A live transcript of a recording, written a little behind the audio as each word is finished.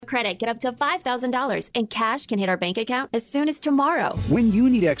credit get up to $5,000, and cash can hit our bank account as soon as tomorrow. When you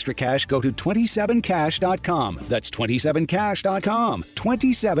need extra cash, go to 27cash.com. That's 27cash.com.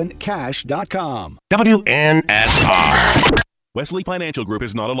 27cash.com. WNSR. Wesley Financial Group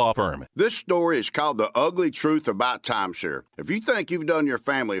is not a law firm. This story is called The Ugly Truth About Timeshare. If you think you've done your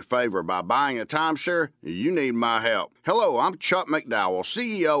family a favor by buying a timeshare, you need my help. Hello, I'm Chuck McDowell,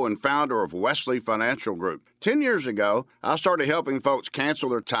 CEO and founder of Wesley Financial Group. 10 years ago, I started helping folks cancel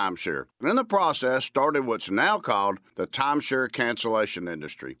their timeshare. And in the process, started what's now called the timeshare cancellation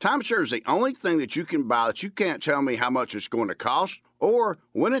industry. Timeshare is the only thing that you can buy that you can't tell me how much it's going to cost or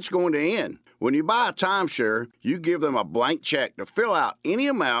when it's going to end. When you buy a timeshare, you give them a blank check to fill out any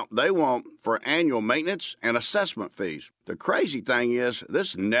amount they want for annual maintenance and assessment fees. The crazy thing is,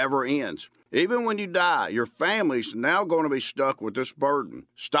 this never ends. Even when you die, your family's now going to be stuck with this burden.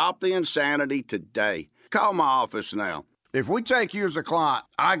 Stop the insanity today. Call my office now. If we take you as a client,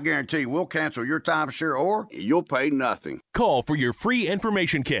 I guarantee we'll cancel your timeshare or you'll pay nothing. Call for your free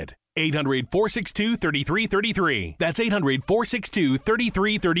information kit. 800-462-3333. That's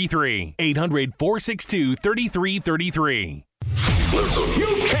 800-462-3333. 800-462-3333. Listen, you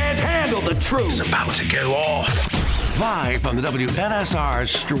can't handle the truth. It's about to go off. Live from the WNSR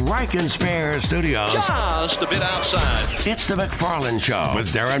Strike and Spare studios. Just a bit outside. It's the McFarland Show with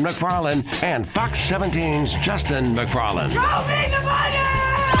Darren McFarland and Fox 17's Justin McFarland. Show me the money!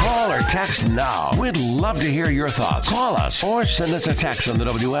 Call or text now. We'd love to hear your thoughts. Call us or send us a text on the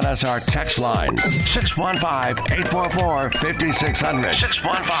WNSR text line. 615-844-5600.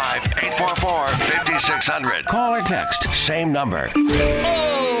 615-844-5600. Call or text. Same number.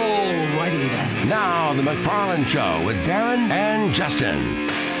 Oh, righty then. Now, the McFarland Show with Darren and Justin.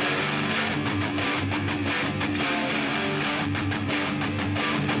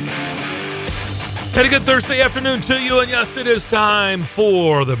 Had a good Thursday afternoon to you, and yes, it is time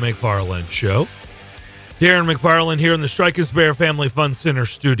for the McFarland Show. Darren McFarland here in the Strike and Spare Family Fun Center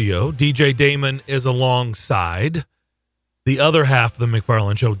studio. DJ Damon is alongside. The other half of the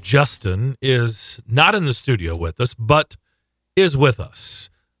McFarland Show, Justin, is not in the studio with us, but is with us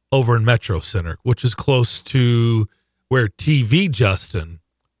over in Metro Center, which is close to where TV Justin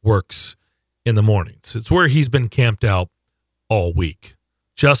works in the mornings. It's where he's been camped out all week.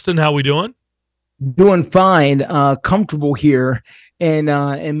 Justin, how we doing? Doing fine, comfortable here in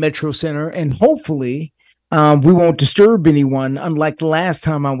Metro Center, and hopefully we won't disturb anyone. Unlike the last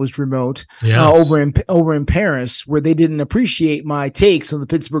time I was remote, yes. over in Paris, where they didn't appreciate my takes on the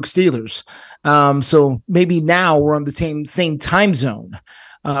Pittsburgh Steelers. So maybe now we're on the same time zone.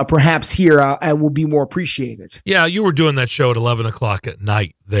 Perhaps here I will be more appreciated. Yeah, you were doing that show at 11 o'clock at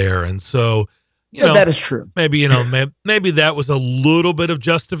night there, and so. That is true. Maybe, maybe that was a little bit of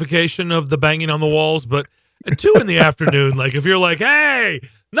justification of the banging on the walls, but at 2 in the afternoon, like if you're like, hey,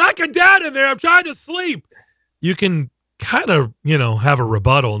 knock it down in there, I'm trying to sleep, you can kind of, have a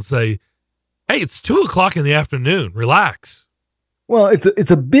rebuttal and say, hey, it's 2 o'clock in the afternoon, relax. Well,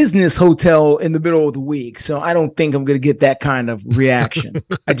 it's a business hotel in the middle of the week, so I don't think I'm going to get that kind of reaction.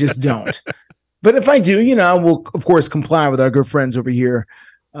 I just don't. But if I do, I will, of course, comply with our good friends over here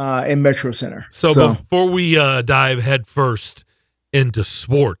in Metro Center. So before we dive headfirst into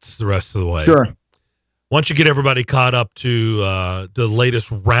sports the rest of the way, sure. Why don't you get everybody caught up to the latest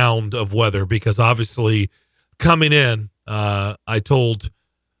round of weather? Because obviously coming in, I told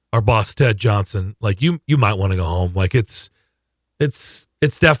our boss, Ted Johnson, like you might want to go home. Like it's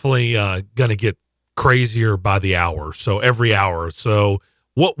definitely going to get crazier by the hour. So every hour. So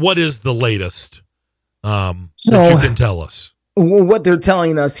what is the latest that you can tell us? Well, what they're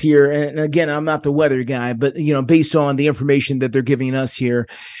telling us here, and again, I'm not the weather guy, but based on the information that they're giving us here,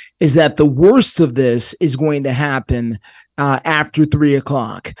 is that the worst of this is going to happen after 3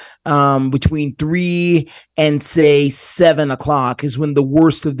 o'clock. Between 3 and say 7 o'clock is when the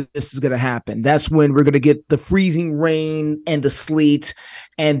worst of this is going to happen. That's when we're going to get the freezing rain and the sleet,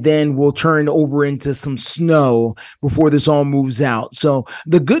 and then we'll turn over into some snow before this all moves out. So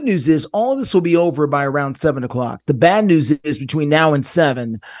the good news is all this will be over by around 7 o'clock. The bad news is between now and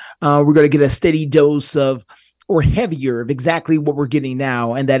 7, we're going to get a steady dose of, or heavier, of exactly what we're getting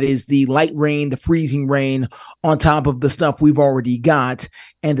now, and that is the light rain, the freezing rain on top of the stuff we've already got,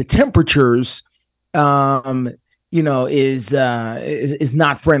 and the temperatures, is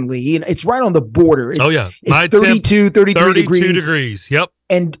not friendly. It's right on the border. It's 32 degrees. Yep.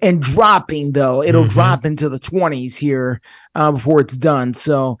 And dropping, though. It'll drop into the 20s here before it's done.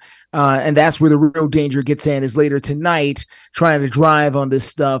 So, and that's where the real danger gets in, is later tonight, trying to drive on this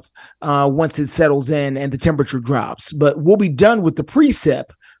stuff once it settles in and the temperature drops. But we'll be done with the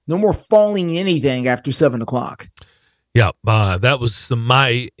precip. No more falling anything after 7 o'clock. Yeah, that was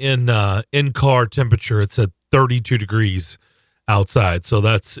my in-car temperature. It said 32 degrees outside. So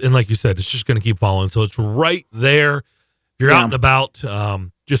and like you said, it's just going to keep falling. So it's right there. If you're out and about,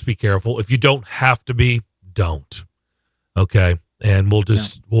 just be careful. If you don't have to be, don't. Okay. And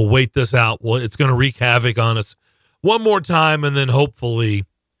we'll wait this out. Well, it's going to wreak havoc on us one more time. And then hopefully,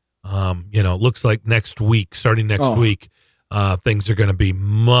 it looks like starting next week, things are going to be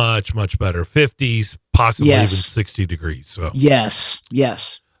much, much better. 50s, possibly even 60 degrees. So yes.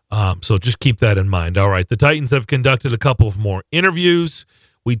 So just keep that in mind. All right. The Titans have conducted a couple of more interviews.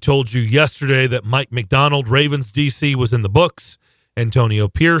 We told you yesterday that Mike McDonald, Ravens DC, was in the books. Antonio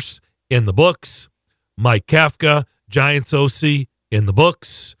Pierce in the books. Mike Kafka, Giants OC, in the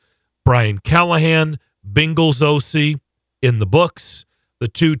books. Brian Callahan, Bengals OC, in the books. The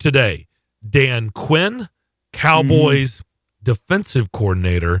two today, Dan Quinn, Cowboys defensive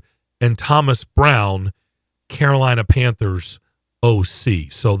coordinator, and Thomas Brown, Carolina Panthers OC.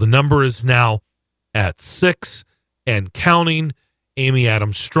 So the number is now at 6 and counting. Amy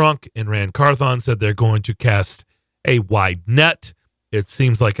Adams Strunk and Rand Carthon said they're going to cast a wide net. It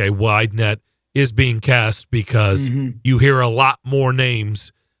seems like a wide net is being cast because you hear a lot more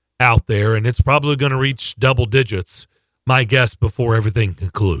names out there, and it's probably going to reach double digits, my guess, before everything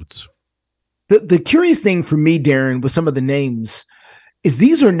concludes. The curious thing for me, Darren, with some of the names is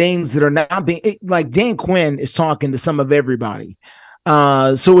these are names that are not being, like Dan Quinn is talking to some of everybody.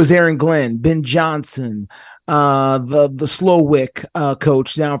 So is Aaron Glenn, Ben Johnson, the Slowick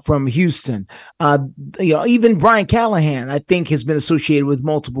coach down from Houston. Even Brian Callahan, I think, has been associated with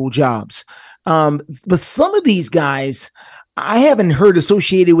multiple jobs. But some of these guys I haven't heard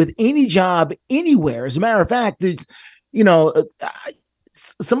associated with any job anywhere. As a matter of fact, there's,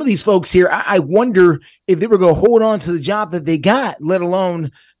 some of these folks here, I wonder if they were going to hold on to the job that they got, let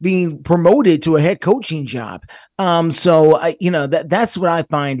alone being promoted to a head coaching job. That's what I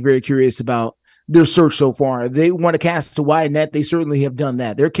find very curious about their search so far. They want to cast a wide net. They certainly have done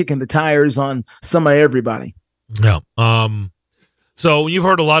that. They're kicking the tires on some of everybody. Yeah. So you've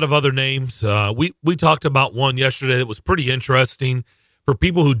heard a lot of other names. We talked about one yesterday that was pretty interesting for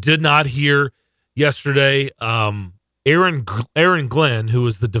people who did not hear yesterday. Aaron Glenn, who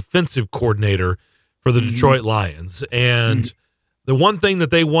is the defensive coordinator for the Detroit Lions. And the one thing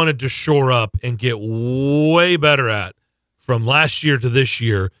that they wanted to shore up and get way better at from last year to this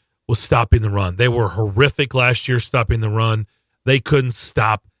year was stopping the run. They were horrific last year stopping the run. They couldn't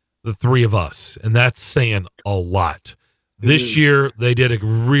stop the three of us, and that's saying a lot. This year, they did a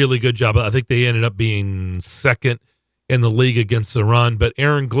really good job. I think they ended up being second in the league against the run, but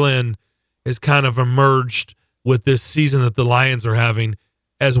Aaron Glenn has kind of emerged with this season that the Lions are having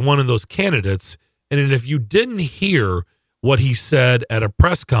as one of those candidates. And if you didn't hear what he said at a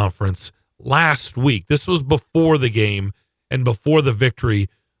press conference last week, this was before the game and before the victory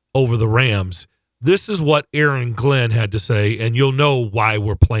over the Rams, this is what Aaron Glenn had to say, and you'll know why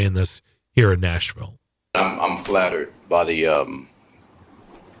we're playing this here in Nashville. I'm flattered by the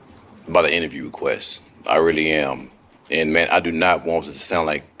interview request. I really am. And, man, I do not want it to sound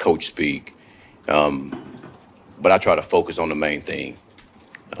like coach speak. But I try to focus on the main thing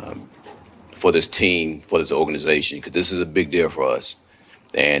for this team, for this organization, because this is a big deal for us.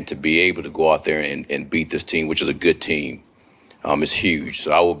 And to be able to go out there and beat this team, which is a good team, is huge.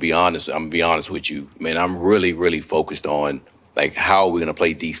 So I will be honest. I'm going to be honest with you. Man, I'm really, really focused on, like, how we're going to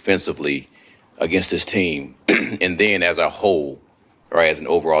play defensively against this team. And then as a whole, right, as an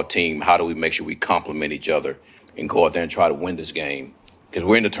overall team, how do we make sure we complement each other and go out there and try to win this game? Because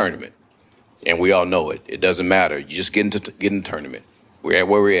we're in the tournament. And we all know it. It doesn't matter. You just get in the tournament. We're at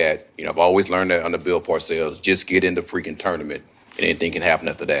where we're at. I've always learned that under Bill Parcells. Just get in the freaking tournament, and anything can happen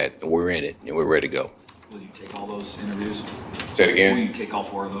after that. And we're in it, and we're ready to go. Will you take all those interviews? Say it again? Will you take all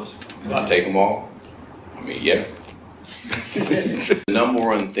 4 of those? Will I take them all? I mean, yeah. The number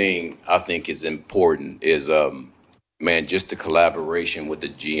one thing I think is important is, just the collaboration with the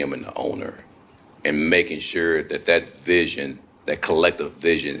GM and the owner and making sure that vision, that collective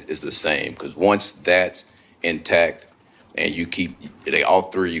vision is the same. Because once that's intact and you keep, all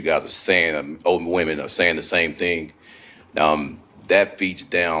three of you guys are saying, old women are saying the same thing, that feeds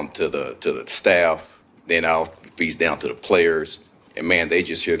down to the staff, then feeds down to the players. And, man, they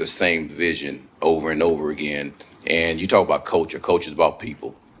just hear the same vision over and over again. And you talk about culture. Culture is about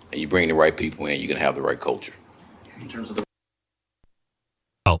people. And you bring the right people in, you're going to have the right culture. In terms of the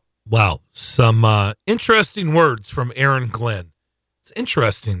Wow. Some interesting words from Aaron Glenn. It's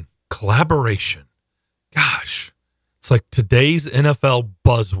interesting. Collaboration. Gosh. It's like today's NFL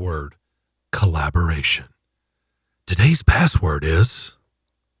buzzword, collaboration. Today's password is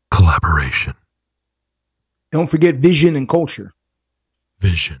collaboration. Don't forget vision and culture.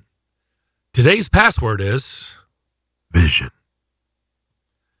 Vision. Today's password is vision.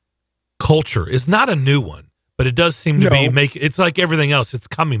 Culture is not a new one, but it does seem to be it's like everything else. It's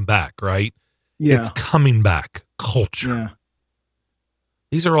coming back, right? Yeah. It's coming back. Culture. Yeah.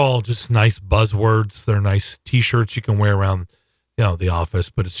 These are all just nice buzzwords. They're nice T-shirts you can wear around, the office,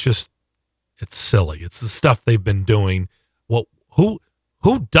 but it's silly. It's the stuff they've been doing. Well, who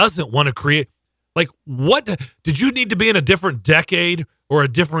doesn't want to create? Like, what did you need to be in a different decade or a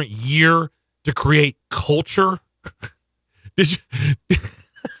different year to create culture? Did you?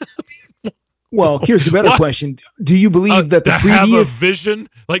 Well, here's the better question: do you believe that the previous have a vision,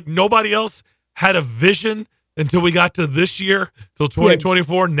 like nobody else had a vision until we got to this year, till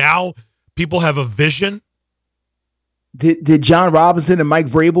 2024? Yeah. Now people have a vision. Did John Robinson and Mike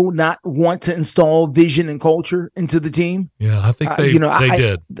Vrabel not want to install vision and culture into the team? Yeah, I think they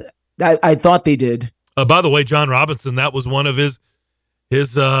did. I thought they did. By the way, John Robinson, that was one of his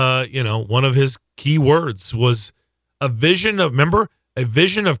one of his key words was a vision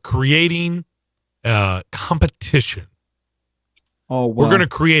of creating competition. Oh, wow. We're going to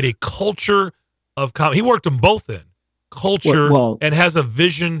create a culture of he worked them both in culture and has a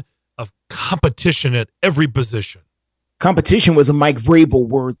vision of competition at every position. Competition was a Mike Vrabel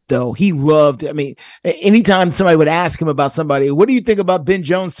word, though. He loved, anytime somebody would ask him about somebody, what do you think about Ben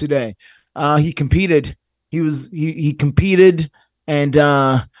Jones today? He competed. He competed and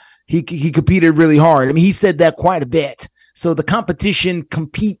he competed really hard. He said that quite a bit. So the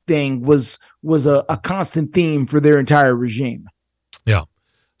compete thing was a constant theme for their entire regime. Yeah.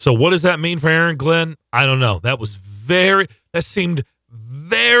 So what does that mean for Aaron Glenn? I don't know. That seemed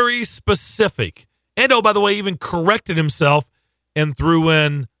very specific. And by the way, even corrected himself and threw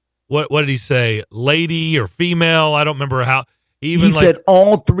in what did he say? Lady or female? I don't remember how. He said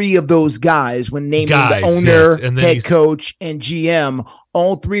all three of those guys when naming the owner, and head coach, and GM.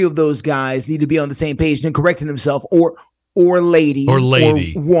 All three of those guys need to be on the same page. Then correcting himself or lady or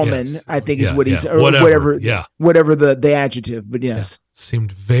woman. Yes. I think is what he's or whatever. Yeah, whatever the adjective. But yes,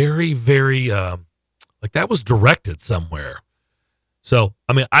 seemed very very like that was directed somewhere. So,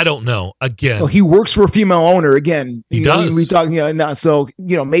 I don't know. Again, he works for a female owner. Again, he does. We talking, so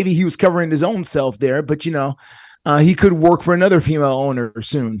maybe he was covering his own self there, but he could work for another female owner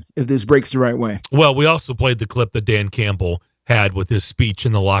soon if this breaks the right way. Well, we also played the clip that Dan Campbell had with his speech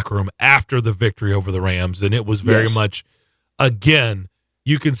in the locker room after the victory over the Rams, and it was very much. Again,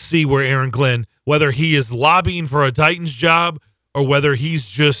 you can see where Aaron Glenn, whether he is lobbying for a Titans job or whether he's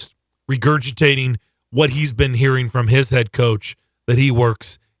just regurgitating what he's been hearing from his head coach that he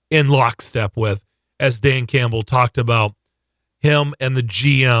works in lockstep with, as Dan Campbell talked about him and the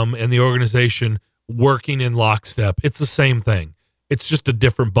GM and the organization working in lockstep. It's the same thing. It's just a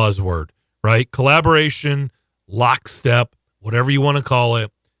different buzzword, right? Collaboration, lockstep, whatever you want to call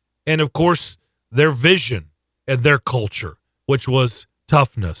it. And of course, their vision and their culture, which was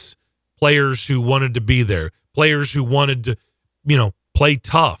toughness, players who wanted to be there, players who wanted to, play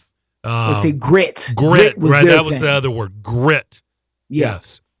tough. Let's say grit. Grit, right? That was the other word, grit.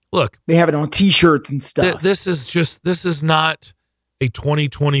 Yes. Look, they have it on T-shirts and stuff. This is not a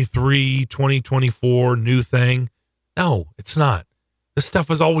 2023, 2024 new thing. No, it's not. This stuff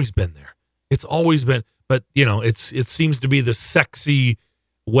has always been there. It's always been, but it seems to be the sexy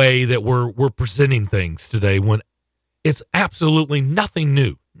way that we're presenting things today when it's absolutely nothing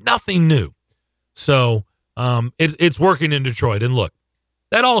new. So it's working in Detroit. And look,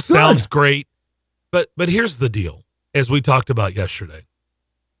 that all sounds great, but here's the deal. As we talked about yesterday,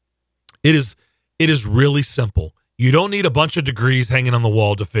 it is really simple. You don't need a bunch of degrees hanging on the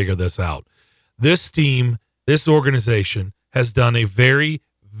wall to figure this out. This team, this organization has done a very,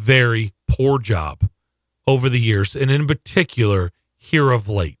 very poor job over the years, and in particular here of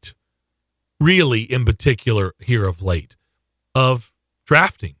late, of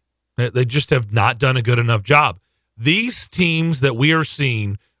drafting. They just have not done a good enough job. These teams that we are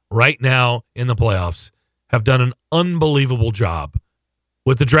seeing right now in the playoffs have done an unbelievable job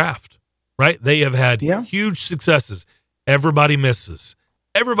with the draft, right? They have had huge successes. Everybody misses.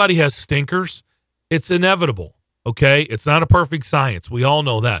 Everybody has stinkers. It's inevitable, okay? It's not a perfect science. We all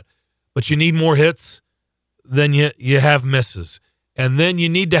know that. But you need more hits than you have misses. And then you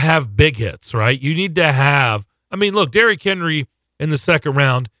need to have big hits, right? You need to have, look, Derrick Henry in the second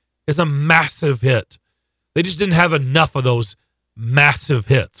round is a massive hit. They just didn't have enough of those massive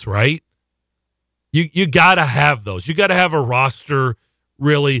hits, right? You got to have those. You got to have a roster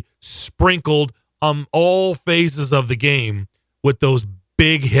really sprinkled on all phases of the game with those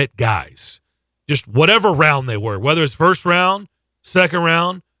big hit guys. Just whatever round they were, whether it's first round, second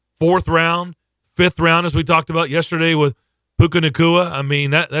round, fourth round, fifth round, as we talked about yesterday with Puka Nacua. I mean,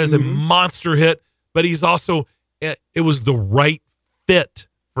 that is a monster hit, but he's also, it was the right fit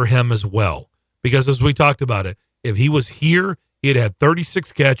for him as well. Because as we talked about it, if he was here, he'd had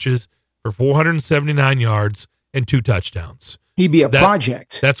 36 catches for 479 yards and 2 touchdowns. He'd be a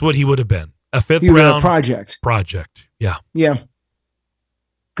project. That's what he would have been. A fifth round project. Yeah. Yeah.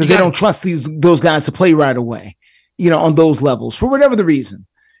 Because they don't trust those guys to play right away, on those levels for whatever the reason.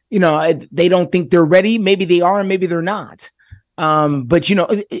 They don't think they're ready. Maybe they are, and maybe they're not. But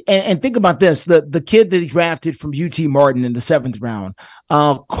and think about this: the kid that he drafted from UT Martin in the 7th round,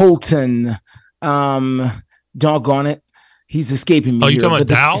 Colton, doggone it, he's escaping me. Oh, you talking about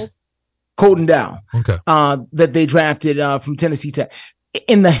Dow? Colton Dow. Okay. That they drafted from Tennessee Tech.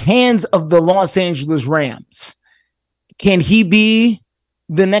 In the hands of the Los Angeles Rams, can he be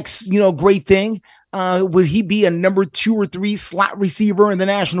the next, great thing? Would he be a number 2 or 3 slot receiver in the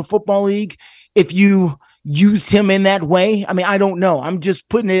National Football League if you used him in that way? I mean, I don't know. I'm just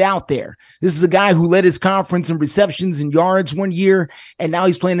putting it out there. This is a guy who led his conference in receptions and yards one year, and now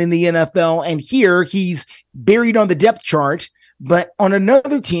he's playing in the NFL. And here he's buried on the depth chart. But on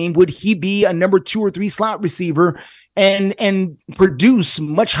another team, would he be a number 2 or 3 slot receiver and produce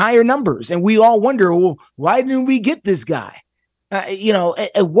much higher numbers? And we all wonder, well, why didn't we get this guy?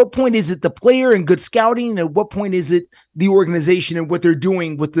 At what point is it the player and good scouting? And at what point is it the organization and what they're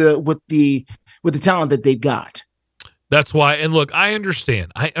doing with the talent that they've got? That's why. And look, I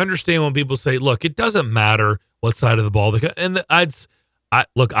understand. When people say, look, it doesn't matter what side of the ball.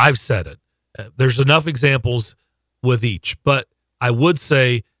 I've said it. There's enough examples with each, but I would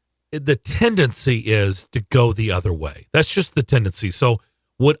say the tendency is to go the other way. That's just the tendency. So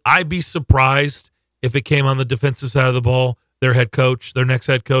would I be surprised if it came on the defensive side of the ball, their next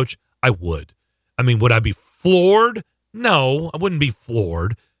head coach? I would. I mean, would I be floored? No, I wouldn't be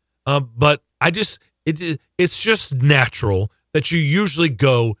floored. But it's just natural that you usually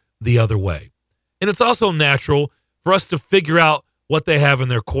go the other way. And it's also natural for us to figure out what they have in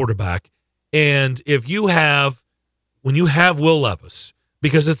their quarterback. And when you have Will Levis,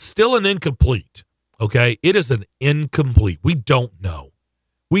 because it's still an incomplete, okay? It is an incomplete. We don't know.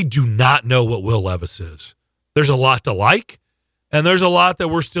 We do not know what Will Levis is. There's a lot to like, and there's a lot that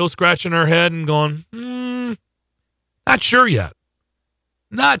we're still scratching our head and going, not sure yet.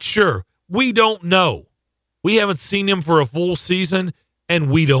 Not sure. We don't know. We haven't seen him for a full season, and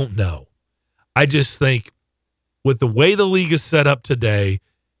we don't know. I just think with the way the league is set up today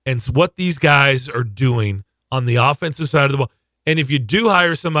and what these guys are doing on the offensive side of the ball, and if you do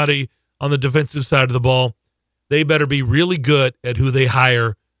hire somebody on the defensive side of the ball, they better be really good at who they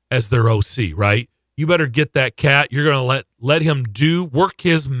hire as their OC, right? You better get that cat. You're going to let him work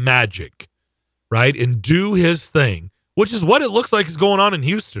his magic, right? And do his thing, which is what it looks like is going on in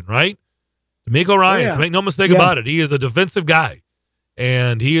Houston, right? D'Amico Ryans, make no mistake about it. He is a defensive guy,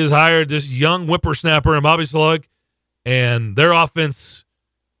 and he has hired this young whippersnapper in Bobby Slug, and their offense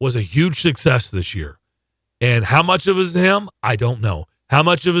was a huge success this year. And how much of it is him? I don't know. How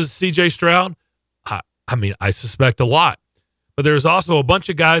much of it is C.J. Stroud? I suspect a lot. But there's also a bunch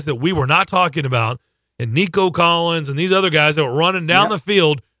of guys that we were not talking about, and Nico Collins and these other guys that were running down the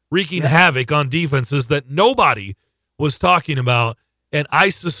field, wreaking havoc on defenses that nobody was talking about. And I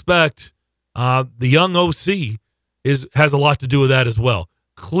suspect the young OC has a lot to do with that as well.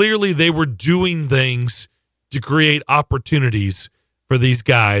 Clearly, they were doing things to create opportunities for these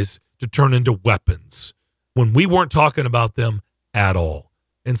guys to turn into weapons when we weren't talking about them at all.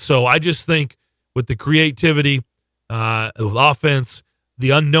 And so I just think with the creativity of offense, the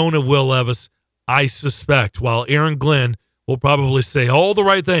unknown of Will Levis, I suspect while Aaron Glenn will probably say all the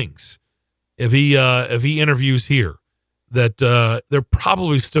right things if he interviews here, that they're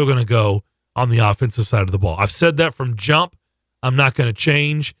probably still going to go on the offensive side of the ball. I've said that from jump. I'm not going to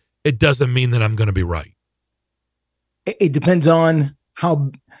change. It doesn't mean that I'm going to be right. It depends on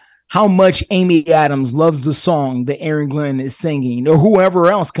how much Amy Adams loves the song that Aaron Glenn is singing, or whoever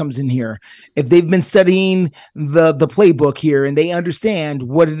else comes in here. If they've been studying the playbook here and they understand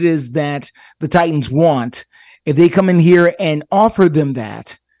what it is that the Titans want, if they come in here and offer them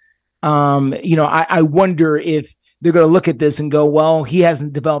that, I wonder if they're going to look at this and go, well, he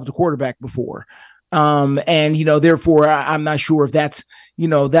hasn't developed a quarterback before. Therefore, I'm not sure if that's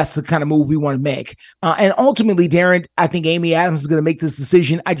the kind of move we want to make. And ultimately, Darren, I think Amy Adams is going to make this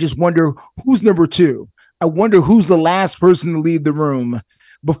decision. I just wonder who's number 2. I wonder who's the last person to leave the room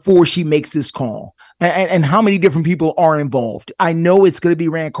before she makes this call, and how many different people are involved. I know it's going to be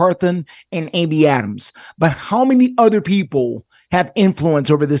Rand Carthen and Amy Adams, but how many other people have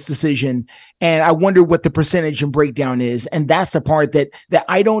influence over this decision. And I wonder what the percentage and breakdown is. And that's the part that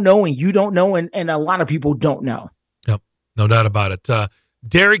I don't know and you don't know and a lot of people don't know. Yep, no doubt about it.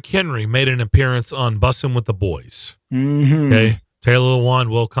 Derrick Henry made an appearance on Bussin' with the Boys. Mm-hmm. Okay, Taylor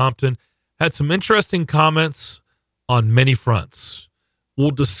Lewan, Will Compton had some interesting comments on many fronts.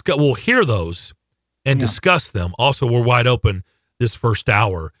 We'll hear those and discuss them. Also, we're wide open this first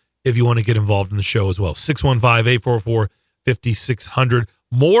hour if you want to get involved in the show as well. 615-844-5600.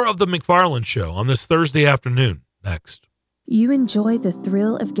 More of the McFarland Show on this Thursday afternoon. Next. You enjoy the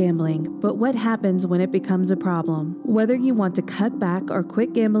thrill of gambling, but what happens when it becomes a problem? Whether you want to cut back or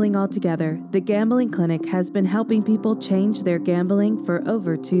quit gambling altogether, the Gambling Clinic has been helping people change their gambling for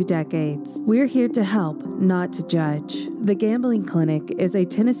over 2 decades. We're here to help, not to judge. The Gambling Clinic is a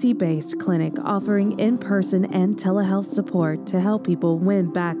Tennessee-based clinic offering in-person and telehealth support to help people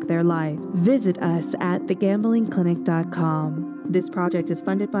win back their life. Visit us at thegamblingclinic.com. This project is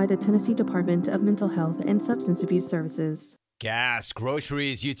funded by the Tennessee Department of Mental Health and Substance Abuse Services. Gas,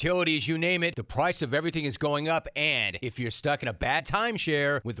 groceries, utilities, you name it, the price of everything is going up. And if you're stuck in a bad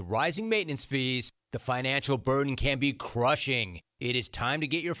timeshare with rising maintenance fees, the financial burden can be crushing. It is time to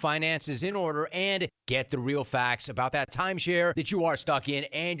get your finances in order and get the real facts about that timeshare that you are stuck in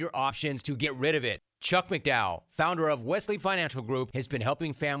and your options to get rid of it. Chuck McDowell, founder of Wesley Financial Group, has been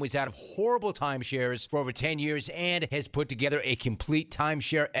helping families out of horrible timeshares for over 10 years and has put together a complete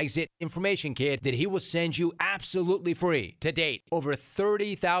timeshare exit information kit that he will send you absolutely free. To date, over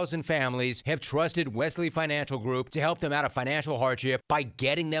 30,000 families have trusted Wesley Financial Group to help them out of financial hardship by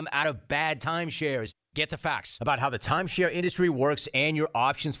getting them out of bad timeshares. Get the facts about how the timeshare industry works and your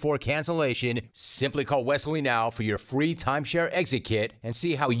options for cancellation. Simply call Wesley now for your free timeshare exit kit and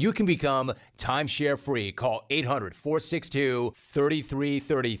see how you can become timeshare free. Call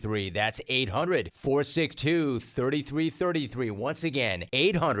 800-462-3333. That's 800-462-3333. Once again,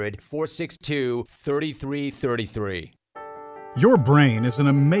 800-462-3333. Your brain is an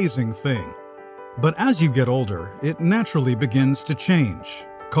amazing thing. But as you get older, it naturally begins to change,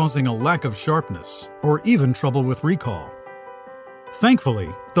 causing a lack of sharpness or even trouble with recall. Thankfully,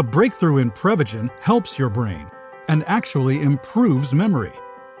 the breakthrough in Prevagen helps your brain and actually improves memory.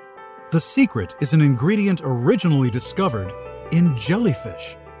 The secret is an ingredient originally discovered in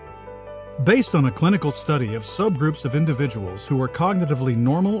jellyfish. Based on a clinical study of subgroups of individuals who are cognitively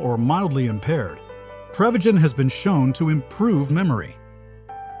normal or mildly impaired, Prevagen has been shown to improve memory.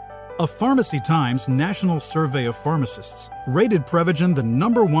 A Pharmacy Times national survey of pharmacists rated Prevagen the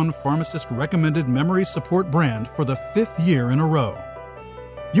 #1 pharmacist-recommended memory support brand for the 5th year in a row.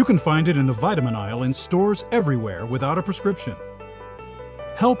 You can find it in the vitamin aisle in stores everywhere without a prescription.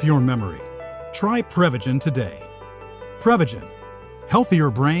 Help your memory. Try Prevagen today. Prevagen. Healthier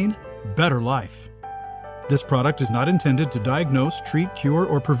brain, better life. This product is not intended to diagnose, treat, cure,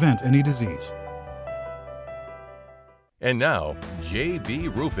 or prevent any disease. And now,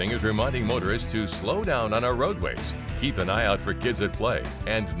 JB Roofing is reminding motorists to slow down on our roadways, keep an eye out for kids at play,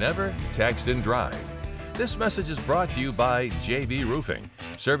 and never text and drive. This message is brought to you by JB Roofing,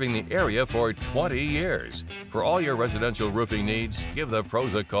 serving the area for 20 years. For all your residential roofing needs, give the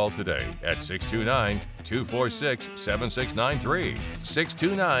pros a call today at 629-246-7693.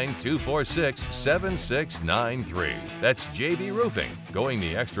 629-246-7693. That's JB Roofing, going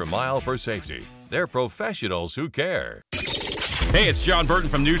the extra mile for safety. They're professionals who care. Hey, it's John Burton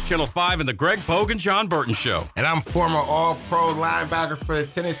from News Channel 5 and the Greg Pogue and John Burton Show. And I'm former All-Pro linebacker for the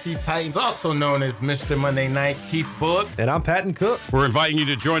Tennessee Titans, also known as Mr. Monday Night, Keith Bullock. And I'm Patton Cook. We're inviting you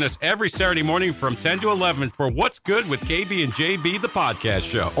to join us every Saturday morning from 10 to 11 for What's Good with KB and JB, the podcast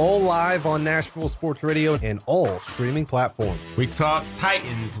show. All live on Nashville Sports Radio and all streaming platforms. We talk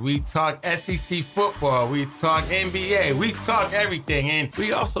Titans, we talk SEC football, we talk NBA, we talk everything, and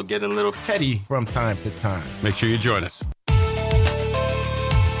we also get a little petty from time to time. Make sure you join us.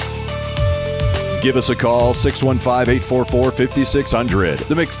 Give us a call, 615-844-5600.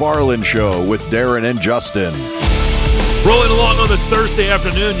 The McFarland Show with Darren and Justin. Rolling along on this Thursday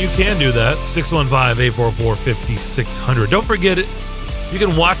afternoon, you can do that, 615-844-5600. Don't forget it. You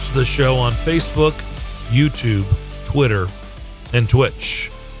can watch the show on Facebook, YouTube, Twitter, and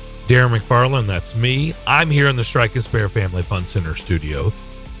Twitch. Darren McFarland, that's me. I'm here in the Strike and Spare Family Fun Center studio.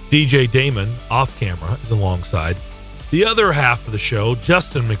 DJ Damon, off camera, is alongside. The other half of the show,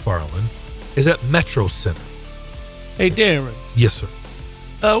 Justin McFarland, is at Metro Center. Hey, Darren. Yes, sir.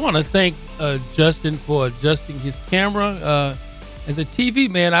 I want to thank Justin for adjusting his camera. As a TV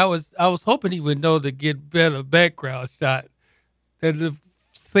man, I was hoping he would know to get better background shot than the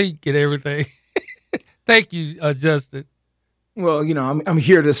sync and everything. Thank you, Justin. Well, you know, I'm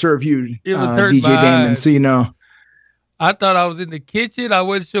here to serve you, it was hurt DJ Damon, eyes. so you know. I thought I was in the kitchen. I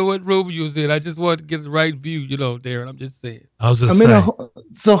wasn't sure what room you was in. I just wanted to get the right view, Darren. I'm just saying. I'm in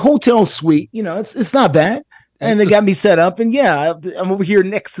it's a hotel suite. It's not bad. And they got me set up. And yeah, I'm over here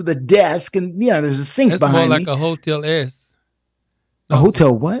next to the desk. And yeah, there's a sink behind me. That's more like a Hotel S. A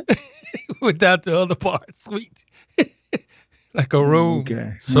hotel what? Without the other part, suite. Like a room.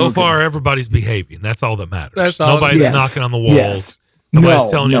 Okay. So far, everybody's behaving. That's all that matters. That's all. Nobody's knocking on the walls. Yes. Nobody's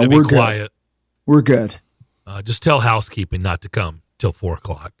telling you to be quiet. We're good. Just tell housekeeping not to come till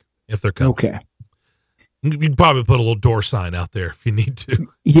 4:00 if they're coming. Okay. You can probably put a little door sign out there if you need to.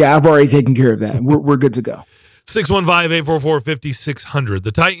 Yeah, I've already taken care of that. We're good to go. 615-844-5600.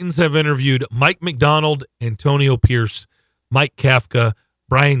 The Titans have interviewed Mike McDonald, Antonio Pierce, Mike Kafka,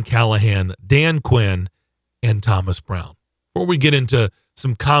 Brian Callahan, Dan Quinn, and Thomas Brown. Before we get into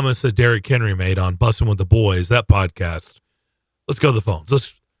some comments that Derrick Henry made on Bussin' with the Boys, that podcast, let's go to the phones.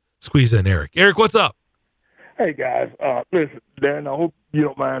 Let's squeeze in Eric. Eric, what's up? Hey, guys. Listen, Darren, I hope you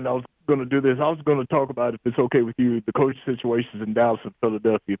don't mind. I was going to do this. I was going to talk about, if it's okay with you, the coach situations in Dallas and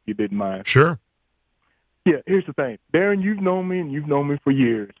Philadelphia, if you didn't mind. Sure. Yeah, here's the thing. Darren, you've known me, and you've known me for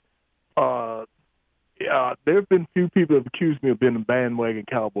years. There have been few people that have accused me of being a bandwagon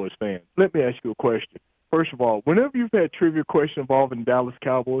Cowboys fan. Let me ask you a question. First of all, whenever you've had trivia questions involving Dallas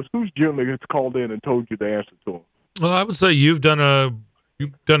Cowboys, who's generally gets called in and told you the answer to them? Well, I would say you've done a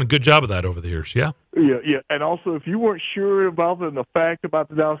good job of that over the years, yeah? Yeah. And also, if you weren't sure about the fact about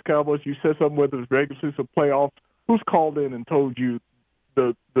the Dallas Cowboys, you said something, whether it's regular season or playoffs, who's called in and told you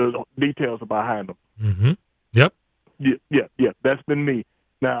the details behind them? Mm-hmm. Yep. Yeah. That's been me.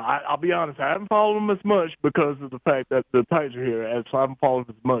 Now, I'll be honest, I haven't followed them as much because of the fact that the Titans are here, and so I haven't followed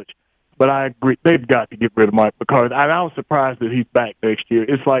them as much. But I agree, they've got to get rid of Mike McCarthy. And I was surprised that he's back next year.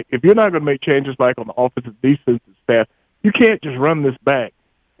 It's like, if you're not going to make changes like on the offensive defensive staff, you can't just run this back.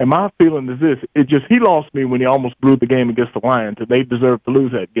 And my feeling is this: he lost me when he almost blew the game against the Lions, and they deserve to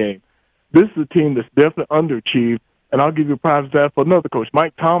lose that game. This is a team that's definitely underachieved, and I'll give you a prime example for another coach.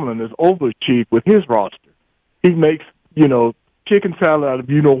 Mike Tomlin is overachieved with his roster. He makes, chicken salad out of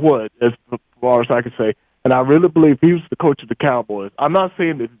what, as far as I can say. And I really believe he was the coach of the Cowboys. I'm not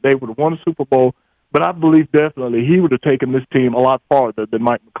saying that they would have won a Super Bowl, but I believe definitely he would have taken this team a lot farther than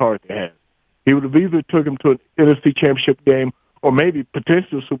Mike McCarthy has. He would have either took him to an NFC Championship game or maybe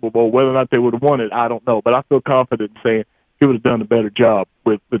potential Super Bowl. Whether or not they would have won it, I don't know. But I feel confident in saying he would have done a better job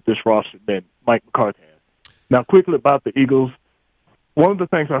with this roster than Mike McCarthy has. Now, quickly about the Eagles. One of the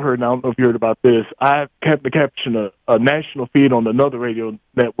things I heard, and I don't know if you heard about this, I kept the caption a national feed on another radio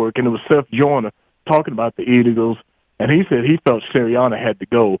network, and it was Seth Joyner talking about the Eagles, and he said he felt Sirianni had to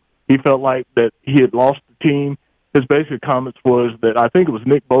go. He felt like that he had lost the team. His basic comments was that I think it was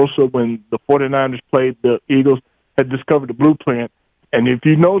Nick Bosa, when the 49ers played the Eagles, had discovered the blueprint. And if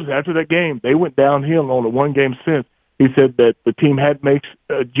you notice, after that game, they went downhill on the one game since. He said that the team had made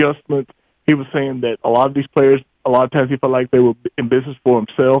adjustments. He was saying that a lot of these players, a lot of times he felt like they were in business for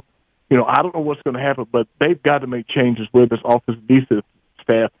himself. I don't know what's going to happen, but they've got to make changes with this offensive defensive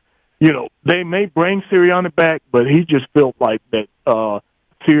staff. They may bring Sirianni back, but he just felt like that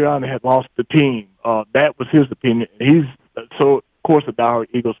Sirianni had lost the team. That was his opinion. He's, of course, a diehard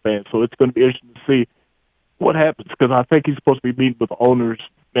Eagles fan, so it's going to be interesting to see what happens, because I think he's supposed to be meeting with the owners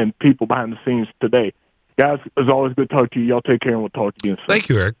and people behind the scenes today. Guys, it's always good to talk to you. Y'all take care, and we'll talk to you again soon. Thank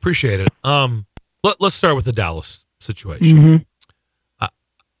you, Eric. Appreciate it. Let's start with the Dallas situation. Mm-hmm.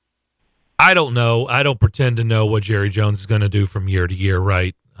 I don't know. I don't pretend to know what Jerry Jones is going to do from year to year,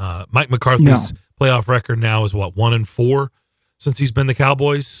 right? Mike McCarthy's playoff record now is 1-4 since he's been the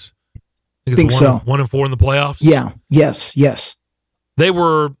Cowboys. I think so. 1-4 in the playoffs. Yeah. Yes. They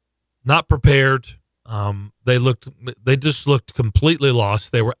were not prepared. They just looked completely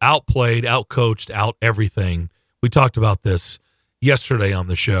lost. They were outplayed, outcoached, out everything. We talked about this yesterday on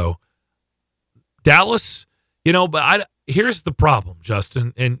the show. Dallas, but here's the problem,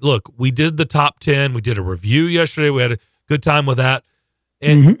 Justin. And look, we did the top 10. We did a review yesterday. We had a good time with that.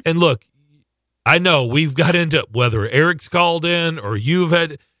 And and look, I know we've got into whether Eric's called in or you've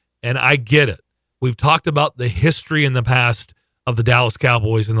had, and I get it. We've talked about the history in the past of the Dallas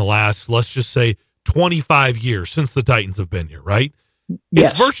Cowboys in the last, let's just say, 25 years since the Titans have been here, right?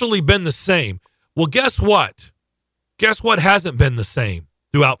 Yes. It's virtually been the same. Well, guess what? Guess what hasn't been the same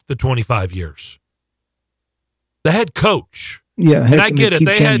throughout the 25 years? The head coach. Yeah, and I get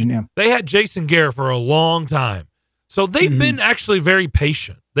it. They had Jason Garrett for a long time. So they've been actually very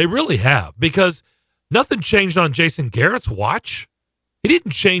patient. They really have, because nothing changed on Jason Garrett's watch. He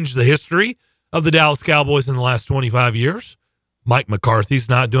didn't change the history of the Dallas Cowboys in the last 25 years. Mike McCarthy's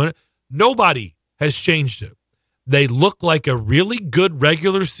not doing it. Nobody has changed it. They look like a really good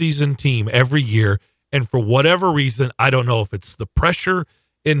regular season team every year, And for whatever reason, I don't know if it's the pressure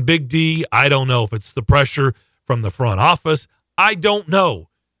in Big D. I don't know if it's the pressure from the front office. I don't know.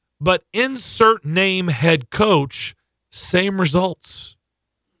 But insert name head coach, same results.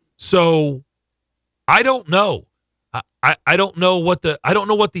 So I don't know. I don't know what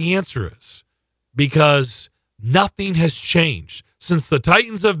the answer is, because nothing has changed. Since the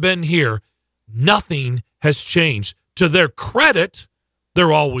Titans have been here, nothing has changed. To their credit,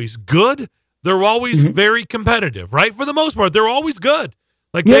 they're always good. They're always very competitive, right? For the most part, they're always good.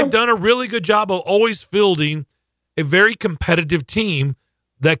 Like, they've done a really good job of always fielding a very competitive team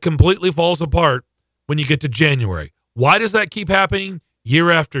that completely falls apart when you get to January. Why does that keep happening year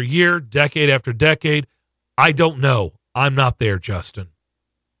after year, decade after decade? I don't know. I'm not there, Justin.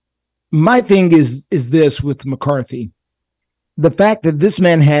 My thing is this with McCarthy. The fact that this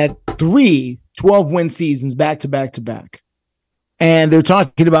man had 3 12-win seasons back to back to back. And they're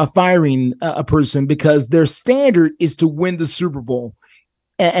talking about firing a person because their standard is to win the Super Bowl.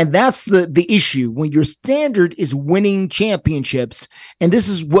 And that's the issue, when your standard is winning championships, and this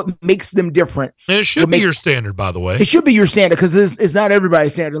is what makes them different. And it should be your standard, by the way. It should be your standard, because it's not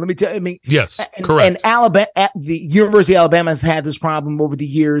everybody's standard. Let me tell you. Yes, correct. And Alabama, the University of Alabama has had this problem over the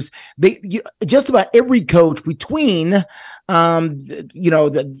years. Just about every coach between, over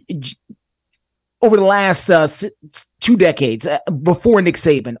the last 2 decades, before Nick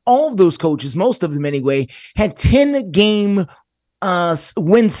Saban, all of those coaches, most of them anyway, had 10-game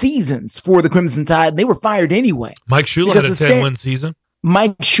win seasons for the Crimson Tide. They were fired anyway. Mike Shula had a 10-win season.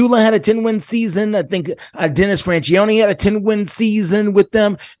 Mike Shula had a 10-win season. I think Dennis Franchione had a 10-win season with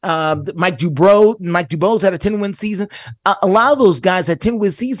them. Mike Dubose had a 10-win season. A lot of those guys had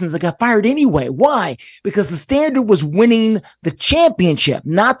 10-win seasons that got fired anyway. Why? Because the standard was winning the championship,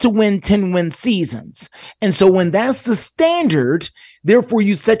 not to win 10-win seasons. And so when that's the standard, therefore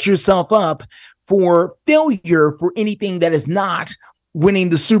you set yourself up for failure for anything that is not winning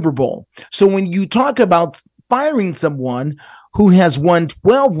the Super Bowl. So when you talk about firing someone who has won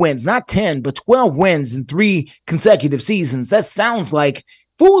 12 wins, not 10, but 12 wins in 3 consecutive seasons, that sounds like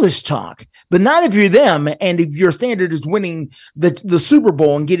foolish talk, but not if you're them. And if your standard is winning the Super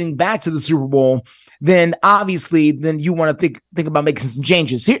Bowl and getting back to the Super Bowl, then obviously then you want to think about making some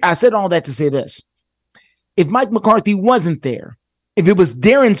changes. Here, I said all that to say this. If Mike McCarthy wasn't there, if it was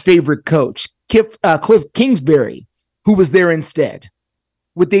Darren's favorite coach, Cliff Kingsbury, who was there instead,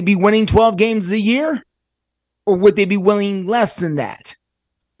 would they be winning 12 games a year? Or would they be winning less than that?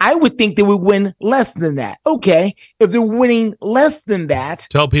 I would think they would win less than that. Okay, if they're winning less than that.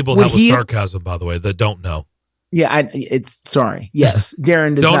 Tell people that was sarcasm, by the way, that don't know. Yeah, it's sorry. Yes,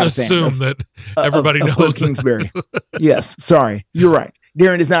 Darren does don't not assume that everybody knows Cliff Kingsbury. Yes, sorry. You're right.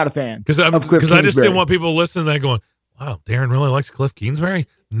 Darren is not a fan because I just didn't want people listening to that going, wow, Darren really likes Cliff Kingsbury?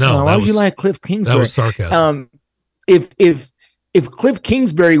 No. Why would you like Cliff Kingsbury? That was sarcasm. If Cliff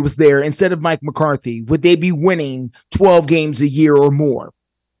Kingsbury was there instead of Mike McCarthy, would they be winning 12 games a year or more?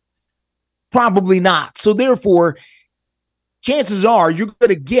 Probably not. So therefore, chances are you're going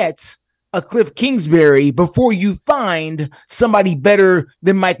to get a Cliff Kingsbury before you find somebody better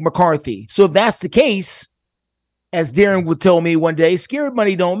than Mike McCarthy. So if that's the case, as Darren would tell me one day, scared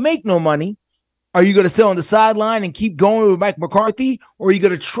money don't make no money. Are you going to sit on the sideline and keep going with Mike McCarthy, or are you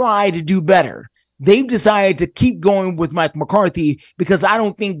going to try to do better? They've decided to keep going with Mike McCarthy because I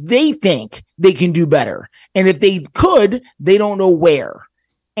don't think they can do better. And if they could, they don't know where.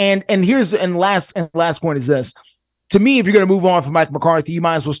 And last point is this. To me, if you're going to move on from Mike McCarthy, you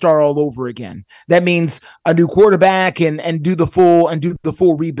might as well start all over again. That means a new quarterback and do the full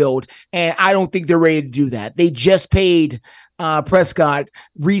rebuild. And I don't think they're ready to do that. They just paid Prescott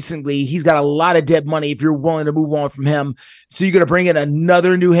recently. He's got a lot of dead money if you're willing to move on from him. So you're going to bring in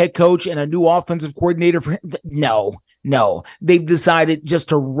another new head coach and a new offensive coordinator for him? No. They've decided just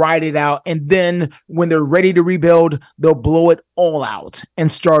to ride it out. And then when they're ready to rebuild, they'll blow it all out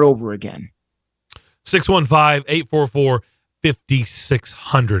and start over again.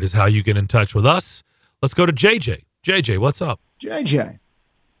 615-844-5600 is how you get in touch with us. Let's go to JJ. JJ, what's up? JJ.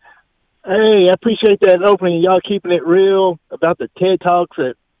 Hey, I appreciate that opening. Y'all keeping it real about the TED Talks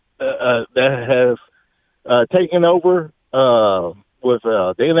that have taken over with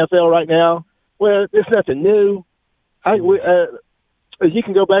the NFL right now. Well, it's nothing new. You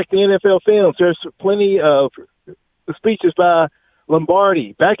can go back to NFL films. There's plenty of speeches by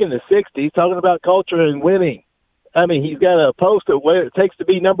Lombardi back in the 60s talking about culture and winning. I mean, he's got a post of what it takes to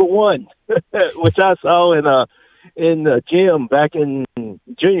be number one, which I saw in the gym back in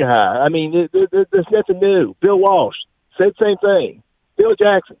junior high. I mean, there's nothing new. Bill Walsh said the same thing. Bill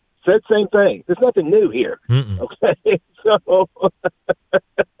Jackson said the same thing. There's nothing new here. Okay, so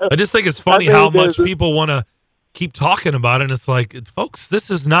I just think it's funny how much people want to keep talking about it. And it's like, folks, this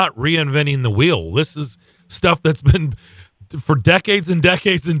is not reinventing the wheel. This is stuff that's been for decades and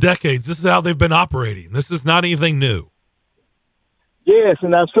decades and decades. This is how they've been operating. This is not anything new. Yes,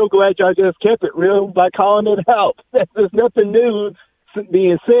 and I'm so glad y'all just kept it real by calling it out. There's nothing new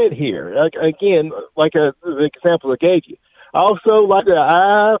being said here. Again, like the example I gave you. Also,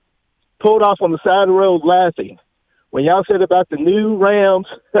 I pulled off on the side of the road laughing when y'all said about the new Rams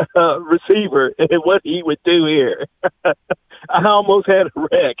receiver and what he would do here. I almost had a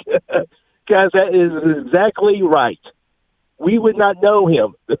wreck. Guys, that is exactly right. We would not know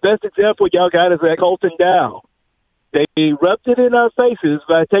him. The best example y'all got is that Colton Dow. They rubbed it in our faces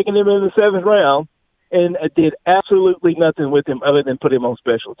by taking him in the 7th round and did absolutely nothing with him other than put him on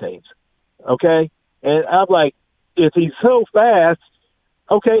special teams. Okay? And I'm like, if he's so fast,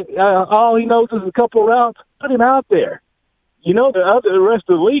 okay, all he knows is a couple of routes, put him out there. You know, the rest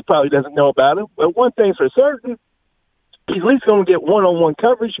of the league probably doesn't know about him, but one thing's for certain, he's at least going to get one-on-one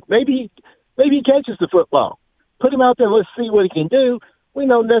coverage. Maybe he catches the football. Put him out there and let's see what he can do. We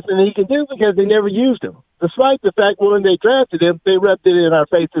know nothing he can do because they never used him. Despite the fact when they drafted him, they rubbed it in our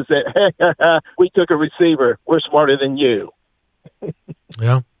faces that, hey, we took a receiver. We're smarter than you.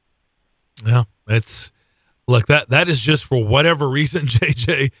 Yeah. Look, that is just for whatever reason,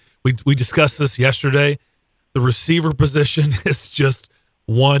 JJ. We discussed this yesterday. The receiver position is just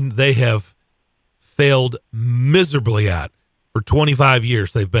one they have failed miserably at for 25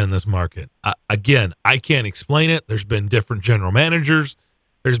 years. They've been in this market. Again, I can't explain it. There's been different general managers.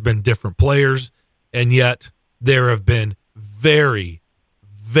 There's been different players. And yet there have been very,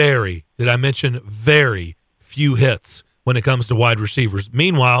 very, did I mention very few hits when it comes to wide receivers.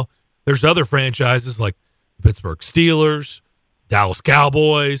 Meanwhile, there's other franchises like Pittsburgh Steelers, Dallas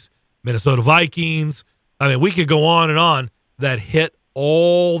Cowboys, Minnesota Vikings. I mean, we could go on and on that hit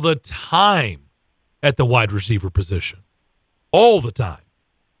all the time at the wide receiver position. All the time.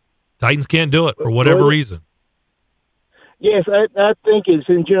 Titans can't do it for whatever reason. Yes, I think it's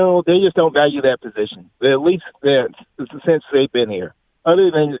in general, they just don't value that position. At least since they've been here.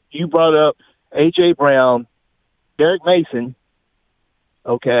 Other than you brought up A.J. Brown, Derek Mason,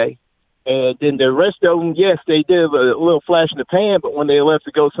 okay, and then the rest of them, yes, they did a little flash in the pan, but when they left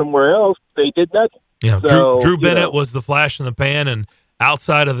to go somewhere else, they did nothing. Yeah, so, Drew Bennett was the flash in the pan, and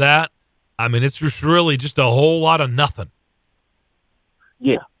outside of that, I mean, it's just really just a whole lot of nothing.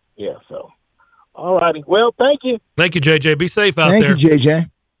 Yeah, so. All righty. Well, thank you. Thank you, JJ. Be safe out there. Thank you, JJ.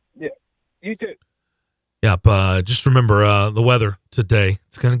 Yeah, you too. Yep. Just remember the weather today.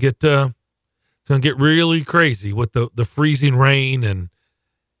 It's gonna get really crazy with the freezing rain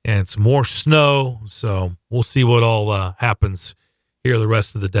and some more snow. So we'll see what all happens here the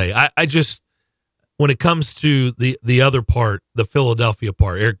rest of the day. I just, when it comes to the other part, the Philadelphia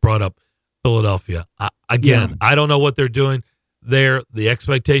part, Eric brought up Philadelphia. I don't know what they're doing. The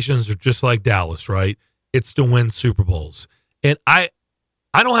expectations are just like Dallas, right? It's to win Super Bowls. And I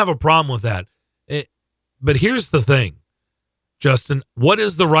don't have a problem with that. But here's the thing, Justin, what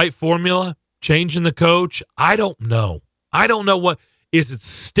is the right formula? Changing the coach? I don't know. I don't know what is it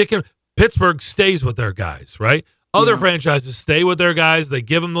sticking. Pittsburgh stays with their guys, right? Other franchises stay with their guys. They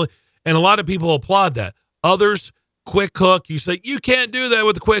give them and a lot of people applaud that. Others, quick hook. You say, you can't do that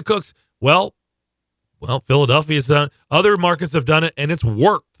with the quick hooks. Well, Philadelphia's done it. Other markets have done it, and it's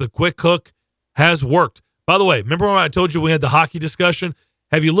worked. The quick hook has worked. By the way, remember when I told you we had the hockey discussion?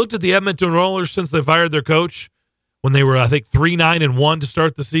 Have you looked at the Edmonton Oilers since they fired their coach when they were, I think, 3-9-1 to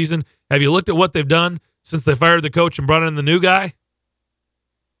start the season? Have you looked at what they've done since they fired the coach and brought in the new guy?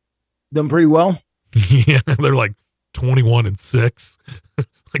 Done pretty well. Yeah, they're like 21-6,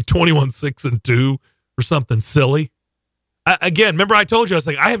 like 21-6-2 or something silly. Again, remember I told you, I was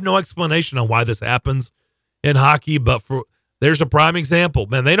like, I have no explanation on why this happens in hockey, but there's a prime example.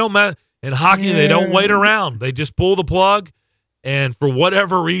 Man, they don't in hockey, they don't wait around. They just pull the plug, and for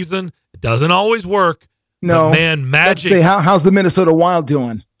whatever reason, it doesn't always work. No, but man, magic. Say, how's the Minnesota Wild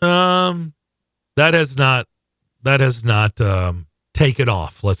doing? That has not taken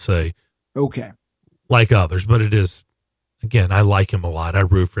off, let's say. Okay. Like others, but it is, again, I like him a lot. I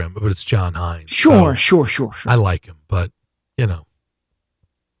root for him, but it's John Hines. Sure. I like him, but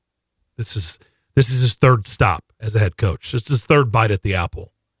this is his third stop as a head coach. It's his third bite at the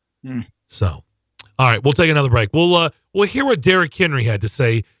apple. So, all right, we'll take another break. We'll hear what Derrick Henry had to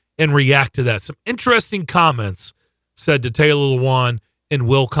say and react to that. Some interesting comments said to Taylor Lewan and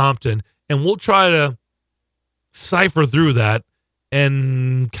Will Compton, and we'll try to cipher through that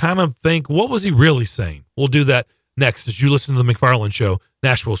and kind of think, what was he really saying? We'll do that next as you listen to the McFarland Show,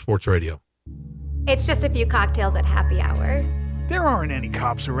 Nashville Sports Radio. It's just a few cocktails at happy hour. There aren't any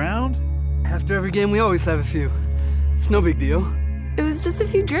cops around. After every game, we always have a few. It's no big deal. It was just a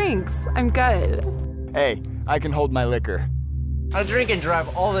few drinks. I'm good. Hey, I can hold my liquor. I drink and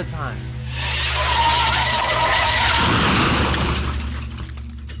drive all the time.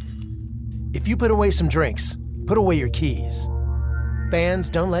 If you put away some drinks, put away your keys. Fans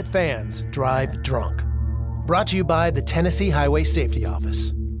don't let fans drive drunk. Brought to you by the Tennessee Highway Safety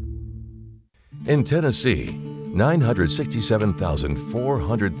Office. In Tennessee,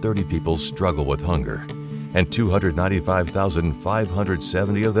 967,430 people struggle with hunger, and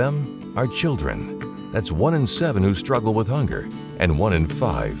 295,570 of them are children. That's 1 in 7 who struggle with hunger, and 1 in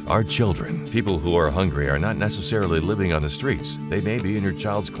 5 are children. People who are hungry are not necessarily living on the streets. They may be in your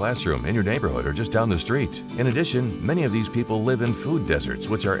child's classroom, in your neighborhood, or just down the street. In addition, many of these people live in food deserts,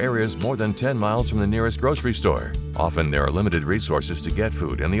 which are areas more than 10 miles from the nearest grocery store. Often there are limited resources to get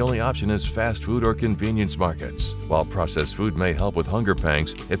food, and the only option is fast food or convenience markets. While processed food may help with hunger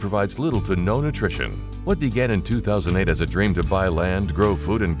pangs, it provides little to no nutrition. What began in 2008 as a dream to buy land, grow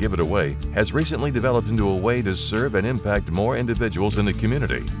food, and give it away has recently developed into a way to serve and impact more individuals in the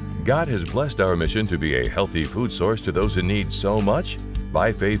community. God has blessed our mission to be a healthy food source to those in need so much,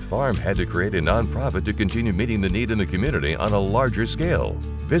 By Faith Farm had to create a nonprofit to continue meeting the need in the community on a larger scale.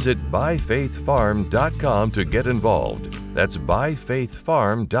 Visit ByFaithFarm.com to get involved. That's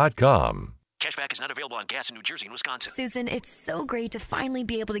ByFaithFarm.com. Cashback is not available on gas in New Jersey and Wisconsin. Susan, it's so great to finally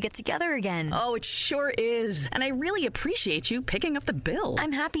be able to get together again. Oh, it sure is. And I really appreciate you picking up the bill.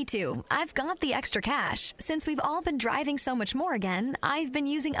 I'm happy to. I've got the extra cash. Since we've all been driving so much more again, I've been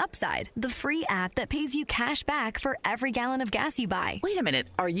using Upside, the free app that pays you cash back for every gallon of gas you buy. Wait a minute.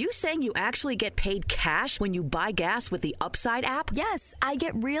 Are you saying you actually get paid cash when you buy gas with the Upside app? Yes, I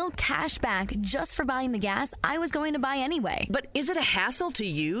get real cash back just for buying the gas I was going to buy anyway. But is it a hassle to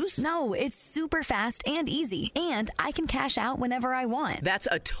use? No, it's super fast and easy, and I can cash out whenever I want. That's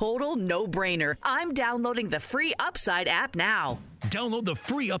a total no-brainer. I'm downloading the free Upside app now. Download the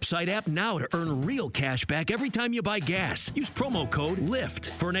free Upside app now to earn real cash back every time you buy gas. Use promo code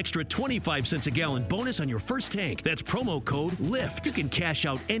LIFT for an extra 25 cents a gallon bonus on your first tank. That's promo code LIFT. You can cash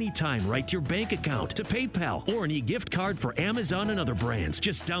out anytime right to your bank account, to PayPal, or an e-gift card for Amazon and other brands.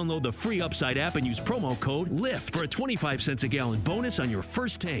 Just download the free Upside app and use promo code LIFT for a 25 cents a gallon bonus on your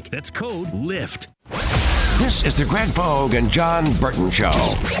first tank. That's code LIFT. This is the Greg Vogue and John Burton Show.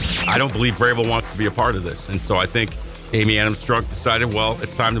 I don't believe Vrabel wants to be a part of this, and so I think Amy Adams Strunk decided, well,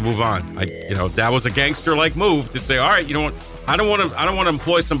 it's time to move on. That was a gangster-like move to say, all right, you know what? I don't want to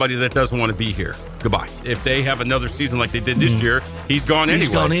employ somebody that doesn't want to be here. Goodbye. If they have another season like they did this year, he's gone anyway.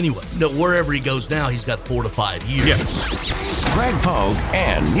 He's gone anyway. No, wherever he goes now, he's got 4 to 5 years. Yes. Greg Vogue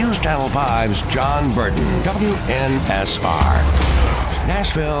and News Channel 5's John Burton, WNSR,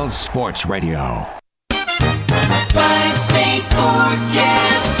 Nashville Sports Radio. 5-state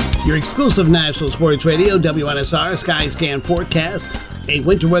forecast. Your exclusive National Sports Radio, WNSR Sky Scan forecast. A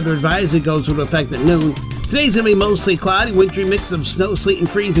winter weather advisory goes into effect at noon. Today's going to be mostly cloudy, wintry mix of snow, sleet, and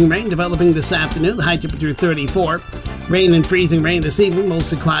freezing rain developing this afternoon. High temperature 34. Rain and freezing rain this evening,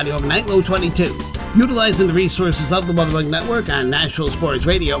 mostly cloudy overnight, low 22. Utilizing the resources of the Weatherbug Network on National Sports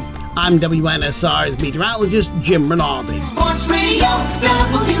Radio, I'm WNSR's meteorologist, Jim Rinaldi. Sports Radio,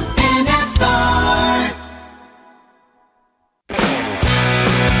 WNSR.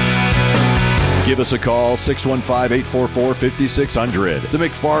 Give us a call, 615-844-5600. The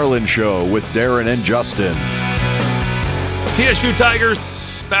McFarland Show with Darren and Justin. TSU Tigers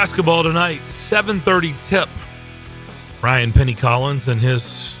basketball tonight, 7:30 tip. Ryan Penny Collins and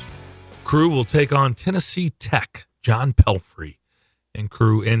his crew will take on Tennessee Tech. John Pelfrey and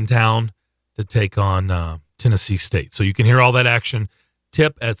crew in town to take on Tennessee State. So you can hear all that action.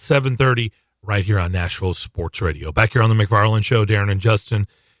 Tip at 7:30 right here on Nashville Sports Radio. Back here on the McFarland Show, Darren and Justin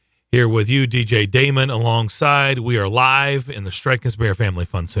here with you, DJ Damon alongside. We are live in the Strikens Bear Family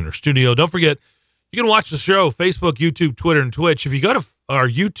Fun Center studio. Don't forget, you can watch the show, Facebook, YouTube, Twitter, and Twitch. If you go to our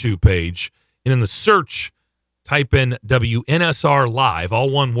YouTube page and in the search, type in WNSR Live, all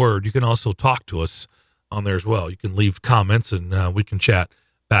one word. You can also talk to us on there as well. You can leave comments and we can chat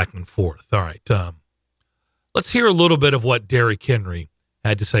back and forth. All right. Let's hear a little bit of what Derrick Henry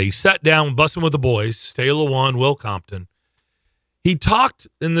had to say. He sat down, bussing with the boys, Stay LaJuan, Will Compton. He talked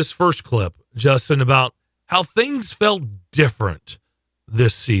in this first clip, Justin, about how things felt different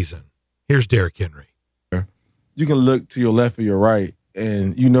this season. Here's Derrick Henry. You can look to your left or your right,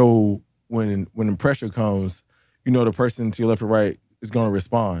 and you know when the pressure comes, you know the person to your left or right is going to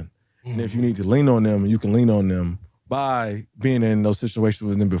respond. Mm-hmm. And if you need to lean on them, you can lean on them by being in those situations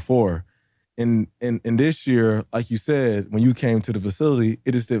with them before. And this year, like you said, when you came to the facility,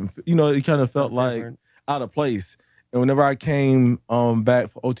 it just didn't, it kind of felt like out of place. And whenever I came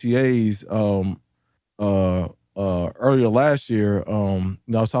back for OTAs earlier last year, I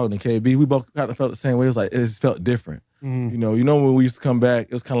was talking to KB. We both kind of felt the same way. It was like it just felt different. You know when we used to come back,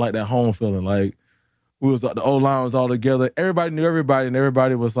 it was kind of like that home feeling. Like the O-line was all together. Everybody knew everybody, and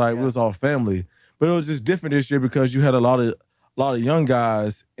everybody was like we was all family. But it was just different this year because you had a lot of young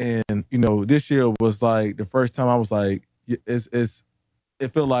guys, and this year was like the first time I was like,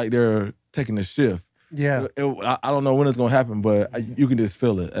 it felt like they're taking a shift. Yeah, I don't know when it's gonna happen, but you can just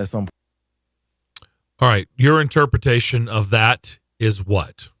feel it at some point. All right, your interpretation of that is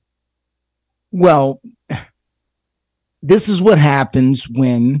what? Well, this is what happens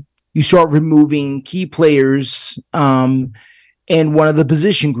when you start removing key players in one of the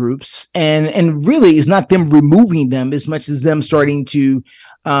position groups, and really it's not them removing them as much as them starting to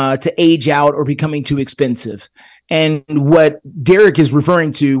age out or becoming too expensive. And what Derek is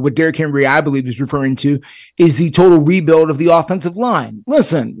referring to, what Derek Henry, I believe, is referring to, is the total rebuild of the offensive line.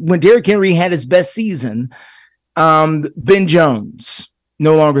 Listen, when Derek Henry had his best season, Ben Jones,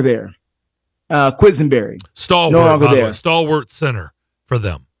 no longer there. Quisenberry, Stalwart, no longer there. Stalwart center for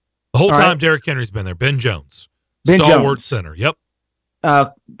them. The whole time Derek Henry's been there. Ben Jones. Stalwart center. Yep.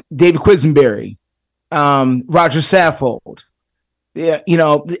 David Quisenberry, Roger Saffold,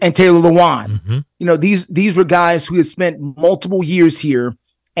 and Taylor Lewan. These were guys who had spent multiple years here.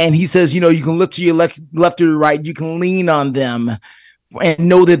 And he says, you can look to your left or your right. You can lean on them and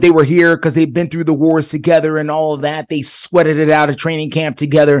know that they were here because they've been through the wars together and all of that. They sweated it out at training camp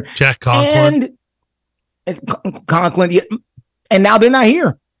together. Jack Conklin. And Conklin. And now they're not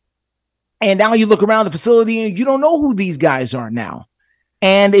here. And now you look around the facility and you don't know who these guys are now.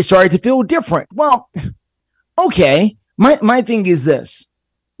 And they started to feel different. Well, okay. My thing is this.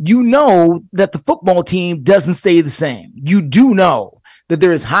 You know that the football team doesn't stay the same. You do know that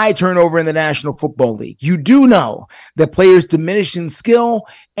there is high turnover in the National Football League. You do know that players diminish in skill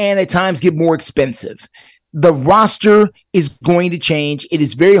and at times get more expensive. The roster is going to change. It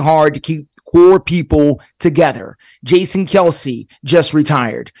is very hard to keep core people together. Jason Kelsey just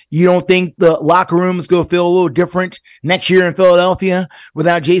retired. You don't think the locker room is going to feel a little different next year in Philadelphia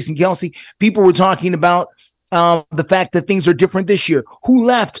without Jason Kelsey? People were talking about the fact that things are different this year. Who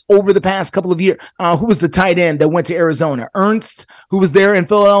left over the past couple of years? Who was the tight end that went to Arizona? Ernst, who was there in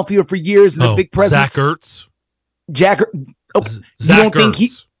Philadelphia for years, and the big presence. Zach Ertz.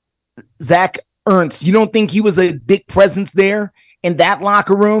 Zach Ernst. You don't think he was a big presence there in that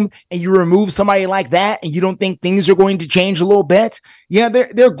locker room, and you remove somebody like that, and you don't think things are going to change a little bit? Yeah,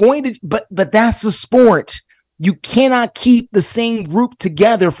 they're going to, but that's the sport. You cannot keep the same group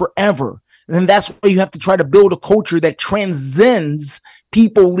together forever. And that's why you have to try to build a culture that transcends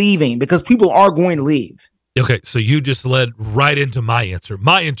people leaving, because people are going to leave. Okay, so you just led right into my answer,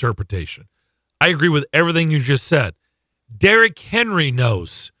 my interpretation. I agree with everything you just said. Derek Henry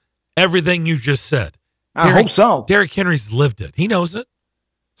knows everything you just said. I hope so. Derek Henry's lived it. He knows it.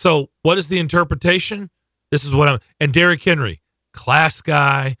 So what is the interpretation? This is what and Derek Henry, class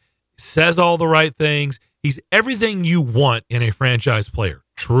guy, says all the right things. He's everything you want in a franchise player.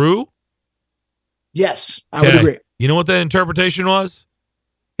 True? Yes, I would agree. You know what that interpretation was?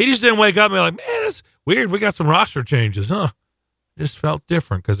 He just didn't wake up and be like, man, that's weird. We got some roster changes, huh? Just felt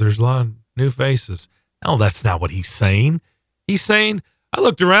different because there's a lot of new faces. No, that's not what he's saying. He's saying, I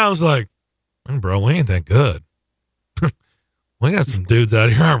looked around, I was like, bro, we ain't that good. We got some dudes out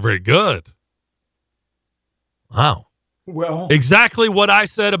here aren't very good. Wow. Well, exactly what I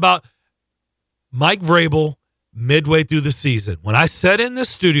said about Mike Vrabel midway through the season. When I sat in this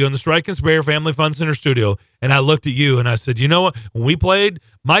studio, in the Strike and Spare Family Fun Center studio, and I looked at you and I said, you know what? When we played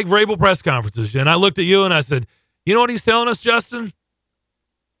Mike Vrabel press conferences, and I looked at you and I said, you know what he's telling us, Justin?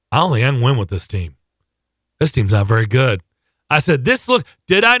 I only can win with this team. This team's not very good. I said,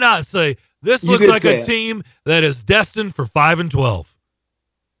 did I not say, this looks like a team that is destined for 5-12.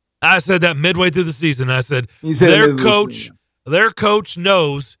 I said that midway through the season. I said, their coach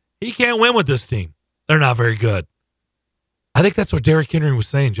knows he can't win with this team. They're not very good. I think that's what Derrick Henry was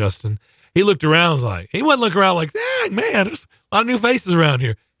saying, Justin. He looked around, he wasn't looking around like, dang, man, there's a lot of new faces around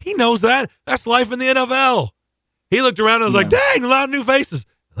here. He knows that. That's life in the NFL. He looked around and was like, dang, a lot of new faces.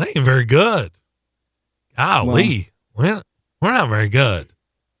 They ain't very good. Golly, we're not very good.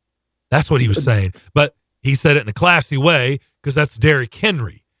 That's what he was saying. But he said it in a classy way because that's Derrick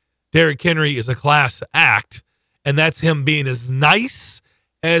Henry. Derrick Henry is a class act, and that's him being as nice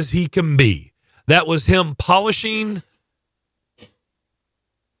as he can be. That was him polishing.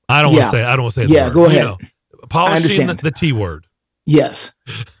 I don't want to say the word. Go ahead. Polishing the T word. Yes.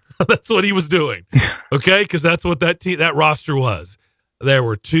 That's what he was doing. Okay? Because that's what that roster was. There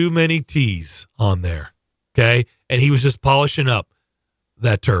were too many T's on there. okay? And he was just polishing up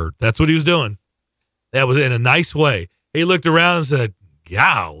that turd. That's what he was doing. That was in a nice way. He looked around and said,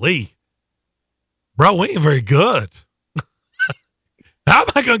 golly, bro, we ain't very good. How am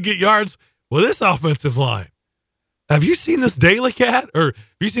I going to get yards with this offensive line? Have you seen this Daly cat? Or have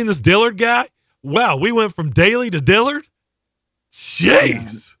you seen this Dillard guy? Wow, we went from Daly to Dillard?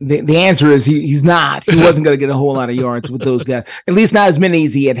 Jeez. The answer is he's not. He wasn't going to get a whole lot of yards with those guys. At least not as many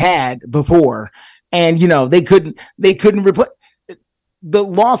as he had before. And, they couldn't replace. The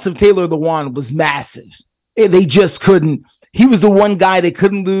loss of Taylor Lewan was massive. They just couldn't. He was the one guy they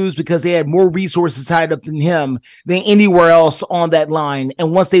couldn't lose because they had more resources tied up in him than anywhere else on that line.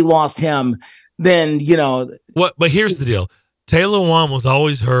 And once they lost him, then, What? But here's the deal. Taylor Lewan was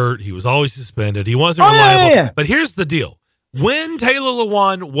always hurt. He was always suspended. He wasn't reliable. Yeah. But here's the deal. When Taylor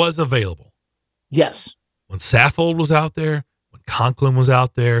Lewan was available. Yes. When Saffold was out there, when Conklin was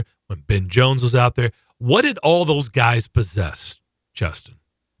out there, when Ben Jones was out there, what did all those guys possess, Justin?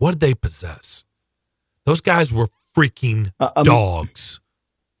 What did they possess? Those guys were freaking dogs.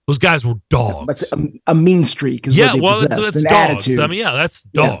 Those guys were dogs. That's a mean streak is what they possessed, that's an dogs. attitude. I mean, that's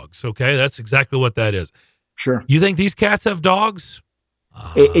dogs, okay? That's exactly what that is. Sure. You think these cats have dogs?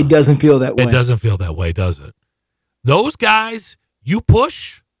 It doesn't feel that way. It doesn't feel that way, does it? Those guys, you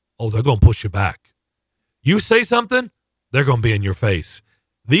push, they're going to push you back. You say something, they're going to be in your face.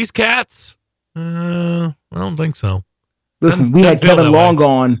 These cats, I don't think so. Listen, we had Kevin Long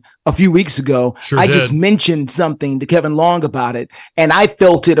on a few weeks ago. Sure I did. just mentioned something to Kevin Long about it, and I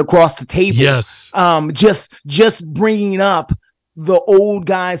felt it across the table. Yes. Just bringing up the old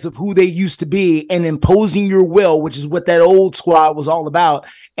guys of who they used to be and imposing your will, which is what that old squad was all about.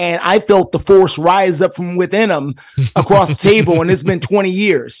 And I felt the force rise up from within them across the table, and it's been 20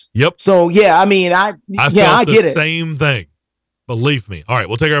 years. Yep. So, yeah, I mean, I get it. Same thing. Believe me. All right,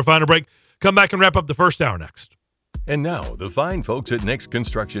 we'll take our final break. Come back and wrap up the first hour next. And now, the fine folks at Nick's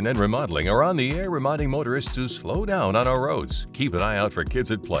Construction and Remodeling are on the air reminding motorists to slow down on our roads. Keep an eye out for kids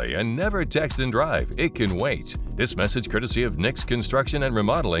at play and never text and drive. It can wait. This message courtesy of Nick's Construction and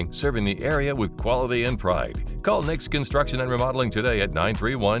Remodeling, serving the area with quality and pride. Call Nick's Construction and Remodeling today at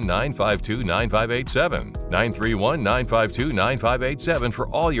 931-952-9587. 931-952-9587 for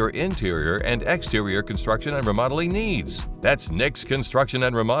all your interior and exterior construction and remodeling needs. That's Nick's Construction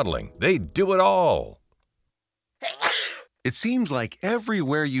and Remodeling. They do it all. It seems like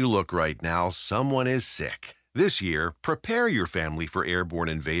everywhere you look right now, someone is sick. This year, prepare your family for airborne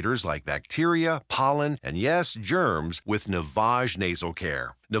invaders like bacteria, pollen, and yes, germs with Navage Nasal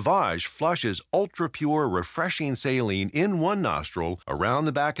Care. Navage flushes ultra-pure, refreshing saline in one nostril, around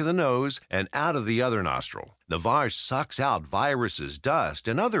the back of the nose, and out of the other nostril. Navage sucks out viruses, dust,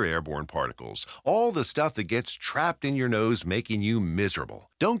 and other airborne particles, all the stuff that gets trapped in your nose, making you miserable.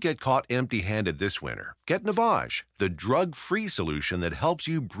 Don't get caught empty-handed this winter. Get Navage, the drug-free solution that helps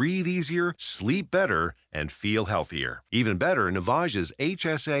you breathe easier, sleep better, and feel healthier. Even better, Navage is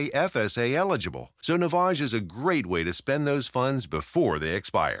HSA, FSA eligible, so Navage is a great way to spend those funds before they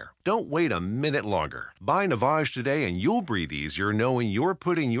expire. Don't wait a minute longer. Buy Navage today and you'll breathe easier knowing you're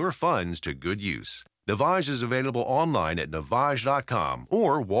putting your funds to good use. Navage is available online at Navage.com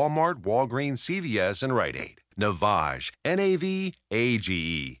or Walmart, Walgreens, CVS, and Rite Aid. Navage,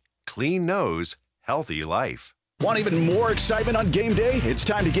 Navage. Clean nose, healthy life. Want even more excitement on game day? It's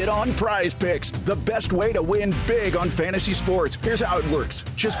time to get on Prize Picks, the best way to win big on fantasy sports. Here's how it works.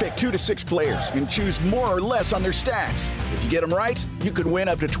 Just pick 2 to 6 players and choose more or less on their stats. If you get them right, you could win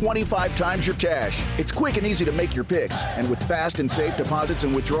up to 25 times your cash. It's quick and easy to make your picks, and with fast and safe deposits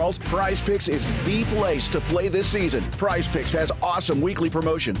and withdrawals, Prize Picks is the place to play this season. Prize Picks has awesome weekly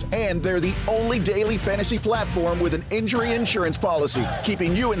promotions, and they're the only daily fantasy platform with an injury insurance policy,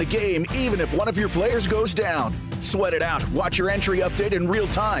 keeping you in the game even if one of your players goes down. Sweat it out, watch your entry update in real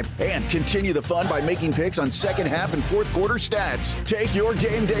time, and continue the fun by making picks on second half and fourth quarter stats. Take your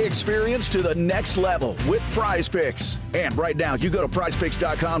game day experience to the next level with Prize Picks. And right now, you go to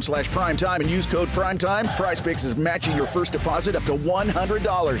prizepicks.com/primetime and use code primetime. Prize Picks is matching your first deposit up to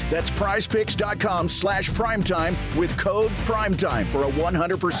 $100. That's prizepicks.com/primetime with code primetime for a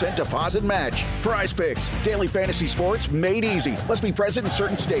 100% deposit match. Prize Picks, daily fantasy sports made easy. Must be present in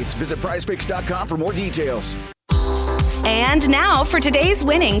certain states. Visit prizepicks.com for more details. And now for today's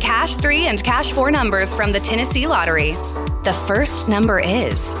winning Cash 3 and Cash 4 numbers from the Tennessee Lottery. The first number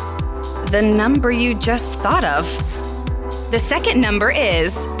is the number you just thought of. The second number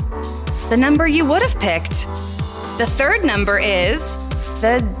is the number you would have picked. The third number is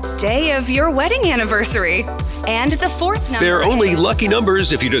the day of your wedding anniversary. And the fourth number They're only lucky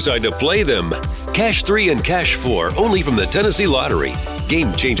numbers if you decide to play them. Cash 3 and Cash 4 only from the Tennessee Lottery.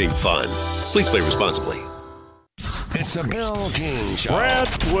 Game-changing fun. Please play responsibly. It's the Bill King Show.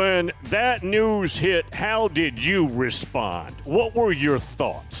 Brad, when that news hit, how did you respond? What were your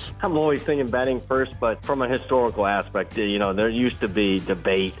thoughts? I'm always thinking betting first, but from a historical aspect, there used to be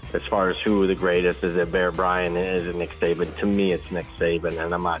debate as far as who the greatest is. It Bear Bryant? Is it Nick Saban? To me, it's Nick Saban,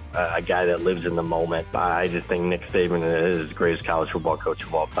 and I'm not a guy that lives in the moment. I just think Nick Saban is the greatest college football coach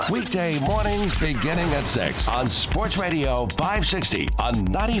of all time. Weekday mornings beginning at 6 on Sports Radio 560 on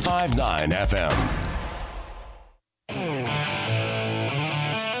 95.9 FM.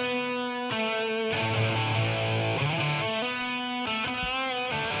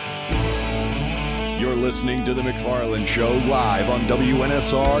 You're listening to The McFarland Show live on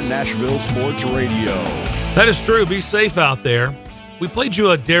WNSR Nashville Sports Radio. That is true. Be safe out there. We played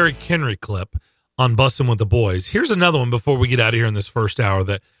you a Derrick Henry clip on Bussin' with the Boys. Here's another one before we get out of here in this first hour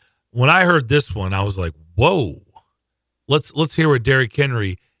that when I heard this one, I was like, whoa. Let's hear what Derrick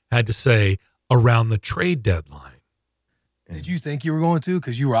Henry had to say around the trade deadline. Did you think you were going to?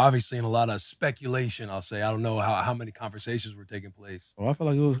 Because you were obviously in a lot of speculation, I'll say. I don't know how many conversations were taking place. Well, I feel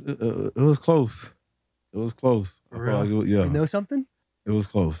like it was close. It was close. For real? Like yeah. You know something? It was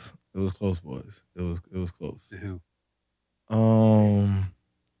close. It was close, boys. It was close. To who?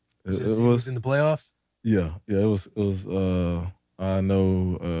 It was in the playoffs? Yeah. It was I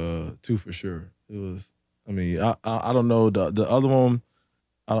know 2 for sure. It was I don't know the other one.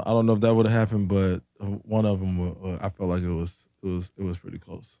 I don't know if that would have happened, but one of them I felt like it was pretty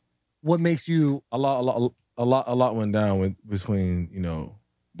close. What makes you a lot went down between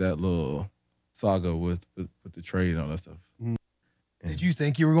that little saga with the trade and all that stuff. Did you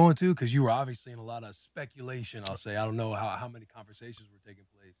think you were going to? Because you were obviously in a lot of speculation, I'll say. I don't know how many conversations were taking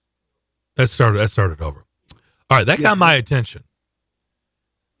place. That started over. All right, that got my attention.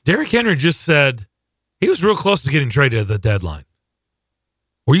 Derrick Henry just said he was real close to getting traded at the deadline.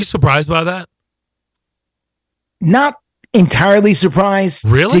 Were you surprised by that? Not entirely surprised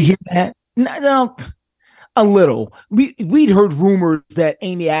really? To hear that. No, a little. We'd heard rumors that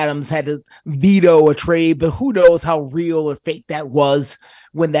Amy Adams had to veto a trade, but who knows how real or fake that was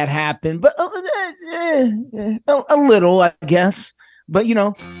when that happened. But a little, I guess. But,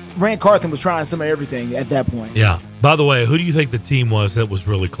 Rand Carthen was trying some of everything at that point. Yeah. By the way, who do you think the team was that was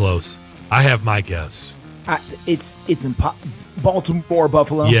really close? I have my guess. It's in Baltimore,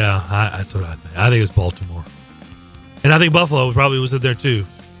 Buffalo. Yeah, that's what I think. I think it's Baltimore. And I think Buffalo probably was in there too.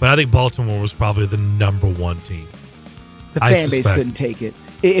 But I think Baltimore was probably the number 1 team. The fan base couldn't take it.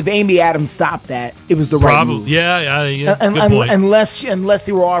 If Amy Adams stopped that, it was the right move. Yeah. Good point. Unless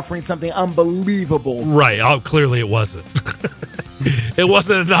they were offering something unbelievable. Right. Oh, clearly it wasn't. It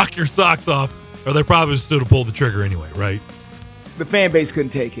wasn't a knock your socks off, or they probably still have pulled the trigger anyway, right? The fan base couldn't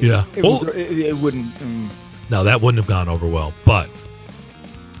take it. Yeah. It wouldn't. No, that wouldn't have gone over well. But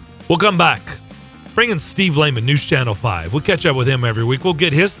we'll come back. Bring in Steve Layman, News Channel 5. We'll catch up with him every week. We'll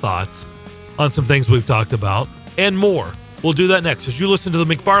get his thoughts on some things we've talked about and more. We'll do that next as you listen to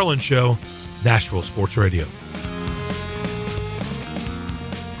The McFarland Show, Nashville Sports Radio.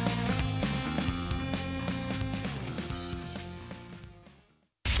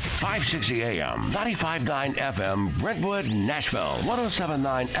 560 AM, 95.9 FM, Brentwood, Nashville,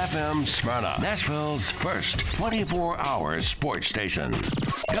 107.9 FM, Smyrna, Nashville's first 24-hour sports station.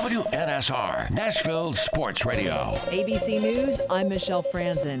 WNSR, Nashville Sports Radio. ABC News, I'm Michelle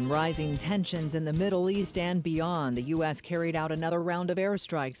Franzen. Rising tensions in the Middle East and beyond. The U.S. carried out another round of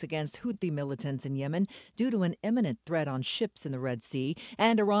airstrikes against Houthi militants in Yemen due to an imminent threat on ships in the Red Sea,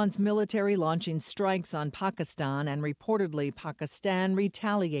 and Iran's military launching strikes on Pakistan and reportedly Pakistan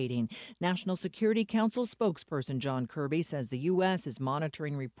retaliating. National Security Council spokesperson John Kirby says the U.S. is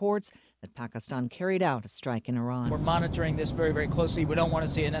monitoring reports that Pakistan carried out a strike in Iran. We're monitoring this very, very closely. We don't want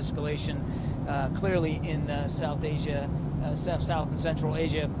to see an escalation clearly in South Asia, South and Central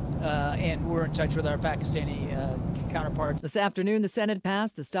Asia, and we're in touch with our Pakistani counterparts. This afternoon, the Senate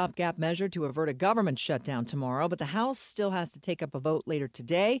passed the stopgap measure to avert a government shutdown tomorrow, but the House still has to take up a vote later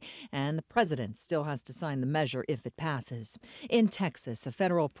today, and the president still has to sign the measure if it passes. In Texas, a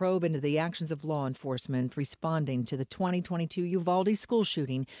federal probe into the actions of law enforcement responding to the 2022 Uvalde school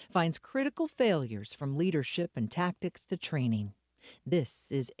shooting finds critical failures from leadership and tactics to training. This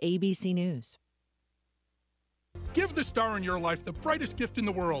is ABC News. Give the star in your life the brightest gift in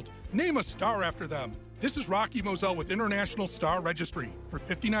the world. Name a star after them. This is Rocky Moselle with International Star Registry. For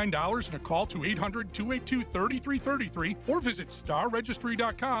 $59 and a call to 800-282-3333 or visit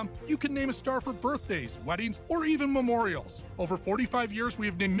starregistry.com, you can name a star for birthdays, weddings, or even memorials. Over 45 years, we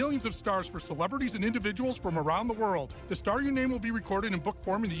have named millions of stars for celebrities and individuals from around the world. The star you name will be recorded in book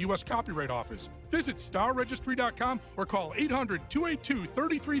form in the U.S. Copyright Office. Visit starregistry.com or call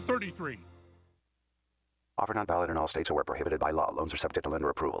 800-282-3333. Offer not valid in all states or where prohibited by law. Loans are subject to lender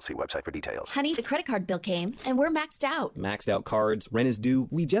approval. See website for details. Honey, the credit card bill came, and we're maxed out. Maxed out cards, rent is due.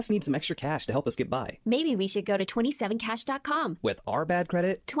 We just need some extra cash to help us get by. Maybe we should go to 27cash.com. With our bad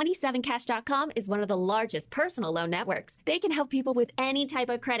credit? 27cash.com is one of the largest personal loan networks. They can help people with any type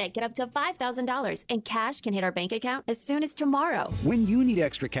of credit get up to $5,000, and cash can hit our bank account as soon as tomorrow. When you need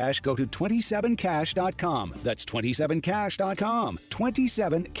extra cash, go to 27cash.com. That's 27cash.com.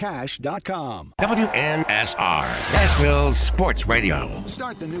 27cash.com. WNSR, Nashville Sports Radio.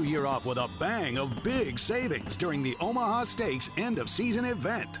 Start the new year off with a bang of big savings during the Omaha Steaks end-of-season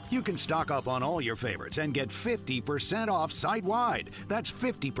event. You can stock up on all your favorites and get 50% off site-wide. That's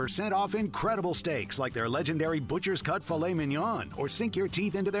 50% off incredible steaks like their legendary Butcher's Cut Filet Mignon, or sink your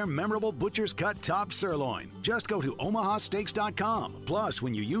teeth into their memorable Butcher's Cut Top Sirloin. Just go to omahasteaks.com. Plus,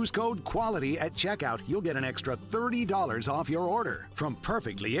 when you use code QUALITY at checkout, you'll get an extra $30 off your order. From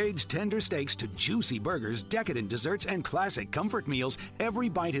perfectly aged tender steaks to juicy burgers, decadent desserts, and classic comfort meals, every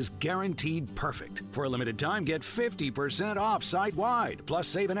bite is guaranteed perfect. For a limited time, get 50% off site-wide. Plus,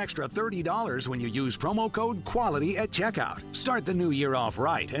 save an extra $30 when you use promo code QUALITY at checkout. Start the new year off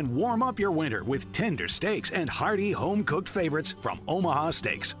right and warm up your winter with tender steaks and hearty home-cooked favorites from Omaha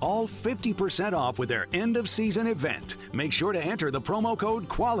Steaks. All 50% off with their end-of-season event. Make sure to enter the promo code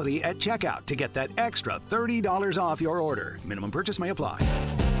QUALITY at checkout to get that extra $30 off your order. Minimum purchase may apply.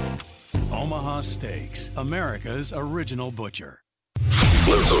 Omaha Steaks, America's original butcher.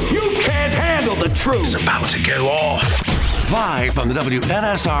 Listen, you can't handle the truth. It's about to go off. Live from the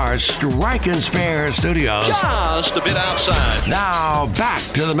WNSR Strike and Spare studios. Just a bit outside. Now back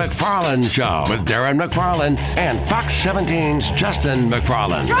to the McFarland Show with Darren McFarland and Fox 17's Justin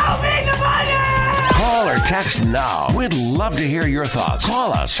McFarland. Show me the money! Call or text now. We'd love to hear your thoughts.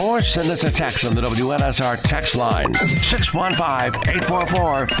 Call us or send us a text on the WNSR text line.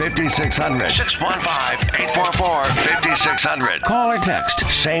 615-844-5600. 615-844-5600. Call or text.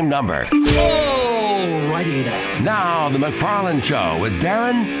 Same number. Alrighty then. Now, the McFarland Show with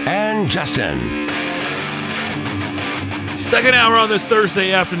Darren and Justin. Second hour on this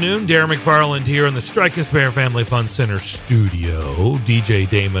Thursday afternoon. Darren McFarland here in the Strike and Spare Family Fun Center studio. DJ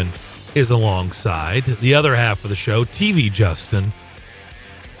Damon is alongside. The other half of the show, TV Justin,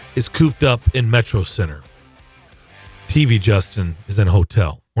 is cooped up in Metro Center. TV Justin is in a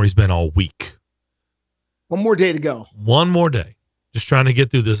hotel where he's been all week. One more day to go. One more day. Just trying to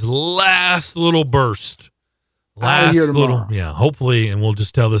get through this last little burst. Last little, yeah, hopefully, and we'll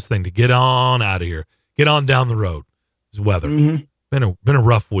just tell this thing to get on out of here. Get on down the road. It's weather. Mm-hmm. Been a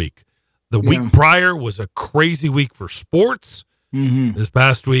rough week. The week prior was a crazy week for sports. Mm-hmm. This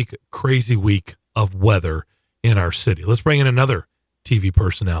past week, crazy week of weather in our city. Let's bring in another TV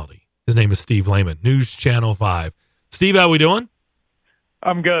personality. His name is Steve Layman, News Channel 5. Steve, how we doing?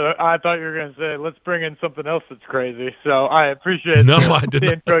 I'm good. I thought you were going to say, let's bring in something else that's crazy. So I appreciate the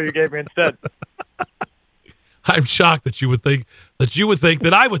intro you gave me instead. I'm shocked that you would think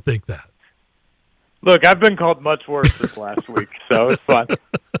that I would think that. Look, I've been called much worse this last week, so it's fun.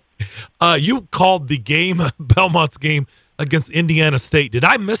 You called the game, Belmont's game, against Indiana State. Did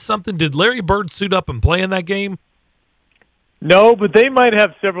I miss something? Did Larry Bird suit up and play in that game? No, but they might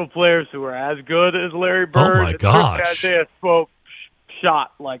have several players who are as good as Larry Bird. Oh, my gosh. Isaiah Swope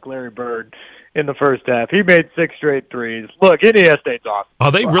shot like Larry Bird in the first half. He made 6 straight threes. Look, Indiana State's awesome.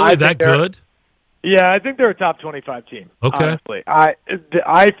 Are they really that good? Yeah, I think they're a top 25 team. Okay. Honestly. I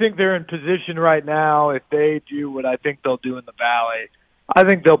think they're in position right now, if they do what I think they'll do in the Valley, I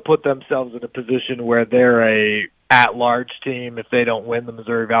think they'll put themselves in a position where they're a at-large team if they don't win the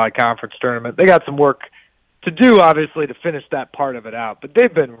Missouri Valley Conference tournament. They got some work to do, obviously, to finish that part of it out, but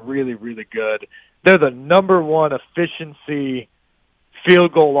they've been really, really good. They're the number one efficiency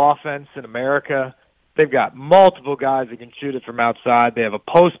field goal offense in America. They've got multiple guys that can shoot it from outside. They have a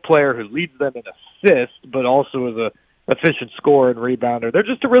post player who leads them in assists, but also is a efficient scorer and rebounder. They're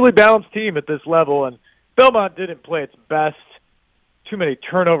just a really balanced team at this level, and Belmont didn't play its best. Too many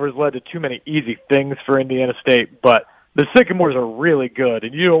turnovers led to too many easy things for Indiana State, but the Sycamores are really good,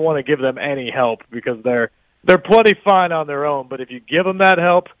 and you don't want to give them any help because they're plenty fine on their own, but if you give them that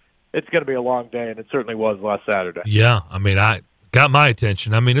help, it's going to be a long day, and it certainly was last Saturday. Yeah, I mean, I got my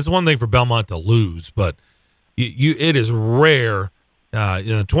attention. I mean, it's one thing for Belmont to lose, but it is rare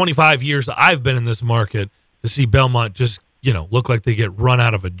in the 25 years I've been in this market to see Belmont just, look like they get run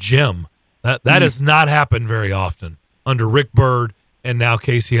out of a gym. That has not happened very often under Rick Byrd and now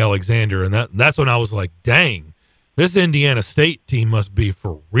Casey Alexander, and that's when I was like, dang, this Indiana State team must be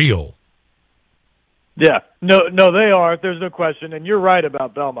for real. Yeah, no, they are. There's no question, and you're right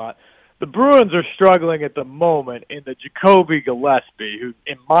about Belmont. The Bruins are struggling at the moment in the Jacoby Gillespie, who,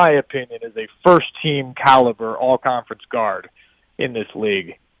 in my opinion, is a first-team caliber all-conference guard in this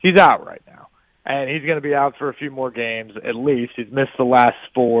league. He's out right now, and he's going to be out for a few more games at least. He's missed the last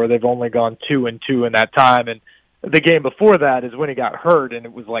 4. They've only gone 2-2 in that time, and the game before that is when he got hurt, and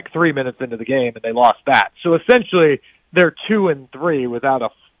it was like 3 minutes into the game, and they lost that. So essentially, they're 2-3 without a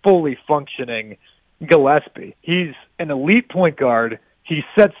fully functioning Gillespie. He's an elite point guard. He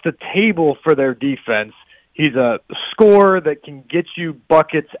sets the table for their defense. He's a scorer that can get you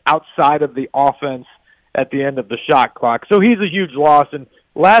buckets outside of the offense at the end of the shot clock. So he's a huge loss. And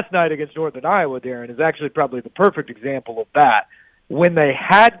last night against Northern Iowa, Darren, is actually probably the perfect example of that. When they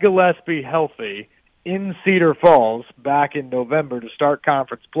had Gillespie healthy in Cedar Falls back in November to start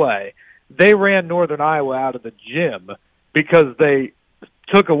conference play, they ran Northern Iowa out of the gym because they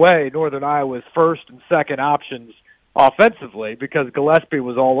took away Northern Iowa's first and second options offensively because Gillespie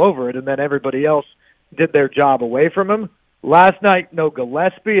was all over it, and then everybody else did their job away from him. Last night, no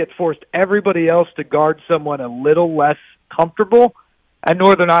Gillespie. It forced everybody else to guard someone a little less comfortable, and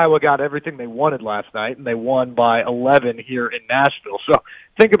Northern Iowa got everything they wanted last night, and they won by 11 here in Nashville. So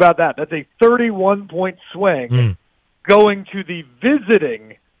think about that. That's a 31-point swing going to the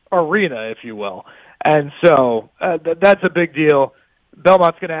visiting arena, if you will. And so that's a big deal.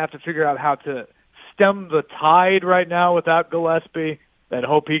 Belmont's going to have to figure out how to stem the tide right now without Gillespie, and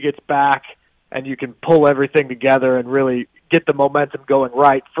hope he gets back and you can pull everything together and really get the momentum going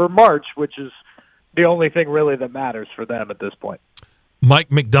right for March, which is the only thing really that matters for them at this point.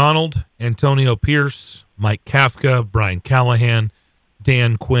 Mike McDonald, Antonio Pierce, Mike Kafka, Brian Callahan,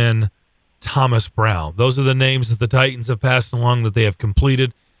 Dan Quinn, Thomas Brown. Those are the names that the Titans have passed along that they have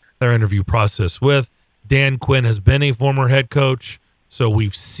completed their interview process with. Dan Quinn has been a former head coach, so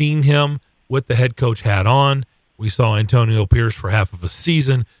we've seen him with the head coach hat on. We saw Antonio Pierce for half of a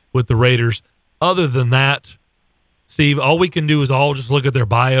season with the Raiders. Other than that, Steve, all we can do is all just look at their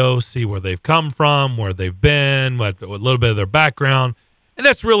bios, see where they've come from, where they've been, what a little bit of their background, and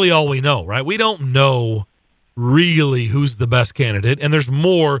that's really all we know, right? We don't know really who's the best candidate, and there's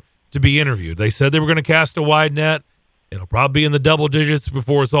more to be interviewed. They said they were going to cast a wide net. It'll probably be in the double digits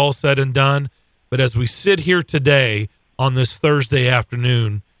before it's all said and done. But as we sit here today on this Thursday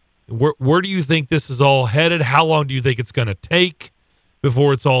afternoon, where do you think this is all headed? How long do you think it's going to take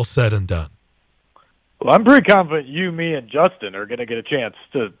before it's all said and done? Well, I'm pretty confident you, me, and Justin are going to get a chance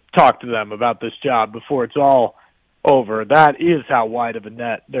to talk to them about this job before it's all over. That is how wide of a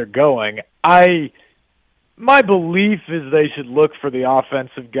net they're going. My belief is they should look for the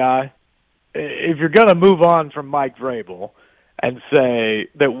offensive guy. If you're going to move on from Mike Vrabel and say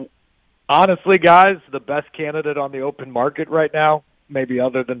that, honestly, guys, the best candidate on the open market right now, maybe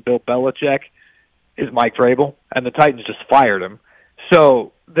other than Bill Belichick, is Mike Vrabel, and the Titans just fired him.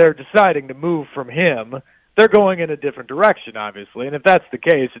 So they're deciding to move from him. They're going in a different direction, obviously, and if that's the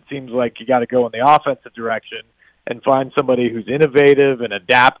case, it seems like you got to go in the offensive direction and find somebody who's innovative and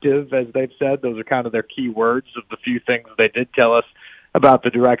adaptive, as they've said. Those are kind of their key words of the few things they did tell us about the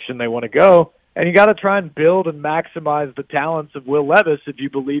direction they want to go. And you got to try and build and maximize the talents of Will Levis if you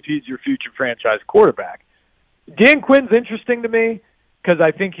believe he's your future franchise quarterback. Dan Quinn's interesting to me because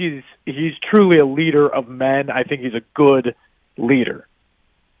I think he's truly a leader of men. I think he's a good leader.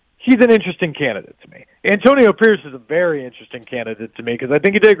 He's an interesting candidate to me. Antonio Pierce is a very interesting candidate to me because I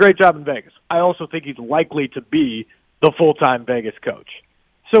think he did a great job in Vegas. I also think he's likely to be the full-time Vegas coach.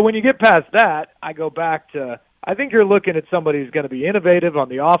 So when you get past that, I go back to, I think you're looking at somebody who's going to be innovative on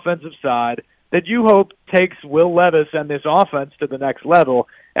the offensive side that you hope takes Will Levis and this offense to the next level.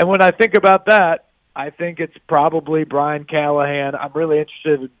 And when I think about that, I think it's probably Brian Callahan. I'm really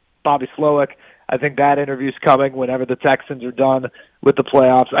interested in Bobby Slowick. I think that interview's coming whenever the Texans are done with the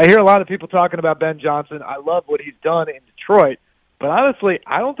playoffs. I hear a lot of people talking about Ben Johnson. I love what he's done in Detroit. But honestly,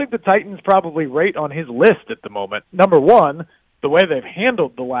 I don't think the Titans probably rate on his list at the moment. Number one, the way they've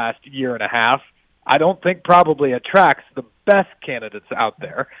handled the last year and a half, I don't think probably attracts the best candidates out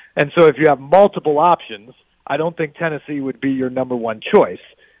there. And so if you have multiple options, I don't think Tennessee would be your number one choice.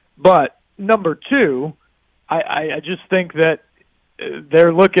 But number two, I just think that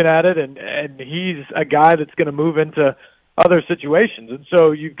they're looking at it, and he's a guy that's going to move into other situations. And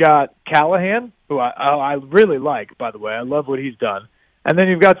so you've got Callahan, who I really like, by the way. I love what he's done. And then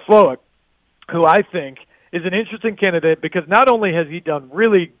you've got Slowick, who I think is an interesting candidate because not only has he done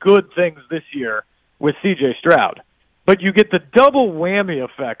really good things this year with C.J. Stroud, but you get the double whammy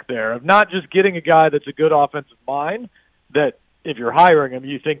effect there of not just getting a guy that's a good offensive mind that if you're hiring him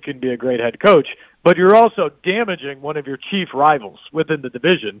you think can be a great head coach, but you're also damaging one of your chief rivals within the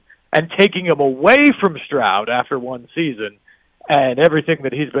division and taking him away from Stroud after one season. and everything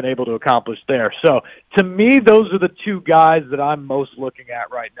that he's been able to accomplish there. So to me, those are the two guys that I'm most looking at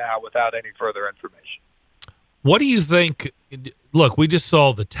right now without any further information. What do you think? Look, we just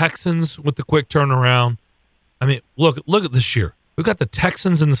saw the Texans with the quick turnaround. I mean, look at this year. We've got the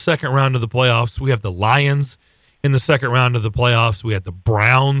Texans in the second round of the playoffs. We have the Lions in the second round of the playoffs. We had the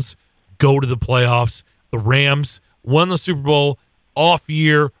Browns go to the playoffs. The Rams won the Super Bowl, off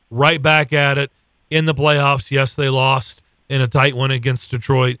year, right back at it in the playoffs. Yes, they lost in a tight one against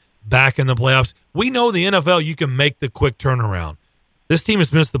Detroit, back in the playoffs. We know the NFL, you can make the quick turnaround. This team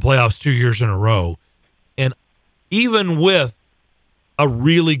has missed the playoffs 2 years in a row. And even with a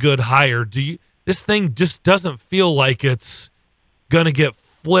really good hire, this thing just doesn't feel like it's going to get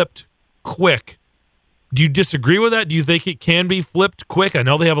flipped quick. Do you disagree with that? Do you think it can be flipped quick? I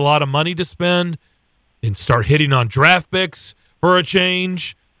know they have a lot of money to spend and start hitting on draft picks for a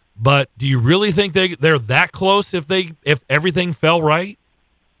change, but do you really think they're that close if everything fell right?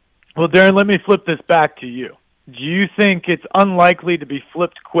 Well, Darren, let me flip this back to you. Do you think it's unlikely to be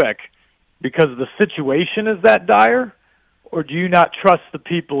flipped quick because the situation is that dire, or do you not trust the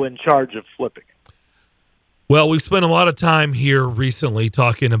people in charge of flipping it? Well, we've spent a lot of time here recently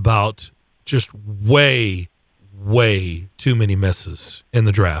talking about just way too many misses in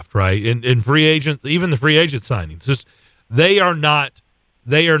the draft, right? In free agent, even the free agent signings, just they are not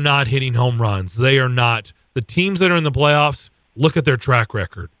hitting home runs. They are not. The teams that are in the playoffs, look at their track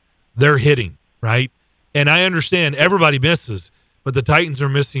record. They're hitting, right? And I understand everybody misses, but the Titans are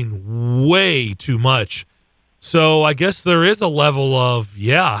missing way too much. So I guess there is a level of,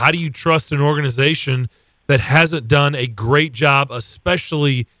 how do you trust an organization that hasn't done a great job,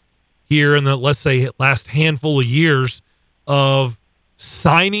 especially here in the, let's say, last handful of years of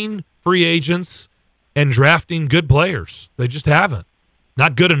signing free agents and drafting good players? They just haven't.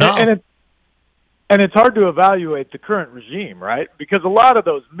 Not good enough. And it's hard to evaluate the current regime, right? Because a lot of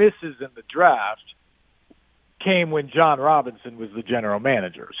those misses in the draft came when John Robinson was the general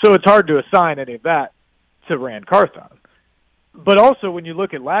manager. So it's hard to assign any of that to Rand Carthon. But also when you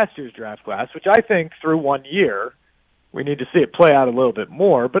look at last year's draft class, which I think through 1 year, we need to see it play out a little bit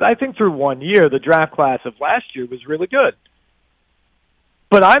more, but I think through 1 year, the draft class of last year was really good.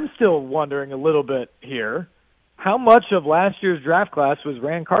 But I'm still wondering a little bit here, how much of last year's draft class was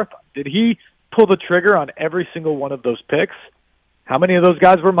Rand Carthon? Did he pull the trigger on every single one of those picks? How many of those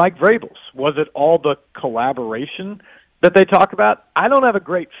guys were Mike Vrabel's? Was it all the collaboration that they talk about? I don't have a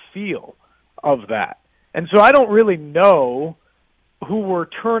great feel of that. And so I don't really know who we're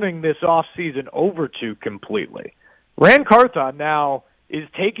turning this offseason over to completely. Rand Carthon now is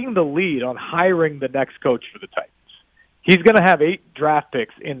taking the lead on hiring the next coach for the Titans. He's going to have 8 draft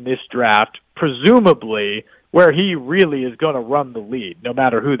picks in this draft, presumably where he really is going to run the lead. No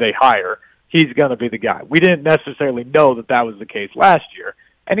matter who they hire, he's going to be the guy. We didn't necessarily know that was the case last year.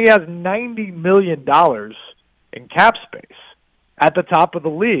 And he has $90 million in cap space at the top of the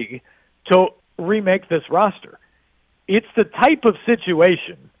league to remake this roster. It's the type of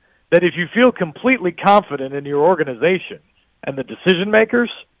situation that if you feel completely confident in your organization and the decision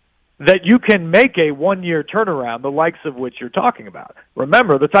makers, that you can make a 1 year turnaround, the likes of which you're talking about.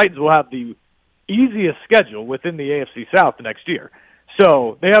 Remember, the Titans will have the easiest schedule within the AFC South next year.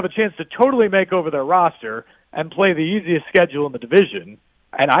 So they have a chance to totally make over their roster and play the easiest schedule in the division,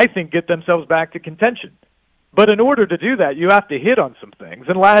 and I think get themselves back to contention. But in order to do that, you have to hit on some things.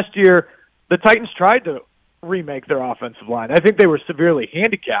 And last year, the Titans tried to remake their offensive line. I think they were severely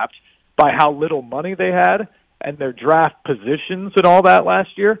handicapped by how little money they had and their draft positions and all that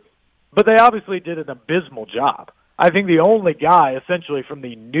last year. But they obviously did an abysmal job. I think the only guy, essentially, from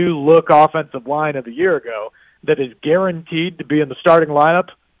the new-look offensive line of a year ago that is guaranteed to be in the starting lineup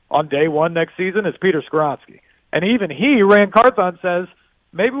on day one next season is Peter Skoronski. And even he, Rand Carthon, says,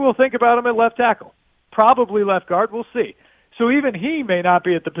 maybe we'll think about him at left tackle. Probably left guard, we'll see. So even he may not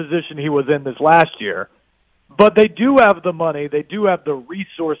be at the position he was in this last year, but they do have the money, they do have the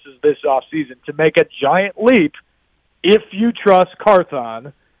resources this offseason to make a giant leap if you trust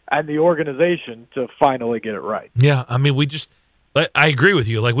Carthon and the organization to finally get it right. Yeah, I mean, I agree with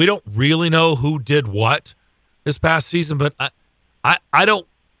you. Like, we don't really know who did what this past season, but I don't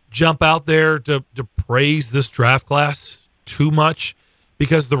jump out there to praise this draft class too much,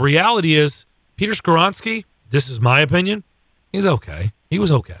 because the reality is Peter Skoronski, this is my opinion, he's okay. He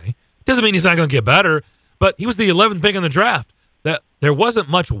was okay. Doesn't mean he's not going to get better, but he was the 11th pick in the draft. That there wasn't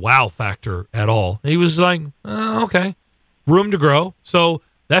much wow factor at all. He was like, okay, room to grow. So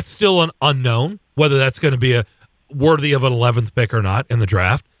that's still an unknown, whether that's going to be a worthy of an 11th pick or not in the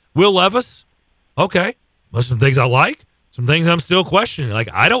draft. Will Levis, okay. There's some things I like, some things I'm still questioning. Like,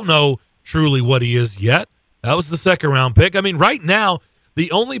 I don't know truly what he is yet. That was the second-round pick. I mean, right now,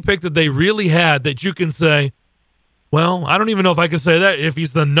 the only pick that they really had that you can say, well, I don't even know if I can say that if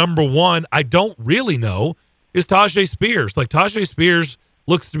he's the number one. I don't really know, is Tajay Spears. Like, Tajay Spears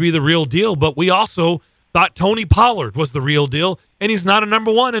looks to be the real deal, but we also thought Tony Pollard was the real deal, and he's not a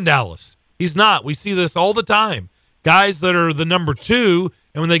number one in Dallas. He's not. We see this all the time. Guys that are the number two,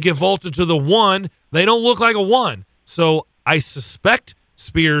 and when they get vaulted to the one, they don't look like a one. So I suspect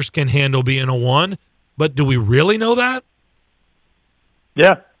Spears can handle being a one, but do we really know that?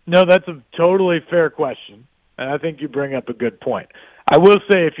 Yeah, no, that's a totally fair question, and I think you bring up a good point. I will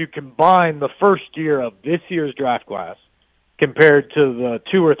say if you combine the first year of this year's draft class compared to the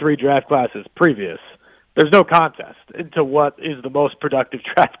 2 or 3 draft classes previous, there's no contest into what is the most productive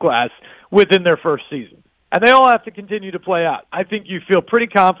draft class within their first season. And they all have to continue to play out. I think you feel pretty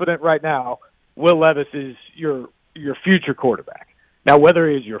confident right now Will Levis is your future quarterback. Now, whether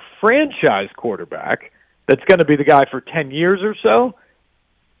he is your franchise quarterback that's going to be the guy for 10 years or so,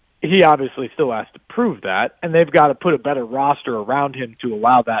 he obviously still has to prove that, and they've got to put a better roster around him to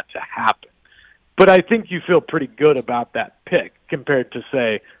allow that to happen. But I think you feel pretty good about that pick compared to,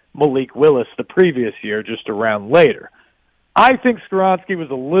 say, Malik Willis the previous year, just a round later. I think Skoronski was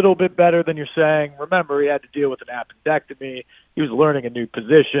a little bit better than you're saying. Remember, he had to deal with an appendectomy. He was learning a new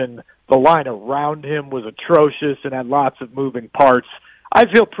position. The line around him was atrocious and had lots of moving parts.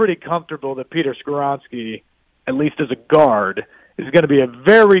 I feel pretty comfortable that Peter Skoronski, at least as a guard, is going to be a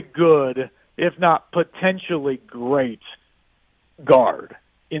very good, if not potentially great, guard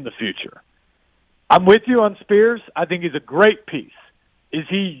in the future. I'm with you on Spears. I think he's a great piece. Is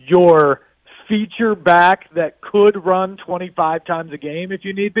he your feature back that could run 25 times a game if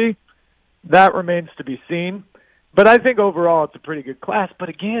you need be? That remains to be seen. But I think overall it's a pretty good class. But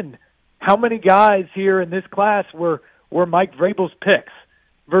again, how many guys here in this class were Mike Vrabel's picks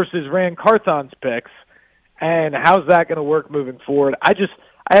versus Rand Carthon's picks? And how's that going to work moving forward? I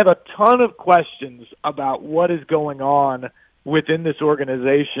have a ton of questions about what is going on within this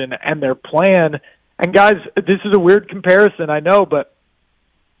organization and their plan. And guys, this is a weird comparison, I know, but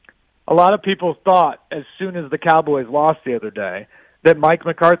a lot of people thought as soon as the Cowboys lost the other day that Mike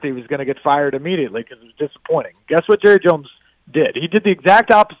McCarthy was going to get fired immediately because it was disappointing. Guess what Jerry Jones did? He did the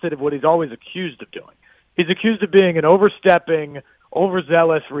exact opposite of what he's always accused of doing. He's accused of being an overstepping,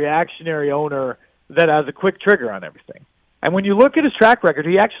 overzealous, reactionary owner that has a quick trigger on everything. And when you look at his track record,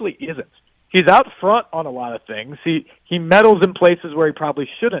 he actually isn't. He's out front on a lot of things. He meddles in places where he probably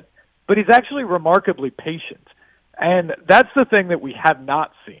shouldn't. But he's actually remarkably patient. And that's the thing that we have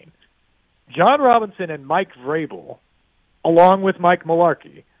not seen. John Robinson and Mike Vrabel, along with Mike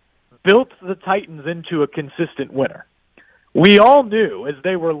Mularkey, built the Titans into a consistent winner. We all knew as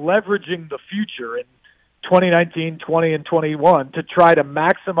they were leveraging the future in 2019, 20, and 21 to try to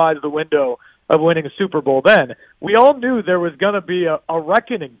maximize the window of winning a Super Bowl then, we all knew there was going to be a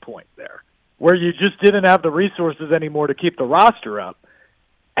reckoning point there where you just didn't have the resources anymore to keep the roster up.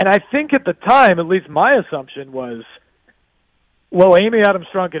 And I think at the time, at least my assumption was, well, Amy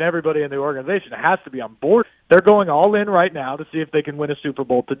Adams-Strunk and everybody in the organization has to be on board. They're going all in right now to see if they can win a Super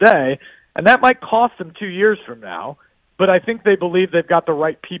Bowl today, and that might cost them 2 years from now, but I think they believe they've got the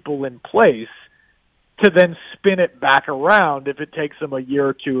right people in place to then spin it back around if it takes them a year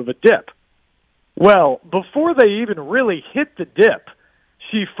or two of a dip. Well, before they even really hit the dip,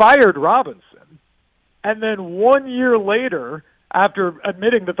 she fired Robinson, and then 1 year later, after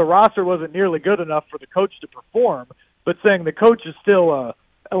admitting that the roster wasn't nearly good enough for the coach to perform, but saying the coach is still an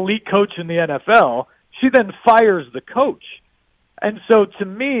elite coach in the NFL, she then fires the coach. And so to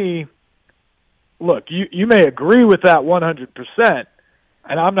me, look, you may agree with that 100%,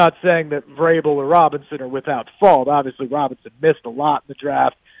 and I'm not saying that Vrabel or Robinson are without fault. Obviously, Robinson missed a lot in the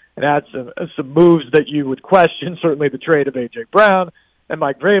draft and had some moves that you would question, certainly the trade of A.J. Brown, and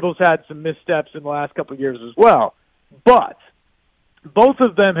Mike Vrabel's had some missteps in the last couple of years as well. But both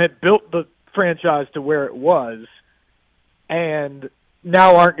of them had built the franchise to where it was and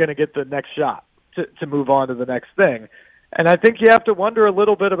now aren't going to get the next shot to move on to the next thing. And I think you have to wonder a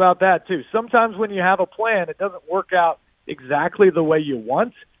little bit about that, too. Sometimes when you have a plan, it doesn't work out exactly the way you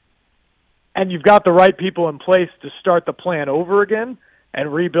want, and you've got the right people in place to start the plan over again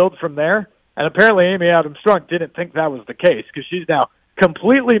and rebuild from there. And apparently Amy Adams-Strunk didn't think that was the case because she's now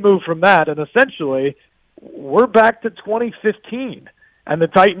completely moved from that, and essentially we're back to 2015, and the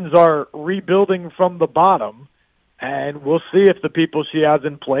Titans are rebuilding from the bottom, and we'll see if the people she has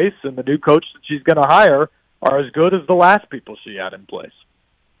in place and the new coach that she's going to hire are as good as the last people she had in place.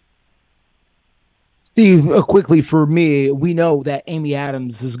 Steve, quickly for me, we know that Amy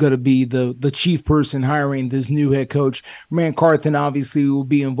Adams is going to be the chief person hiring this new head coach. Rand Carthon obviously will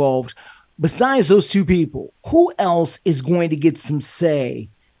be involved. besides those two people, who else is going to get some say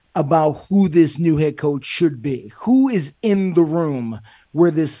about who this new head coach should be? Who is in the room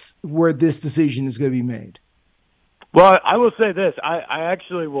where this decision is going to be made? Well, I will say this. I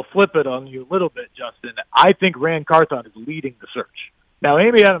actually will flip it on you a little bit, Justin. I think Rand Carthon is leading the search. Now,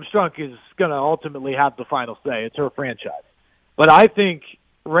 Amy Adams-Strunk is going to ultimately have the final say. It's her franchise. But I think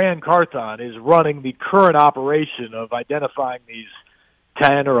Rand Carthon is running the current operation of identifying these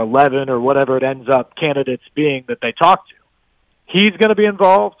 10 or 11 or whatever it ends up candidates being that they talk to. He's going to be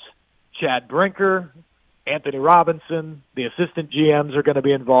involved. Chad Brinker, Anthony Robinson, the assistant GMs are going to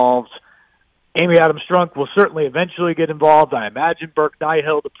be involved. Amy Adams-Strunk will certainly eventually get involved. I imagine Burke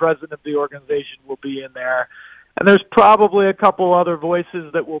Nihill, the president of the organization, will be in there. And there's probably a couple other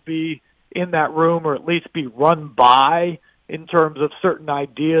voices that will be in that room or at least be run by in terms of certain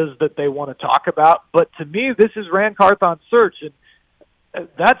ideas that they want to talk about. But to me, this is Rand Carthon's search. And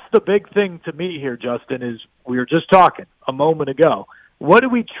that's the big thing to me here, Justin, is we were just talking a moment ago. What do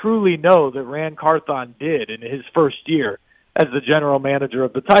we truly know that Rand Carthon did in his first year as the general manager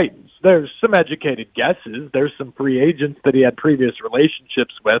of the Titans? There's some educated guesses. There's some free agents that he had previous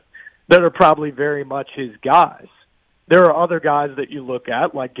relationships with that are probably very much his guys. There are other guys that you look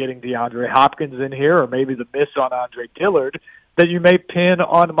at, like getting DeAndre Hopkins in here or maybe the miss on Andre Dillard, that you may pin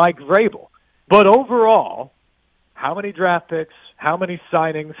on Mike Vrabel. But overall, how many draft picks, how many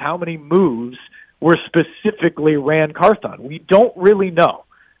signings, how many moves were specifically Rand Carthon? We don't really know.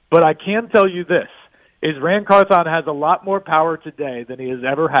 But I can tell you this, is Rand Carthon has a lot more power today than he has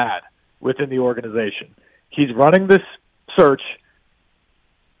ever had within the organization. He's running this search.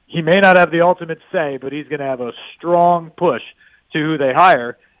 He may not have the ultimate say, but he's going to have a strong push to who they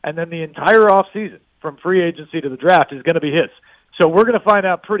hire. And then the entire offseason, from free agency to the draft, is going to be his. So we're going to find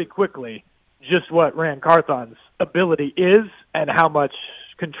out pretty quickly just what Rand Carthon's ability is and how much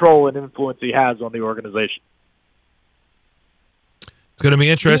control and influence he has on the organization. It's going to be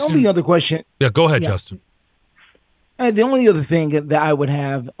interesting. The only other question. Yeah, go ahead, Justin. The only other thing that I would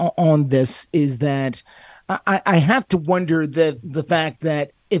have on this is that I have to wonder that the fact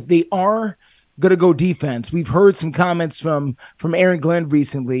that if they are going to go defense, we've heard some comments from Aaron Glenn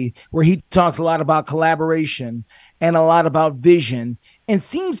recently where he talks a lot about collaboration and a lot about vision and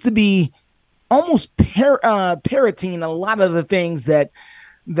seems to be almost parroting a lot of the things that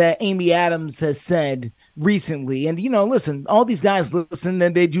Amy Adams has said recently. And, listen, all these guys listen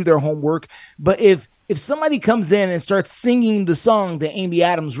and they do their homework. But if somebody comes in and starts singing the song that Amy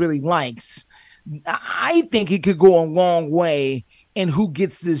Adams really likes, I think it could go a long way in who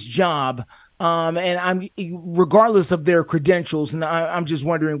gets this job. And I'm regardless of their credentials. And I'm just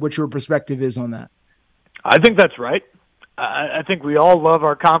wondering what your perspective is on that. I think that's right. I think we all love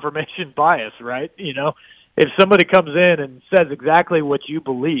our confirmation bias, right? If somebody comes in and says exactly what you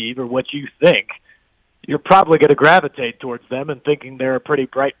believe or what you think, you're probably going to gravitate towards them and thinking they're a pretty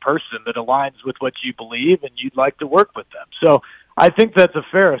bright person that aligns with what you believe and you'd like to work with them. So I think that's a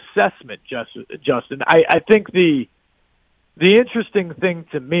fair assessment, Justin. I think the interesting thing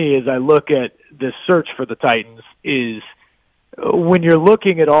to me as I look at this search for the Titans is when you're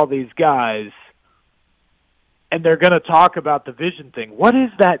looking at all these guys and they're going to talk about the vision thing, what is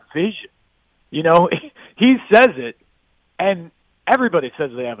that vision? He says it, and everybody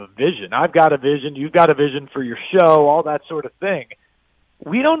says they have a vision. I've got a vision. You've got a vision for your show, all that sort of thing.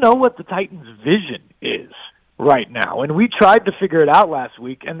 We don't know what the Titans' vision is right now, and we tried to figure it out last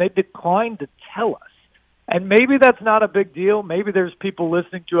week, and they declined to tell us. And maybe that's not a big deal. Maybe there's people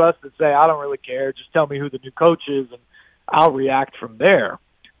listening to us that say, I don't really care. Just tell me who the new coach is, and I'll react from there.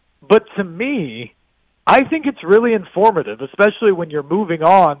 But to me, I think it's really informative, especially when you're moving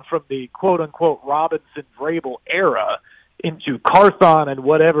on from the quote-unquote Robinson-Vrabel era into Carthon and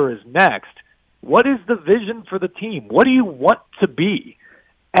whatever is next. What is the vision for the team? What do you want to be?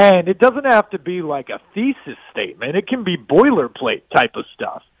 And it doesn't have to be like a thesis statement. It can be boilerplate type of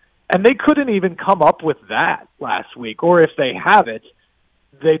stuff. And they couldn't even come up with that last week. Or if they have it,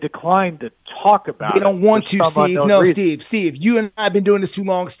 they declined to talk about it. They don't want to, Steve. No, reason. Steve, you and I have been doing this too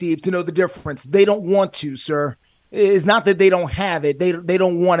long, Steve, to know the difference. They don't want to, sir. It's not that they don't have it. They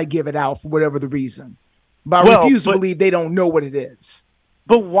don't want to give it out for whatever the reason. But I refuse to believe they don't know what it is.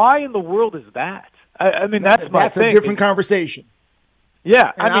 But why in the world is that? I mean, that's my thing. That's a different conversation.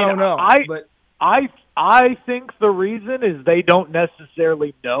 Yeah, and I don't know. I think the reason is they don't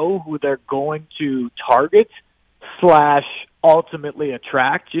necessarily know who they're going to target / ultimately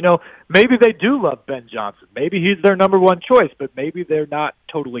attract. Maybe they do love Ben Johnson. Maybe he's their number one choice, but maybe they're not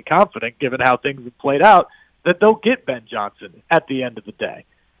totally confident, given how things have played out, that they'll get Ben Johnson at the end of the day.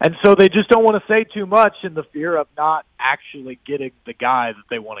 And so they just don't want to say too much in the fear of not actually getting the guy that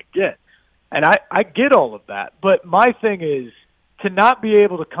they want to get. And I get all of that. But my thing is to not be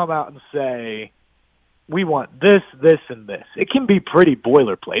able to come out and say, we want this, this, and this. It can be pretty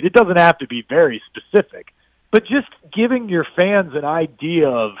boilerplate. It doesn't have to be very specific. But just giving your fans an idea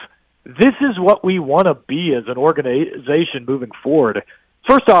of this is what we want to be as an organization moving forward.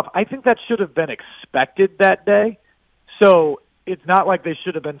 First off, I think that should have been expected that day. So it's not like they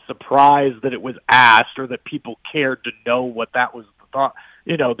should have been surprised that it was asked or that people cared to know what that was thought,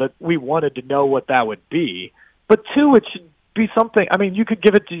 that we wanted to know what that would be. But two, it should be something, you could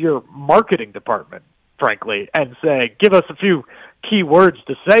give it to your marketing department, frankly, and say, give us a few key words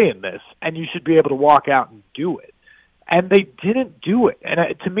to say in this, and you should be able to walk out and do it. And they didn't do it.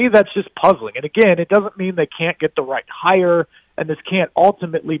 And to me, that's just puzzling. And again, it doesn't mean they can't get the right hire, and this can't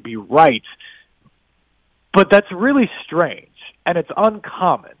ultimately be right. But that's really strange, and it's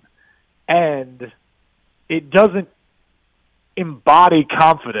uncommon. And it doesn't embody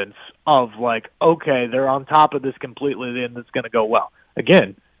confidence of okay, they're on top of this completely and it's going to go well.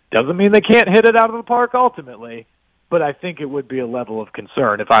 Again, doesn't mean they can't hit it out of the park ultimately, but I think it would be a level of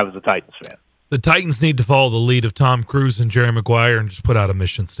concern if I was a Titans fan. The Titans need to follow the lead of Tom Cruise and Jerry Maguire and just put out a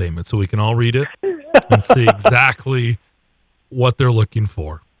mission statement so we can all read it and see exactly what they're looking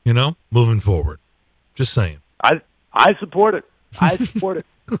for, moving forward. Just saying. I support it. I support it.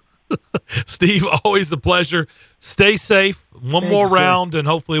 Steve, always a pleasure. Stay safe. One more round, and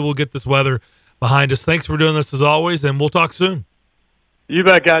hopefully we'll get this weather behind us. Thanks for doing this as always, and we'll talk soon. You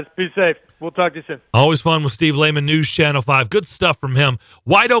bet, guys. Be safe. We'll talk to you soon. Always fun with Steve Layman, News Channel 5. Good stuff from him.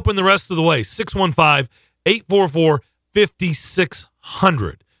 Wide open the rest of the way.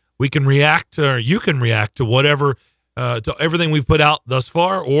 615-844-5600. We can react, or you can react to whatever, to everything we've put out thus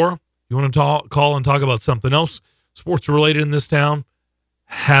far, or you want to call and talk about something else sports related in this town.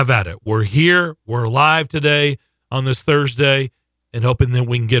 Have at it. We're here. We're live today on this Thursday, and hoping that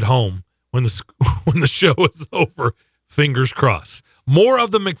we can get home when the show is over. Fingers crossed. More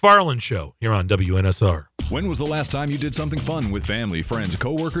of the McFarland Show here on WNSR. When was the last time you did something fun with family, friends,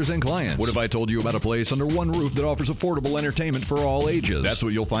 coworkers, and clients? What if I told you about a place under one roof that offers affordable entertainment for all ages? That's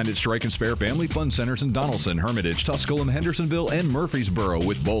what you'll find at Strike and Spare Family Fun Centers in Donaldson, Hermitage, Tusculum, Hendersonville, and Murfreesboro,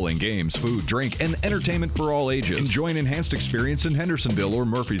 with bowling, games, food, drink, and entertainment for all ages. Enjoy an enhanced experience in Hendersonville or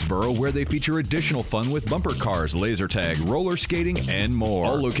Murfreesboro, where they feature additional fun with bumper cars, laser tag, roller skating, and more.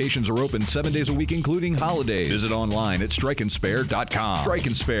 All locations are open 7 days a week, including holidays. Visit online at strikeandspare.com. Strike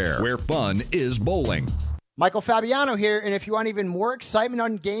and Spare, where fun is bowling. Michael Fabiano here, and if you want even more excitement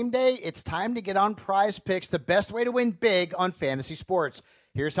on game day, it's time to get on Prize Picks, the best way to win big on fantasy sports.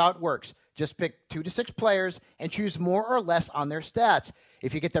 Here's how it works. Just pick 2 to 6 players and choose more or less on their stats.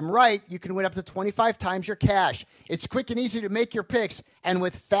 If you get them right, you can win up to 25 times your cash. It's quick and easy to make your picks, and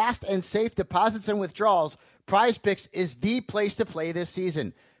with fast and safe deposits and withdrawals, Prize Picks is the place to play this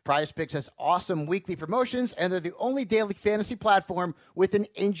season. Prize Picks has awesome weekly promotions, and they're the only daily fantasy platform with an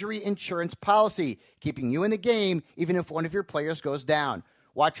injury insurance policy, keeping you in the game even if one of your players goes down.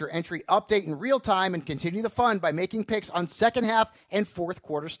 Watch your entry update in real time and continue the fun by making picks on second half and fourth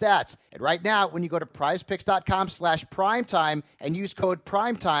quarter stats. And right now, when you go to prizepicks.com/primetime and use code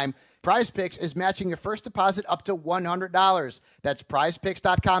PRIMETIME, Prize Picks is matching your first deposit up to $100. That's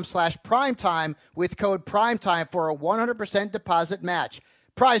prizepicks.com/primetime with code PRIMETIME for a 100% deposit match.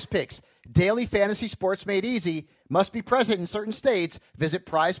 Prize Picks, daily fantasy sports made easy. Must be present in certain states. Visit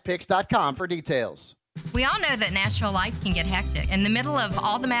prizepicks.com for details. We all know that Nashville life can get hectic. In the middle of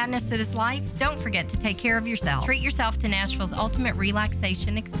all the madness that is life, don't forget to take care of yourself. Treat yourself to Nashville's ultimate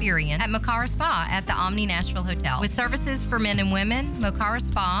relaxation experience at Mocara Spa at the Omni Nashville Hotel. With services for men and women, Mocara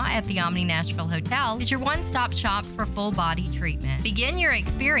Spa at the Omni Nashville Hotel is your one-stop shop for full-body treatment. Begin your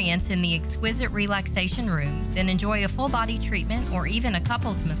experience in the exquisite relaxation room, then enjoy a full-body treatment or even a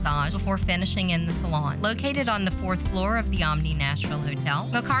couple's massage before finishing in the salon. Located on the 4th floor of the Omni Nashville Hotel,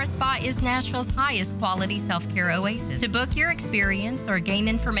 Mocara Spa is Nashville's highest quality self-care oasis. To book your experience or gain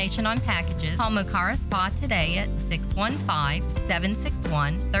information on packages, call Mocara Spa today at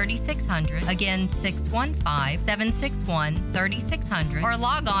 615-761-3600. Again, 615-761-3600. Or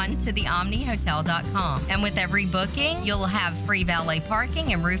log on to theomnihotel.com. And with every booking, you'll have free valet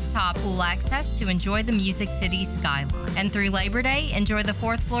parking and rooftop pool access to enjoy the Music City skyline. And through Labor Day, enjoy the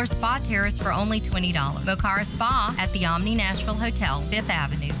 4th floor spa terrace for only $20. Mocara Spa at the Omni Nashville Hotel, 5th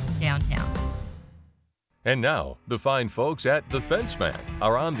Avenue, downtown. And now, the fine folks at The Fence Man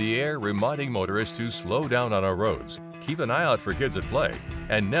are on the air reminding motorists to slow down on our roads, keep an eye out for kids at play,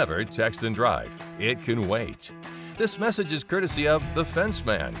 and never text and drive. It can wait. This message is courtesy of The Fence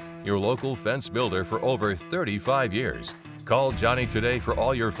Man, your local fence builder for over 35 years. Call Johnny today for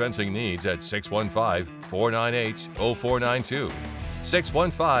all your fencing needs at 615-498-0492.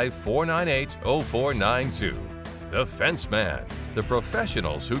 615-498-0492. The Fence Man, the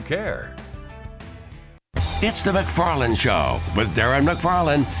professionals who care. It's the McFarland Show with Darren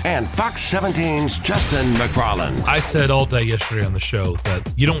McFarland and Fox 17's Justin McFarland. I said all day yesterday on the show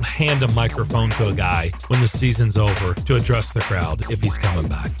that you don't hand a microphone to a guy when the season's over to address the crowd if he's coming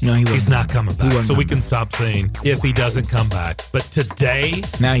back. No, he's not coming back. So we can stop saying if he doesn't come back. But today,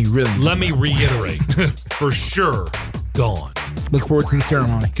 now you really let me reiterate, for sure, gone. Look forward to the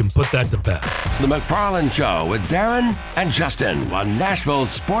ceremony. Can put that to bed. The McFarland Show with Darren and Justin on Nashville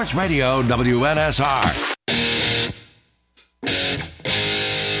Sports Radio WNSR.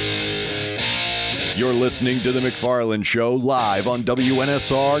 You're listening to The McFarland Show live on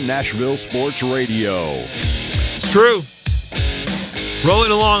WNSR Nashville Sports Radio. It's true.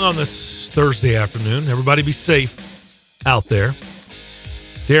 Rolling along on this Thursday afternoon. Everybody be safe out there.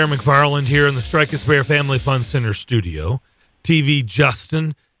 Darren McFarland here in the Strikers Bear Family Fun Center studio. TV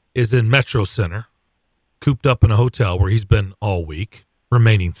Justin is in Metro Center, cooped up in a hotel where he's been all week,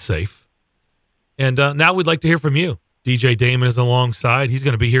 remaining safe. And now we'd like to hear from you. DJ Damon is alongside. He's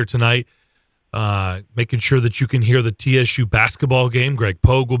going to be here tonight, making sure that you can hear the TSU basketball game. Greg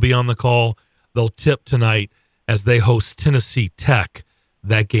Pogue will be on the call. They'll tip tonight as they host Tennessee Tech,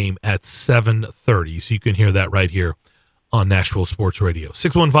 that game at 7:30. So you can hear that right here on Nashville Sports Radio.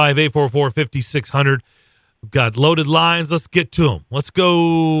 615-844-5600. We've got loaded lines. Let's get to them. Let's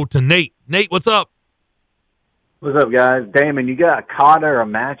go to Nate. Nate, what's up? What's up, guys? Damon, you got a cot or a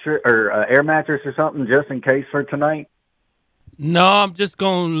mattress or an air mattress or something just in case for tonight? No, I'm just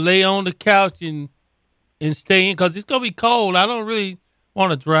going to lay on the couch and stay in because it's going to be cold. I don't really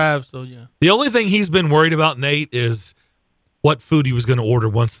want to drive, so yeah. The only thing he's been worried about, Nate, is what food he was going to order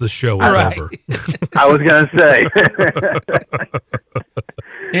once the show was over. I was going to say.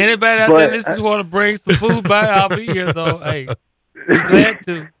 Anybody out there listening want to bring some food by, I'll be here, though. Hey, be glad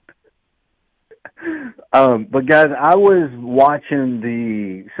to. But, guys, I was watching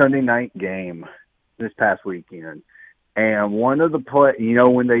the Sunday night game this past weekend, and one of the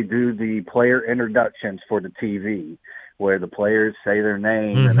when they do the player introductions for the TV, where the players say their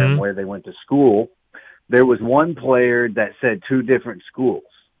name and then where they went to school, there was one player that said two different schools.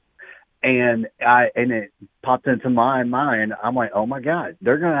 And it popped into my mind. I'm like, oh, my God,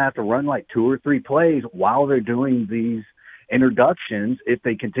 they're going to have to run like 2 or 3 plays while they're doing these introductions if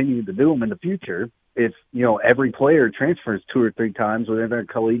they continue to do them in the future. If, every player transfers 2 or 3 times within their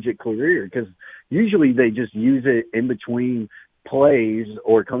collegiate career, because usually they just use it in between plays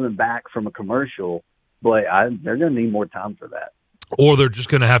or coming back from a commercial. But they're going to need more time for that. Or they're just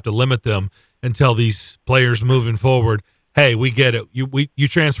going to have to limit them and tell these players moving forward, hey, we get it. You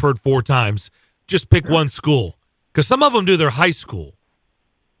transferred 4 times. Just pick one school. Because some of them do their high school.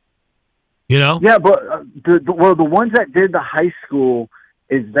 Yeah, but the ones that did the high school,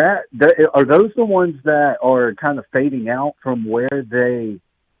 are those the ones that are kind of fading out from where they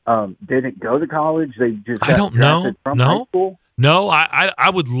didn't go to college? They just I don't know. From high school? No, I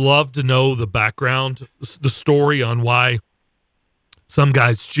would love to know the background, the story on why some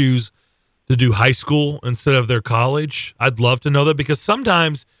guys choose to do high school instead of their college. I'd love to know that, because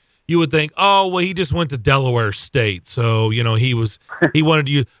sometimes you would think, oh, well, he just went to Delaware State, so he wanted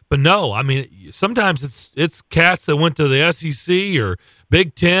to use. But no, I mean, sometimes it's cats that went to the SEC or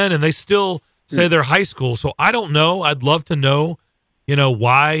Big Ten, and they still say they're high school. So I don't know. I'd love to know,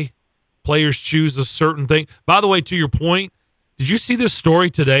 why players choose a certain thing. By the way, to your point, did you see this story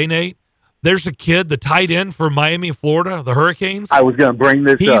today, Nate? There's a kid, the tight end for Miami, Florida, the Hurricanes. I was going to bring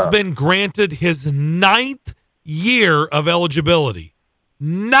this up. He's been granted his 9th year of eligibility.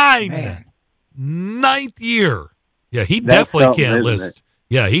 9th year. Yeah, he definitely can't list.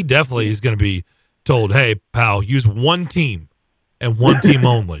 Yeah, he definitely is going to be told, hey, pal, use one team and one team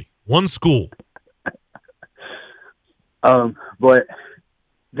only. One school. But,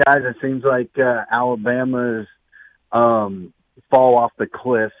 guys, it seems like Alabama's fall off the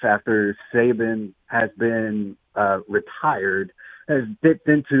cliff after Saban has been retired, has dipped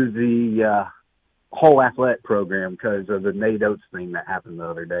into the whole athletic program because of the Nate Oates thing that happened the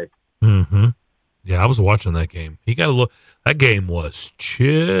other day. Mm-hmm. Yeah, I was watching that game. He got a look. That game was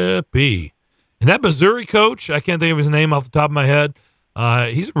chippy. And that Missouri coach, I can't think of his name off the top of my head.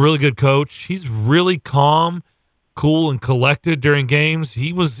 He's a really good coach. He's really calm, cool, and collected during games.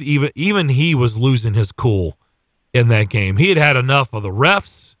 He was even he was losing his cool in that game. He had enough of the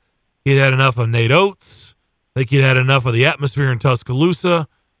refs. He had enough of Nate Oates. I think he'd had enough of the atmosphere in Tuscaloosa.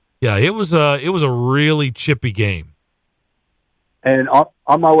 Yeah, it was a really chippy game. And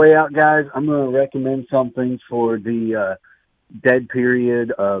on my way out, guys, I'm going to recommend something for the dead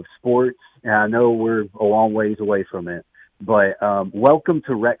period of sports. And I know we're a long ways away from it, But Welcome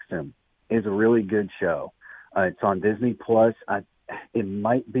to Wrexham is a really good show. It's on Disney Plus. It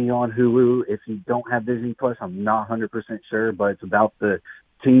might be on Hulu. If you don't have Disney Plus, I'm not 100% sure, but it's about the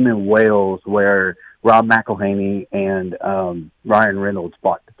team in Wales where Rob McElhenney and Ryan Reynolds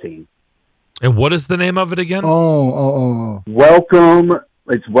bought the team. And what is the name of it again? Welcome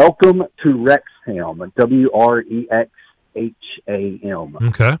to Wrexham. Wrexham.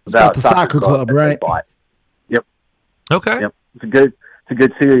 Okay. It's about the soccer club, right? Yep. Okay. Yep. It's a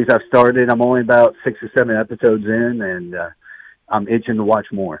good series. I've started. I'm only about 6 or 7 episodes in, and I'm itching to watch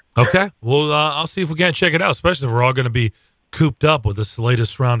more. Okay. Well, I'll see if we can't check it out, especially if we're all going to be cooped up with this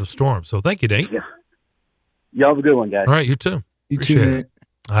latest round of storms. So thank you, Nate. Yeah. Y'all have a good one, guys. All right, you too. You Appreciate too,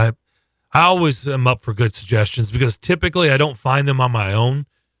 it. I always am up for good suggestions because typically I don't find them on my own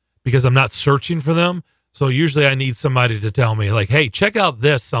because I'm not searching for them. So usually I need somebody to tell me like, hey, check out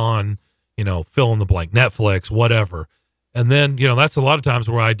this on, fill in the blank, Netflix, whatever. And then, that's a lot of times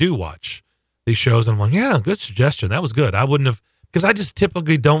where I do watch these shows and I'm like, yeah, good suggestion. That was good. I wouldn't have, because I just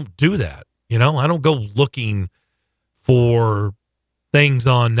typically don't do that. I don't go looking for things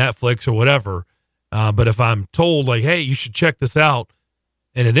on Netflix or whatever. But if I'm told like, hey, you should check this out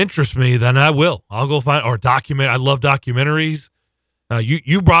and it interests me, then I will. I'll go find or document. I love documentaries.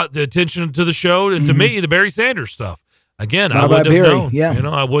 You brought the attention to the show and to me, the Barry Sanders stuff. Again, I wouldn't have known. Yeah.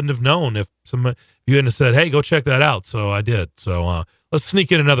 I wouldn't have known if you hadn't said, hey, go check that out. So I did. So let's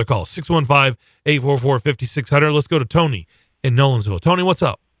sneak in another call. 615-844-5600. Let's go to Tony in Nolensville. Tony, what's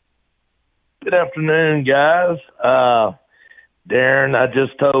up? Good afternoon, guys. Darren, I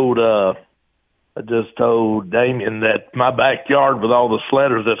just told Damien that my backyard with all the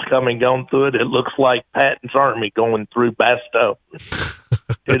sledders that's coming going through it, it looks like Patton's Army going through Bastow.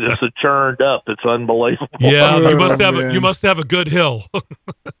 It is churned up. It's unbelievable. Yeah, you must have a good hill.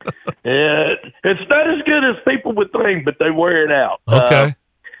 Yeah, it's not as good as people would think, but they wear it out. Okay.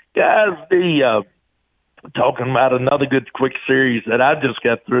 Guys, talking about another good quick series that I just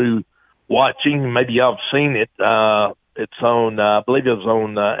got through watching. Maybe y'all have seen it. It's on, I believe it was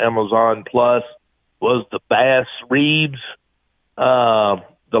on Amazon Plus. Was the Bass Reeves, the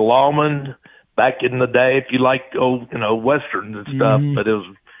lawman back in the day? If you like old, westerns and stuff, but it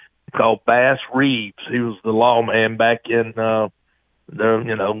was called Bass Reeves. He was the lawman back in the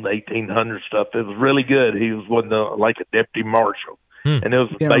 1800s stuff. It was really good. He was like a deputy marshal. And it was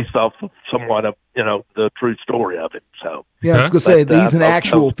based off of somewhat of, the true story of it. So yeah, I was going to say, he's an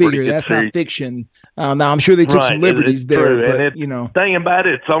actual figure. That's not fiction. Now, I'm sure they took some liberties there. But, thing about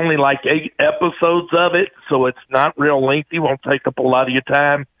it, it's only like 8 episodes of it, so it's not real lengthy. Won't take up a lot of your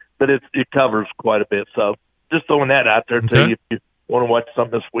time, but it covers quite a bit. So just throwing that out there to you if you want to watch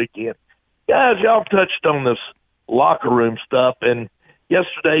something this weekend. Guys, y'all touched on this locker room stuff, and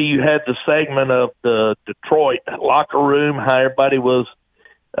yesterday you had the segment of the Detroit locker room, how everybody was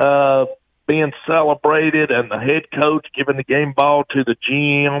being celebrated and the head coach giving the game ball to the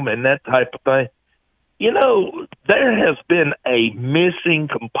GM and that type of thing. There has been a missing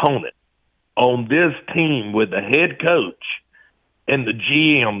component on this team with the head coach and the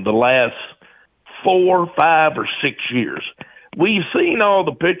GM the last 4, 5, or 6 years. We've seen all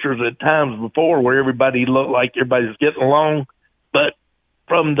the pictures at times before where everybody looked like everybody's getting along, but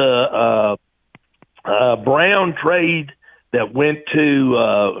from the Brown trade that went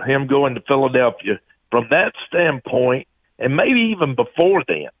to him going to Philadelphia, from that standpoint, and maybe even before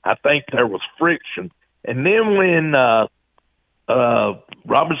then, I think there was friction. And then when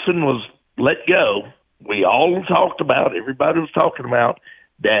Robinson was let go, we all talked about, everybody was talking about,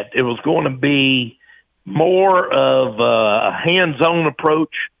 that it was going to be more of a hands-on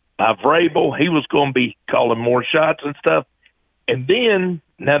approach by Vrabel. He was going to be calling more shots and stuff. And then,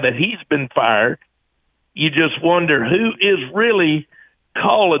 now that he's been fired, you just wonder who is really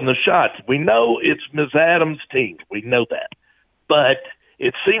calling the shots. We know it's Ms. Adams' team. We know that. But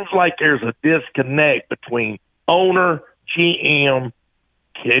it seems like there's a disconnect between owner, GM,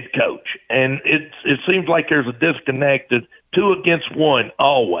 head coach. And it seems like there's a disconnect of 2 against 1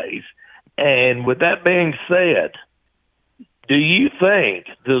 always. And with that being said, do you think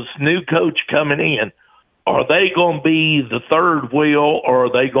this new coach coming in, are they going to be the third wheel or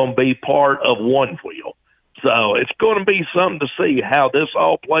are they going to be part of one wheel? So it's going to be something to see how this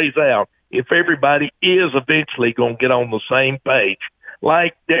all plays out if everybody is eventually going to get on the same page.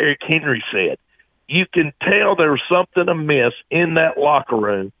 Like Derrick Henry said, you can tell there's something amiss in that locker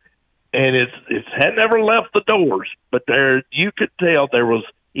room, and it had never left the doors, but you could tell there was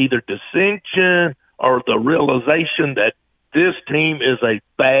either dissension or the realization that this team is a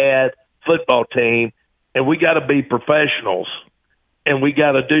bad football team, and we got to be professionals, and we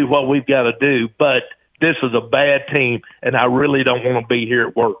got to do what we've got to do. But this is a bad team, and I really don't want to be here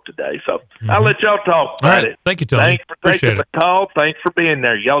at work today. So I'll let y'all talk about All right. it. Thank you, Tony. Thanks for Appreciate taking it. the call. Thanks for being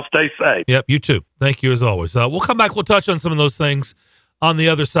there. Y'all stay safe. Yep, you too. Thank you as always. We'll come back. We'll touch on some of those things on the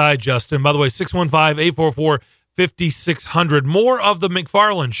other side, Justin. By the way, 615-844-5600. More of the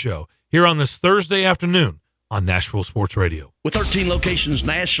McFarland Show here on this Thursday afternoon on Nashville Sports Radio. With 13 locations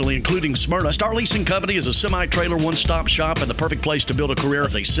nationally, including Smyrna, Star Leasing Company is a semi-trailer one-stop shop and the perfect place to build a career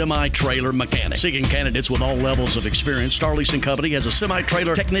as a semi-trailer mechanic. Seeking candidates with all levels of experience, Star Leasing Company has a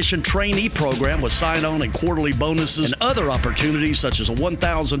semi-trailer technician trainee program with sign-on and quarterly bonuses and other opportunities such as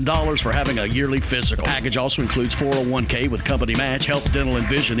 $1,000 for having a yearly physical. Package also includes 401k with company match, health, dental, and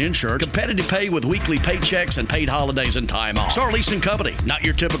vision insurance, competitive pay with weekly paychecks, and paid holidays and time off. Star Leasing Company, not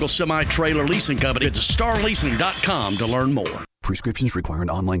your typical semi-trailer leasing company. It's starleasing.com to learn more. Prescriptions require an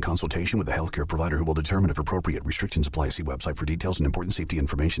online consultation with a healthcare provider who will determine if appropriate. Restrictions apply. See website for details and important safety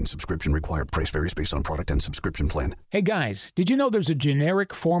information. Subscription required. Price varies based on product and subscription plan. Hey guys, did you know there's a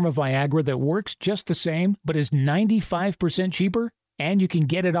generic form of Viagra that works just the same, but is 95% cheaper? And you can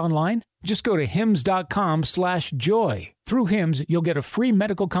get it online? Just go to hims.com/joy. Through Hims, you'll get a free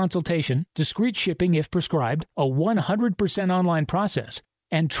medical consultation, discreet shipping if prescribed, a 100% online process,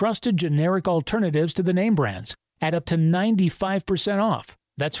 and trusted generic alternatives to the name brands at up to 95% off.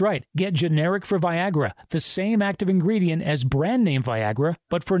 That's right. Get generic for Viagra, the same active ingredient as brand name Viagra,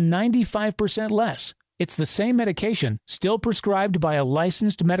 but for 95% less. It's the same medication, still prescribed by a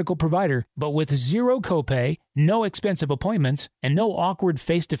licensed medical provider, but with zero copay, no expensive appointments, and no awkward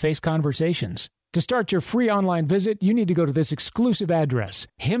face-to-face conversations. To start your free online visit, you need to go to this exclusive address,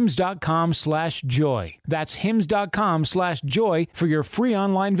 hims.com/joy. That's hims.com/joy for your free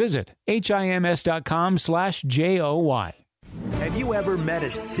online visit. HIMS.com/JOY. Have you ever met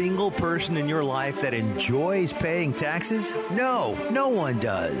a single person in your life that enjoys paying taxes? No, no one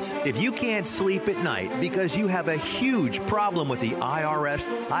does. If you can't sleep at night because you have a huge problem with the IRS,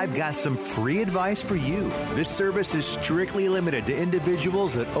 I've got some free advice for you. This service is strictly limited to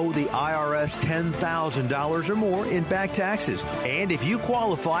individuals that owe the IRS $10,000 or more in back taxes. And if you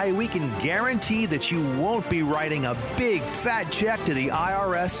qualify, we can guarantee that you won't be writing a big fat check to the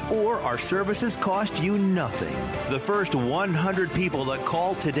IRS, or our services cost you nothing. The first 100 people that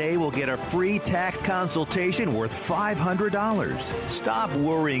call today will get a free tax consultation worth $500. Stop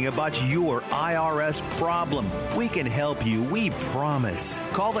worrying about your IRS problem. We can help you, we promise.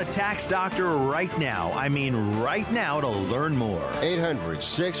 Call the tax doctor right now. I mean right now, to learn more.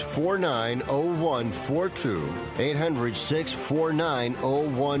 800-649-0142.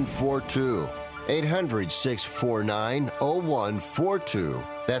 800-649-0142. 800-649-0142.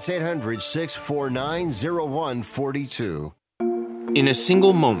 That's 800-649-0142. In a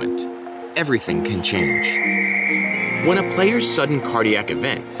single moment, everything can change. When a player's sudden cardiac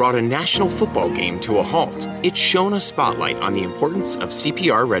event brought a national football game to a halt, it shone a spotlight on the importance of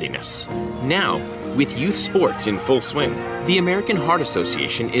CPR readiness. Now, with youth sports in full swing, the American Heart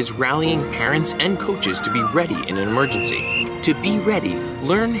Association is rallying parents and coaches to be ready in an emergency. To be ready,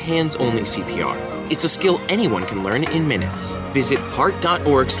 learn hands-only CPR. It's a skill anyone can learn in minutes. Visit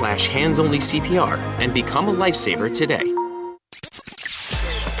heart.org/hands-only-CPR and become a lifesaver today.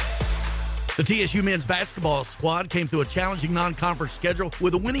 The TSU men's basketball squad came through a challenging non-conference schedule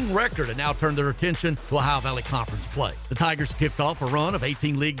with a winning record and now turned their attention to Ohio Valley Conference play. The Tigers kicked off a run of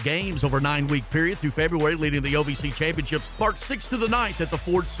 18 league games over a 9-week period through February, leading the OVC Championships March 6th to the 9th at the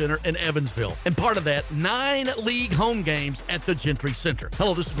Ford Center in Evansville. And part of that, 9 league home games at the Gentry Center.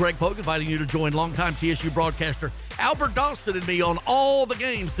 Hello, this is Greg Pogue, inviting you to join longtime TSU broadcaster Albert Dawson and me on all the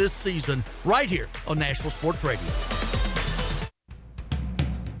games this season right here on Nashville Sports Radio.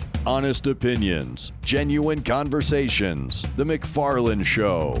 Honest opinions, genuine conversations. The McFarland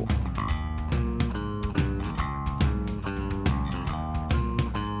Show.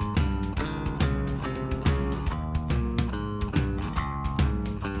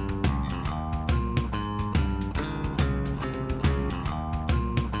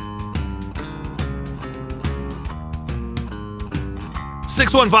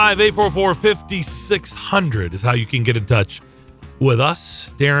 Six 615-844-5600 is how you can get in touch with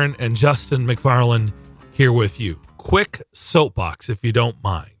us. Darren and Justin McFarland here with you. Quick soapbox, if you don't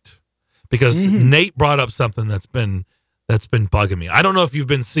mind, because Nate brought up something that's been bugging me. I don't know if you've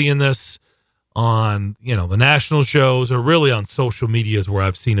been seeing this on the national shows or really on social medias where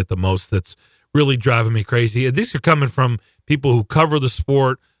I've seen it the most. That's really driving me crazy. These are coming from people who cover the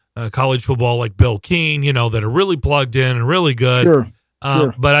sport, college football, like Bill Keene, that are really plugged in and really good. Sure.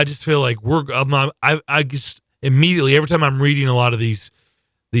 But I just feel like I just immediately, every time I'm reading a lot of these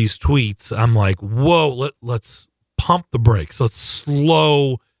tweets, I'm like, whoa, let's pump the brakes. Let's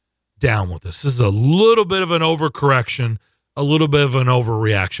slow down with this. This is a little bit of an overcorrection, a little bit of an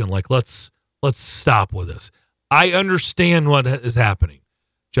overreaction. Like, let's stop with this. I understand what is happening,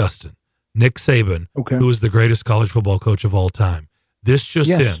 Justin. Nick Saban, who is the greatest college football coach of all time. This just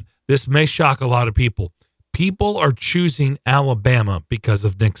in. This may shock a lot of people. People are choosing Alabama because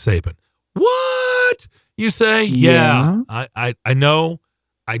of Nick Saban. What? You say? Yeah. I know.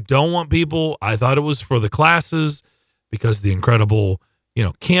 I don't want people. I thought it was for the classes because the incredible,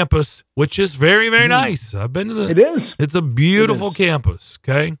 campus, which is very, very nice. I've been to the. It is. It's a beautiful campus.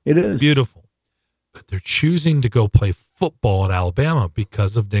 Okay. It is beautiful. But they're choosing to go play football at Alabama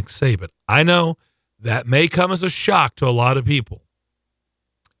because of Nick Saban. I know that may come as a shock to a lot of people.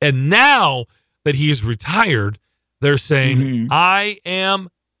 And now that he's retired, they're saying, I am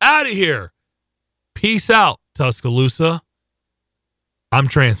out of here. Peace out, Tuscaloosa. I'm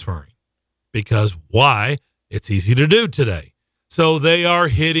transferring. Because why? It's easy to do today. So they are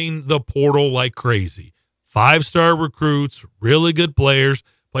hitting the portal like crazy. 5-star recruits, really good players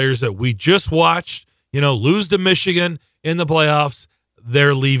that we just watched, lose to Michigan in the playoffs.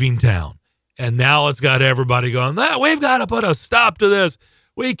 They're leaving town. And now it's got everybody going, we've got to put a stop to this.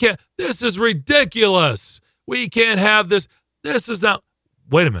 We can't. This is ridiculous. We can't have this. This is not.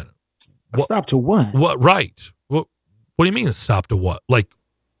 Wait a minute. Stop to what? What? Right. What do you mean a stop to what? Like,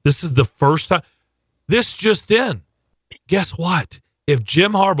 this is the first time. This just in. Guess what? If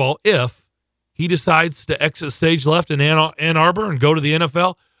Jim Harbaugh, if he decides to exit stage left in Ann Arbor and go to the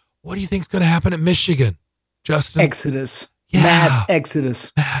NFL, what do you think is going to happen at Michigan, Justin? Exodus. Yeah. Mass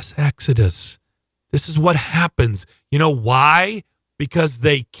exodus. Mass exodus. This is what happens. You know why? Because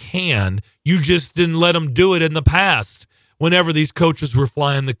they can. You just didn't let them do it in the past whenever these coaches were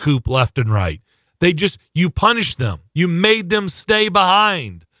flying the coop left and right. You punished them. You made them stay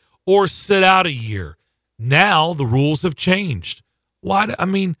behind or sit out a year. Now the rules have changed. What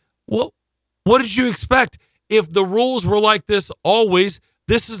did you expect? If the rules were like this always,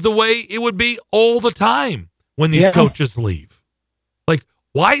 this is the way it would be all the time when these coaches leave. Like,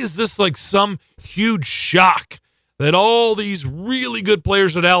 why is this like some huge shock that all these really good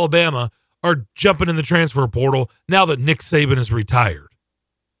players at Alabama are jumping in the transfer portal now that Nick Saban is retired?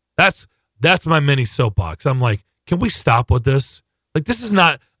 That's my mini soapbox. I'm like, can we stop with this? Like, this is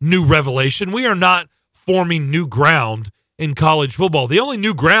not new revelation. We are not forming new ground in college football. The only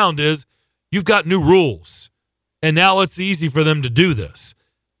new ground is you've got new rules. And now it's easy for them to do this.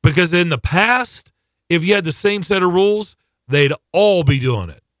 Because in the past, if you had the same set of rules, they'd all be doing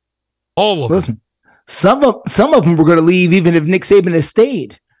it. All of them. Some of them were going to leave even if Nick Saban had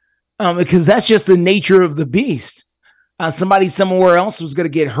stayed, because that's just the nature of the beast. Somebody somewhere else was going to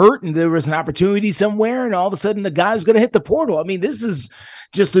get hurt, and there was an opportunity somewhere, and all of a sudden the guy was going to hit the portal. I mean, this is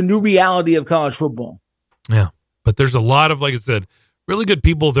just the new reality of college football. Yeah, but there's a lot of, like I said, really good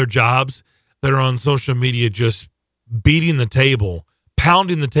people at their jobs that are on social media just beating the table,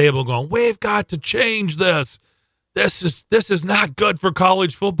 pounding the table, going, "We've got to change this. This is not good for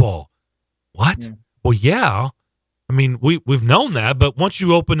college football." What? Yeah. Well, yeah. I mean, we've known that, but once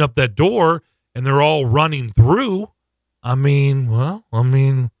you open up that door and they're all running through, what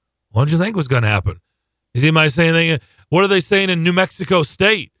did you think was going to happen? Is anybody saying anything? What are they saying in New Mexico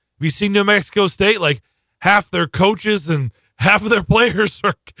State? Have you seen New Mexico State? Like, half their coaches and half of their players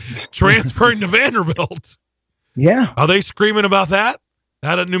are transferring to Vanderbilt. Yeah. Are they screaming about that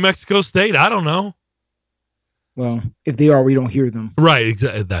out at New Mexico State? I don't know. Well, if they are, we don't hear them. Right.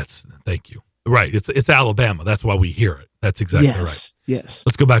 Exactly. Thank you. Right. It's Alabama. That's why we hear it. That's exactly right. Yes.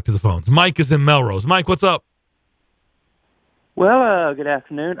 Let's go back to the phones. Mike is in Melrose. Mike, what's up? Well, good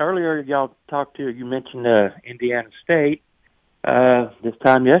afternoon. Earlier, you mentioned Indiana State. This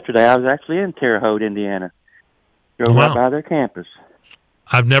time yesterday, I was actually in Terre Haute, Indiana. Drove right by their campus.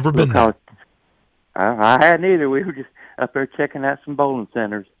 I've never been there. I hadn't either. We were just up there checking out some bowling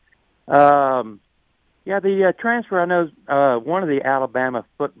centers. The transfer, I know one of the Alabama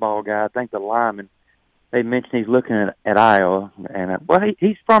football guys, I think the lineman, they mentioned he's looking at Iowa. And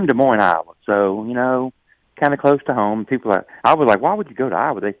he's from Des Moines, Iowa. So, kind of close to home. I was like, why would you go to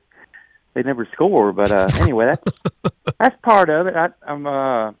Iowa? They never score. But anyway, that's part of it.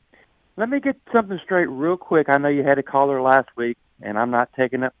 Let me get something straight real quick. I know you had a caller last week, and I'm not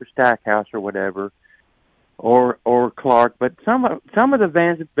taking up for Stackhouse or whatever, or Clark, but some of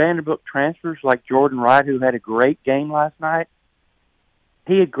the Vanderbilt transfers, like Jordan Wright, who had a great game last night,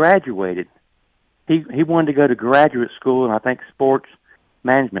 he had graduated. He wanted to go to graduate school, and I think sports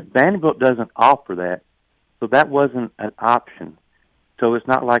management. Vanderbilt doesn't offer that, so that wasn't an option. So it's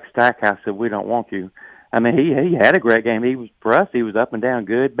not like Stackhouse said, we don't want you. I mean, he had a great game. For us, he was up and down,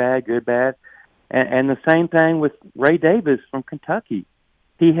 good, bad, good, bad. And the same thing with Ray Davis from Kentucky.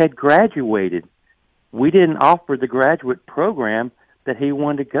 he had graduated. We didn't offer the graduate program that he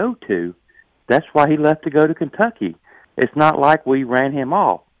wanted to go to. That's why he left to go to Kentucky. It's not like we ran him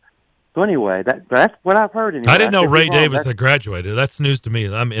off. So anyway, that's what I've heard. Anyway. I didn't know Ray Davis had graduated. That's news to me.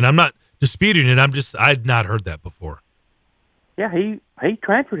 And I'm not disputing it. I'd not heard that before. Yeah, he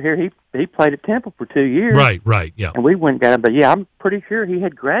transferred here. He played at Temple for 2 years. Right, yeah. And we went and got him. But yeah, I'm pretty sure he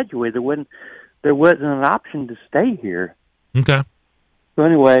had graduated. There wasn't an option to stay here. Okay. So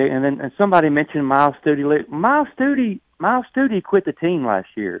anyway, and somebody mentioned Miles Studi. Miles Studi quit the team last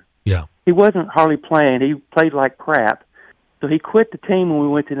year. Yeah. He wasn't hardly playing. He played like crap. So he quit the team when we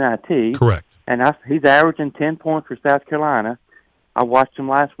went to NIT. Correct. And he's averaging 10 points for South Carolina. I watched him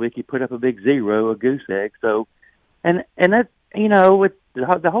last week. He put up a big 0, a goose egg. So, and that, with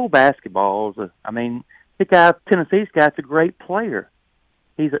the whole basketball, Tennessee's guy's a great player.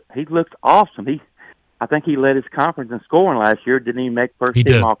 He looks awesome. I think he led his conference in scoring last year. Didn't even make first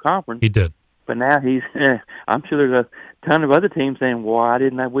team all conference. He did. But now I'm sure there's a ton of other teams saying, why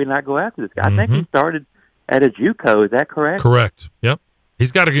didn't we not go after this guy? I think he started at a JUCO. Is that correct? Correct. Yep.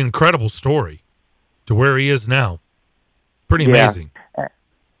 He's got an incredible story to where he is now. Pretty amazing.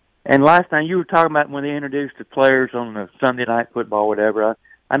 And last time you were talking about when they introduced the players on the Sunday night football, whatever.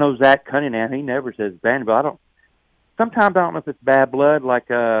 I know Zach Cunningham. He never says Vanderbilt. Sometimes I don't know if it's bad blood, like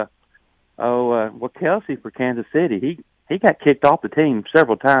Kelsey for Kansas City. He got kicked off the team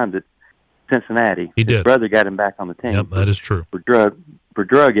several times at Cincinnati. He did. His brother got him back on the team. Yep, that is true. For drug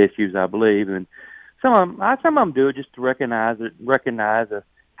issues, I believe, and some of them do it just to recognize a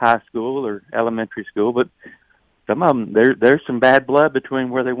high school or elementary school, but some of them there's some bad blood between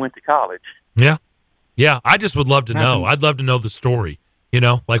where they went to college. Yeah. I just would love to know. I'd love to know the story.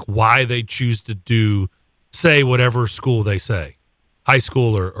 Like why they choose to say whatever school they say, high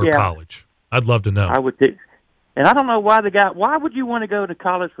school or college. I'd love to know. I would think. And I don't know why why would you want to go to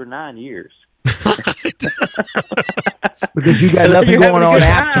college for 9 years? Because you got nothing going on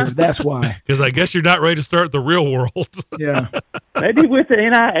after. That's why. Because I guess you're not ready to start the real world. Yeah. Maybe with the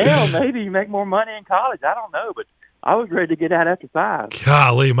NIL, maybe you make more money in college. I don't know, but I was ready to get out after 5.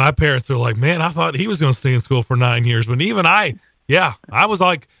 Golly, my parents are like, man, I thought he was going to stay in school for 9 years. But even I was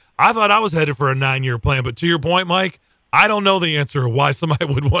like, I thought I was headed for a 9-year plan. But to your point, Mike, I don't know the answer of why somebody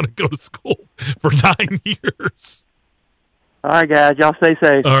would want to go to school for 9 years. All right, guys. Y'all stay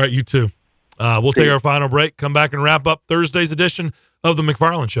safe. All right, you too. We'll take our final break, come back and wrap up Thursday's edition of The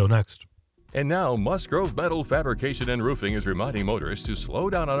McFarland Show next. And now, Musgrove Metal Fabrication and Roofing is reminding motorists to slow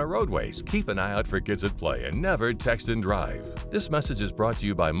down on our roadways, keep an eye out for kids at play, and never text and drive. This message is brought to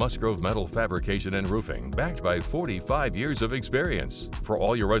you by Musgrove Metal Fabrication and Roofing, backed by 45 years of experience. For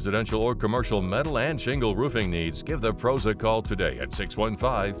all your residential or commercial metal and shingle roofing needs, give the pros a call today at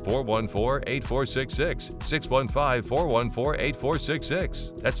 615-414-8466,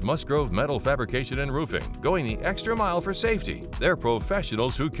 615-414-8466. That's Musgrove Metal Fabrication and Roofing, going the extra mile for safety. They're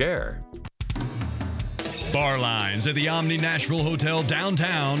professionals who care. Bar Lines at the Omni Nashville Hotel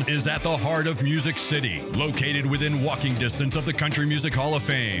downtown is at the heart of Music City. Located within walking distance of the Country Music Hall of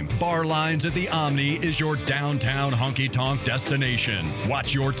Fame, Bar Lines at the Omni is your downtown honky-tonk destination.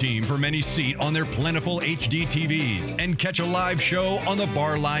 Watch your team from any seat on their plentiful HD TVs and catch a live show on the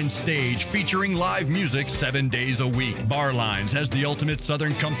Bar Lines stage featuring live music 7 days a week. Bar Lines has the ultimate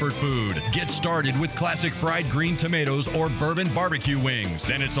Southern comfort food. Get started with classic fried green tomatoes or bourbon barbecue wings.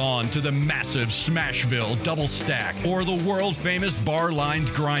 Then it's on to the massive Smashville double stack or the world famous Bar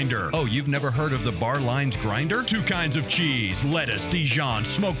Lines grinder. Oh, you've never heard of the Bar Lines grinder? 2 kinds of cheese, lettuce, Dijon,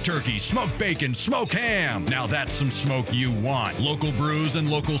 smoked turkey, smoked bacon, smoked ham. Now that's some smoke you want. Local brews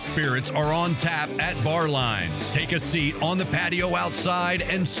and local spirits are on tap at Bar Lines. Take a seat on the patio outside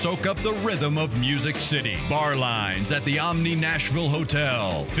and soak up the rhythm of Music City. Bar Lines at the Omni Nashville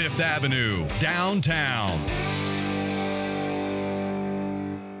Hotel, 5th Avenue, downtown.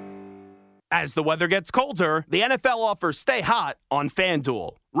 As the weather gets colder, the NFL offers Stay Hot on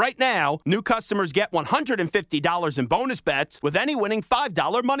FanDuel. Right now, new customers get $150 in bonus bets with any winning $5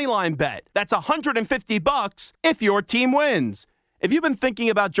 moneyline bet. That's $150 if your team wins. If you've been thinking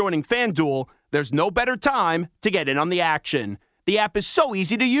about joining FanDuel, there's no better time to get in on the action. The app is so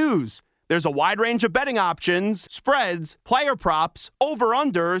easy to use. There's a wide range of betting options, spreads, player props,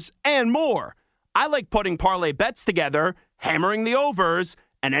 over-unders, and more. I like putting parlay bets together, hammering the overs,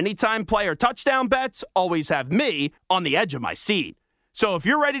 and anytime player touchdown bets always have me on the edge of my seat. So if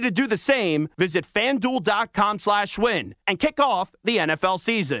you're ready to do the same, visit FanDuel.com/win and kick off the NFL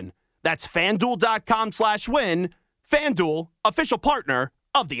season. That's FanDuel.com/win. FanDuel, official partner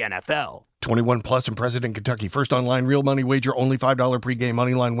of the NFL. 21 plus and present in Kentucky. First online real money wager, only $5 pregame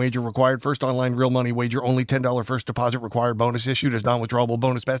money line wager required. First online real money wager, only $10 first deposit required. Bonus issued as non-withdrawable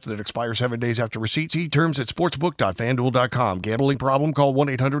bonus bets that expire 7 days after receipt. See terms at sportsbook.fanduel.com. Gambling problem? Call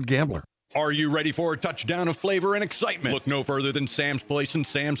 1-800-GAMBLER. Are you ready for a touchdown of flavor and excitement? Look no further than Sam's Place and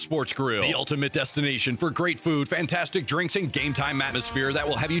Sam's Sports Grill, the ultimate destination for great food, fantastic drinks, and game time atmosphere that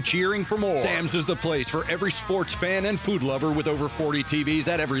will have you cheering for more. Sam's is the place for every sports fan and food lover with over 40 TVs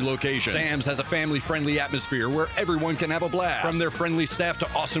at every location. Sam's has a family-friendly atmosphere where everyone can have a blast. From their friendly staff to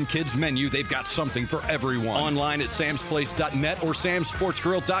awesome kids menu, they've got something for everyone. Online at samsplace.net or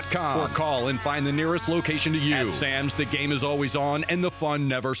samsportsgrill.com, or call and find the nearest location to you. At Sam's, the game is always on and the fun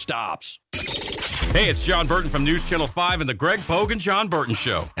never stops. Hey, it's John Burton from News Channel 5 and the Greg Pogue and John Burton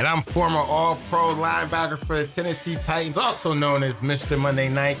Show. And I'm former All-Pro linebacker for the Tennessee Titans, also known as Mr. Monday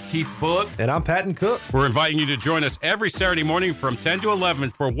Night, Keith Bullock. And I'm Patton Cook. We're inviting you to join us every Saturday morning from 10 to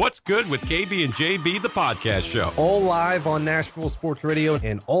 11 for What's Good with KB and JB, the podcast show. All live on Nashville Sports Radio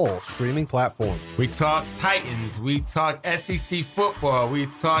and all streaming platforms. We talk Titans, we talk SEC football, we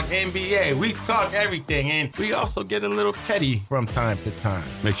talk NBA, we talk everything, and we also get a little petty from time to time.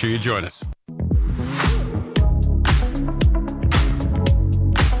 Make sure you join us.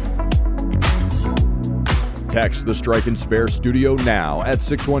 Text the Strike and Spare studio now at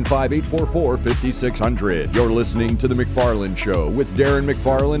 615-844-5600. You're listening to The McFarland Show with Darren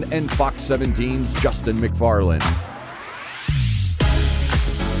McFarland and Fox 17's Justin McFarland.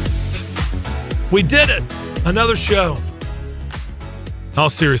 We did it! Another show. In all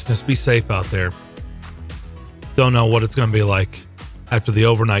seriousness, be safe out there. Don't know what it's going to be like after the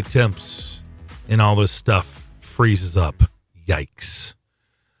overnight temps and all this stuff freezes up. Yikes.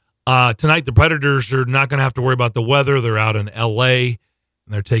 Tonight, the Predators are not going to have to worry about the weather. They're out in L.A., and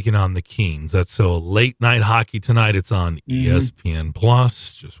they're taking on the Kings. That's so late-night hockey tonight. It's on ESPN+.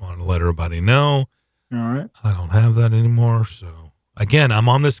 Just wanted to let everybody know. All right. I don't have that anymore. So, again, I'm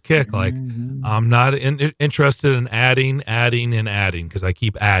on this kick. Like, I'm not interested in adding, because I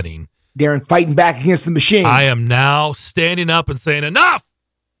keep adding. Darren fighting back against the machine. I am now standing up and saying, enough!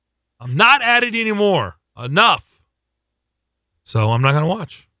 I'm not adding anymore. Enough. So, I'm not going to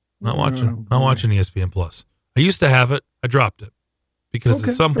watch. Not watching ESPN+. I used to have it. I dropped it because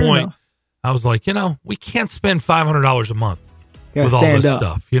at some point I was like, we can't spend $500 a month with all this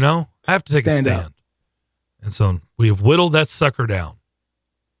stuff. I have to take a stand. And so we have whittled that sucker down.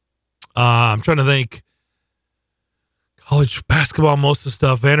 I'm trying to think. College basketball, most of the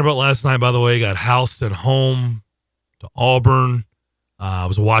stuff. Vanderbilt last night, by the way, got housed at home to Auburn. I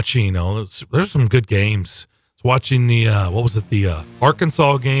was watching, there's some good games. Watching the the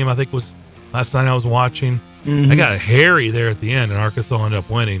Arkansas game, I think was last night I was watching. I got hairy there at the end, and Arkansas ended up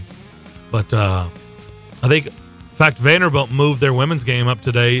winning. But I think, in fact, Vanderbilt moved their women's game up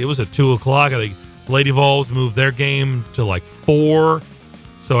today. It was at 2:00. I think Lady Vols moved their game to like 4.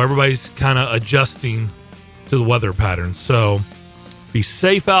 So everybody's kind of adjusting to the weather patterns. So be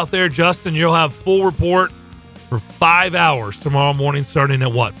safe out there, Justin. You'll have full report for 5 hours tomorrow morning, starting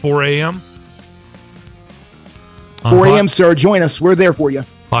at what, 4 a.m.? 4 a.m., sir. Join us. We're there for you.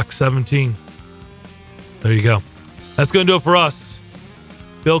 Fox 17. There you go. That's going to do it for us.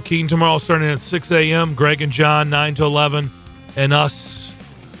 Bill Keene tomorrow starting at 6 a.m. Greg and John, 9 to 11. And us,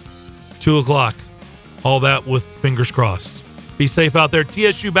 2:00. All that with fingers crossed. Be safe out there.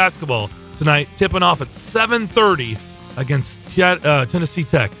 TSU basketball tonight, tipping off at 7:30 against Tennessee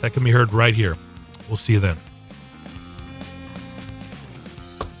Tech. That can be heard right here. We'll see you then.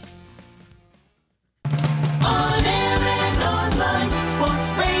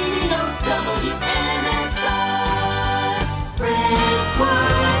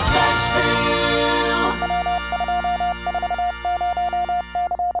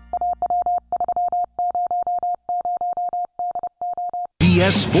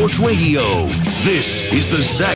 Sports Radio. This is the Zach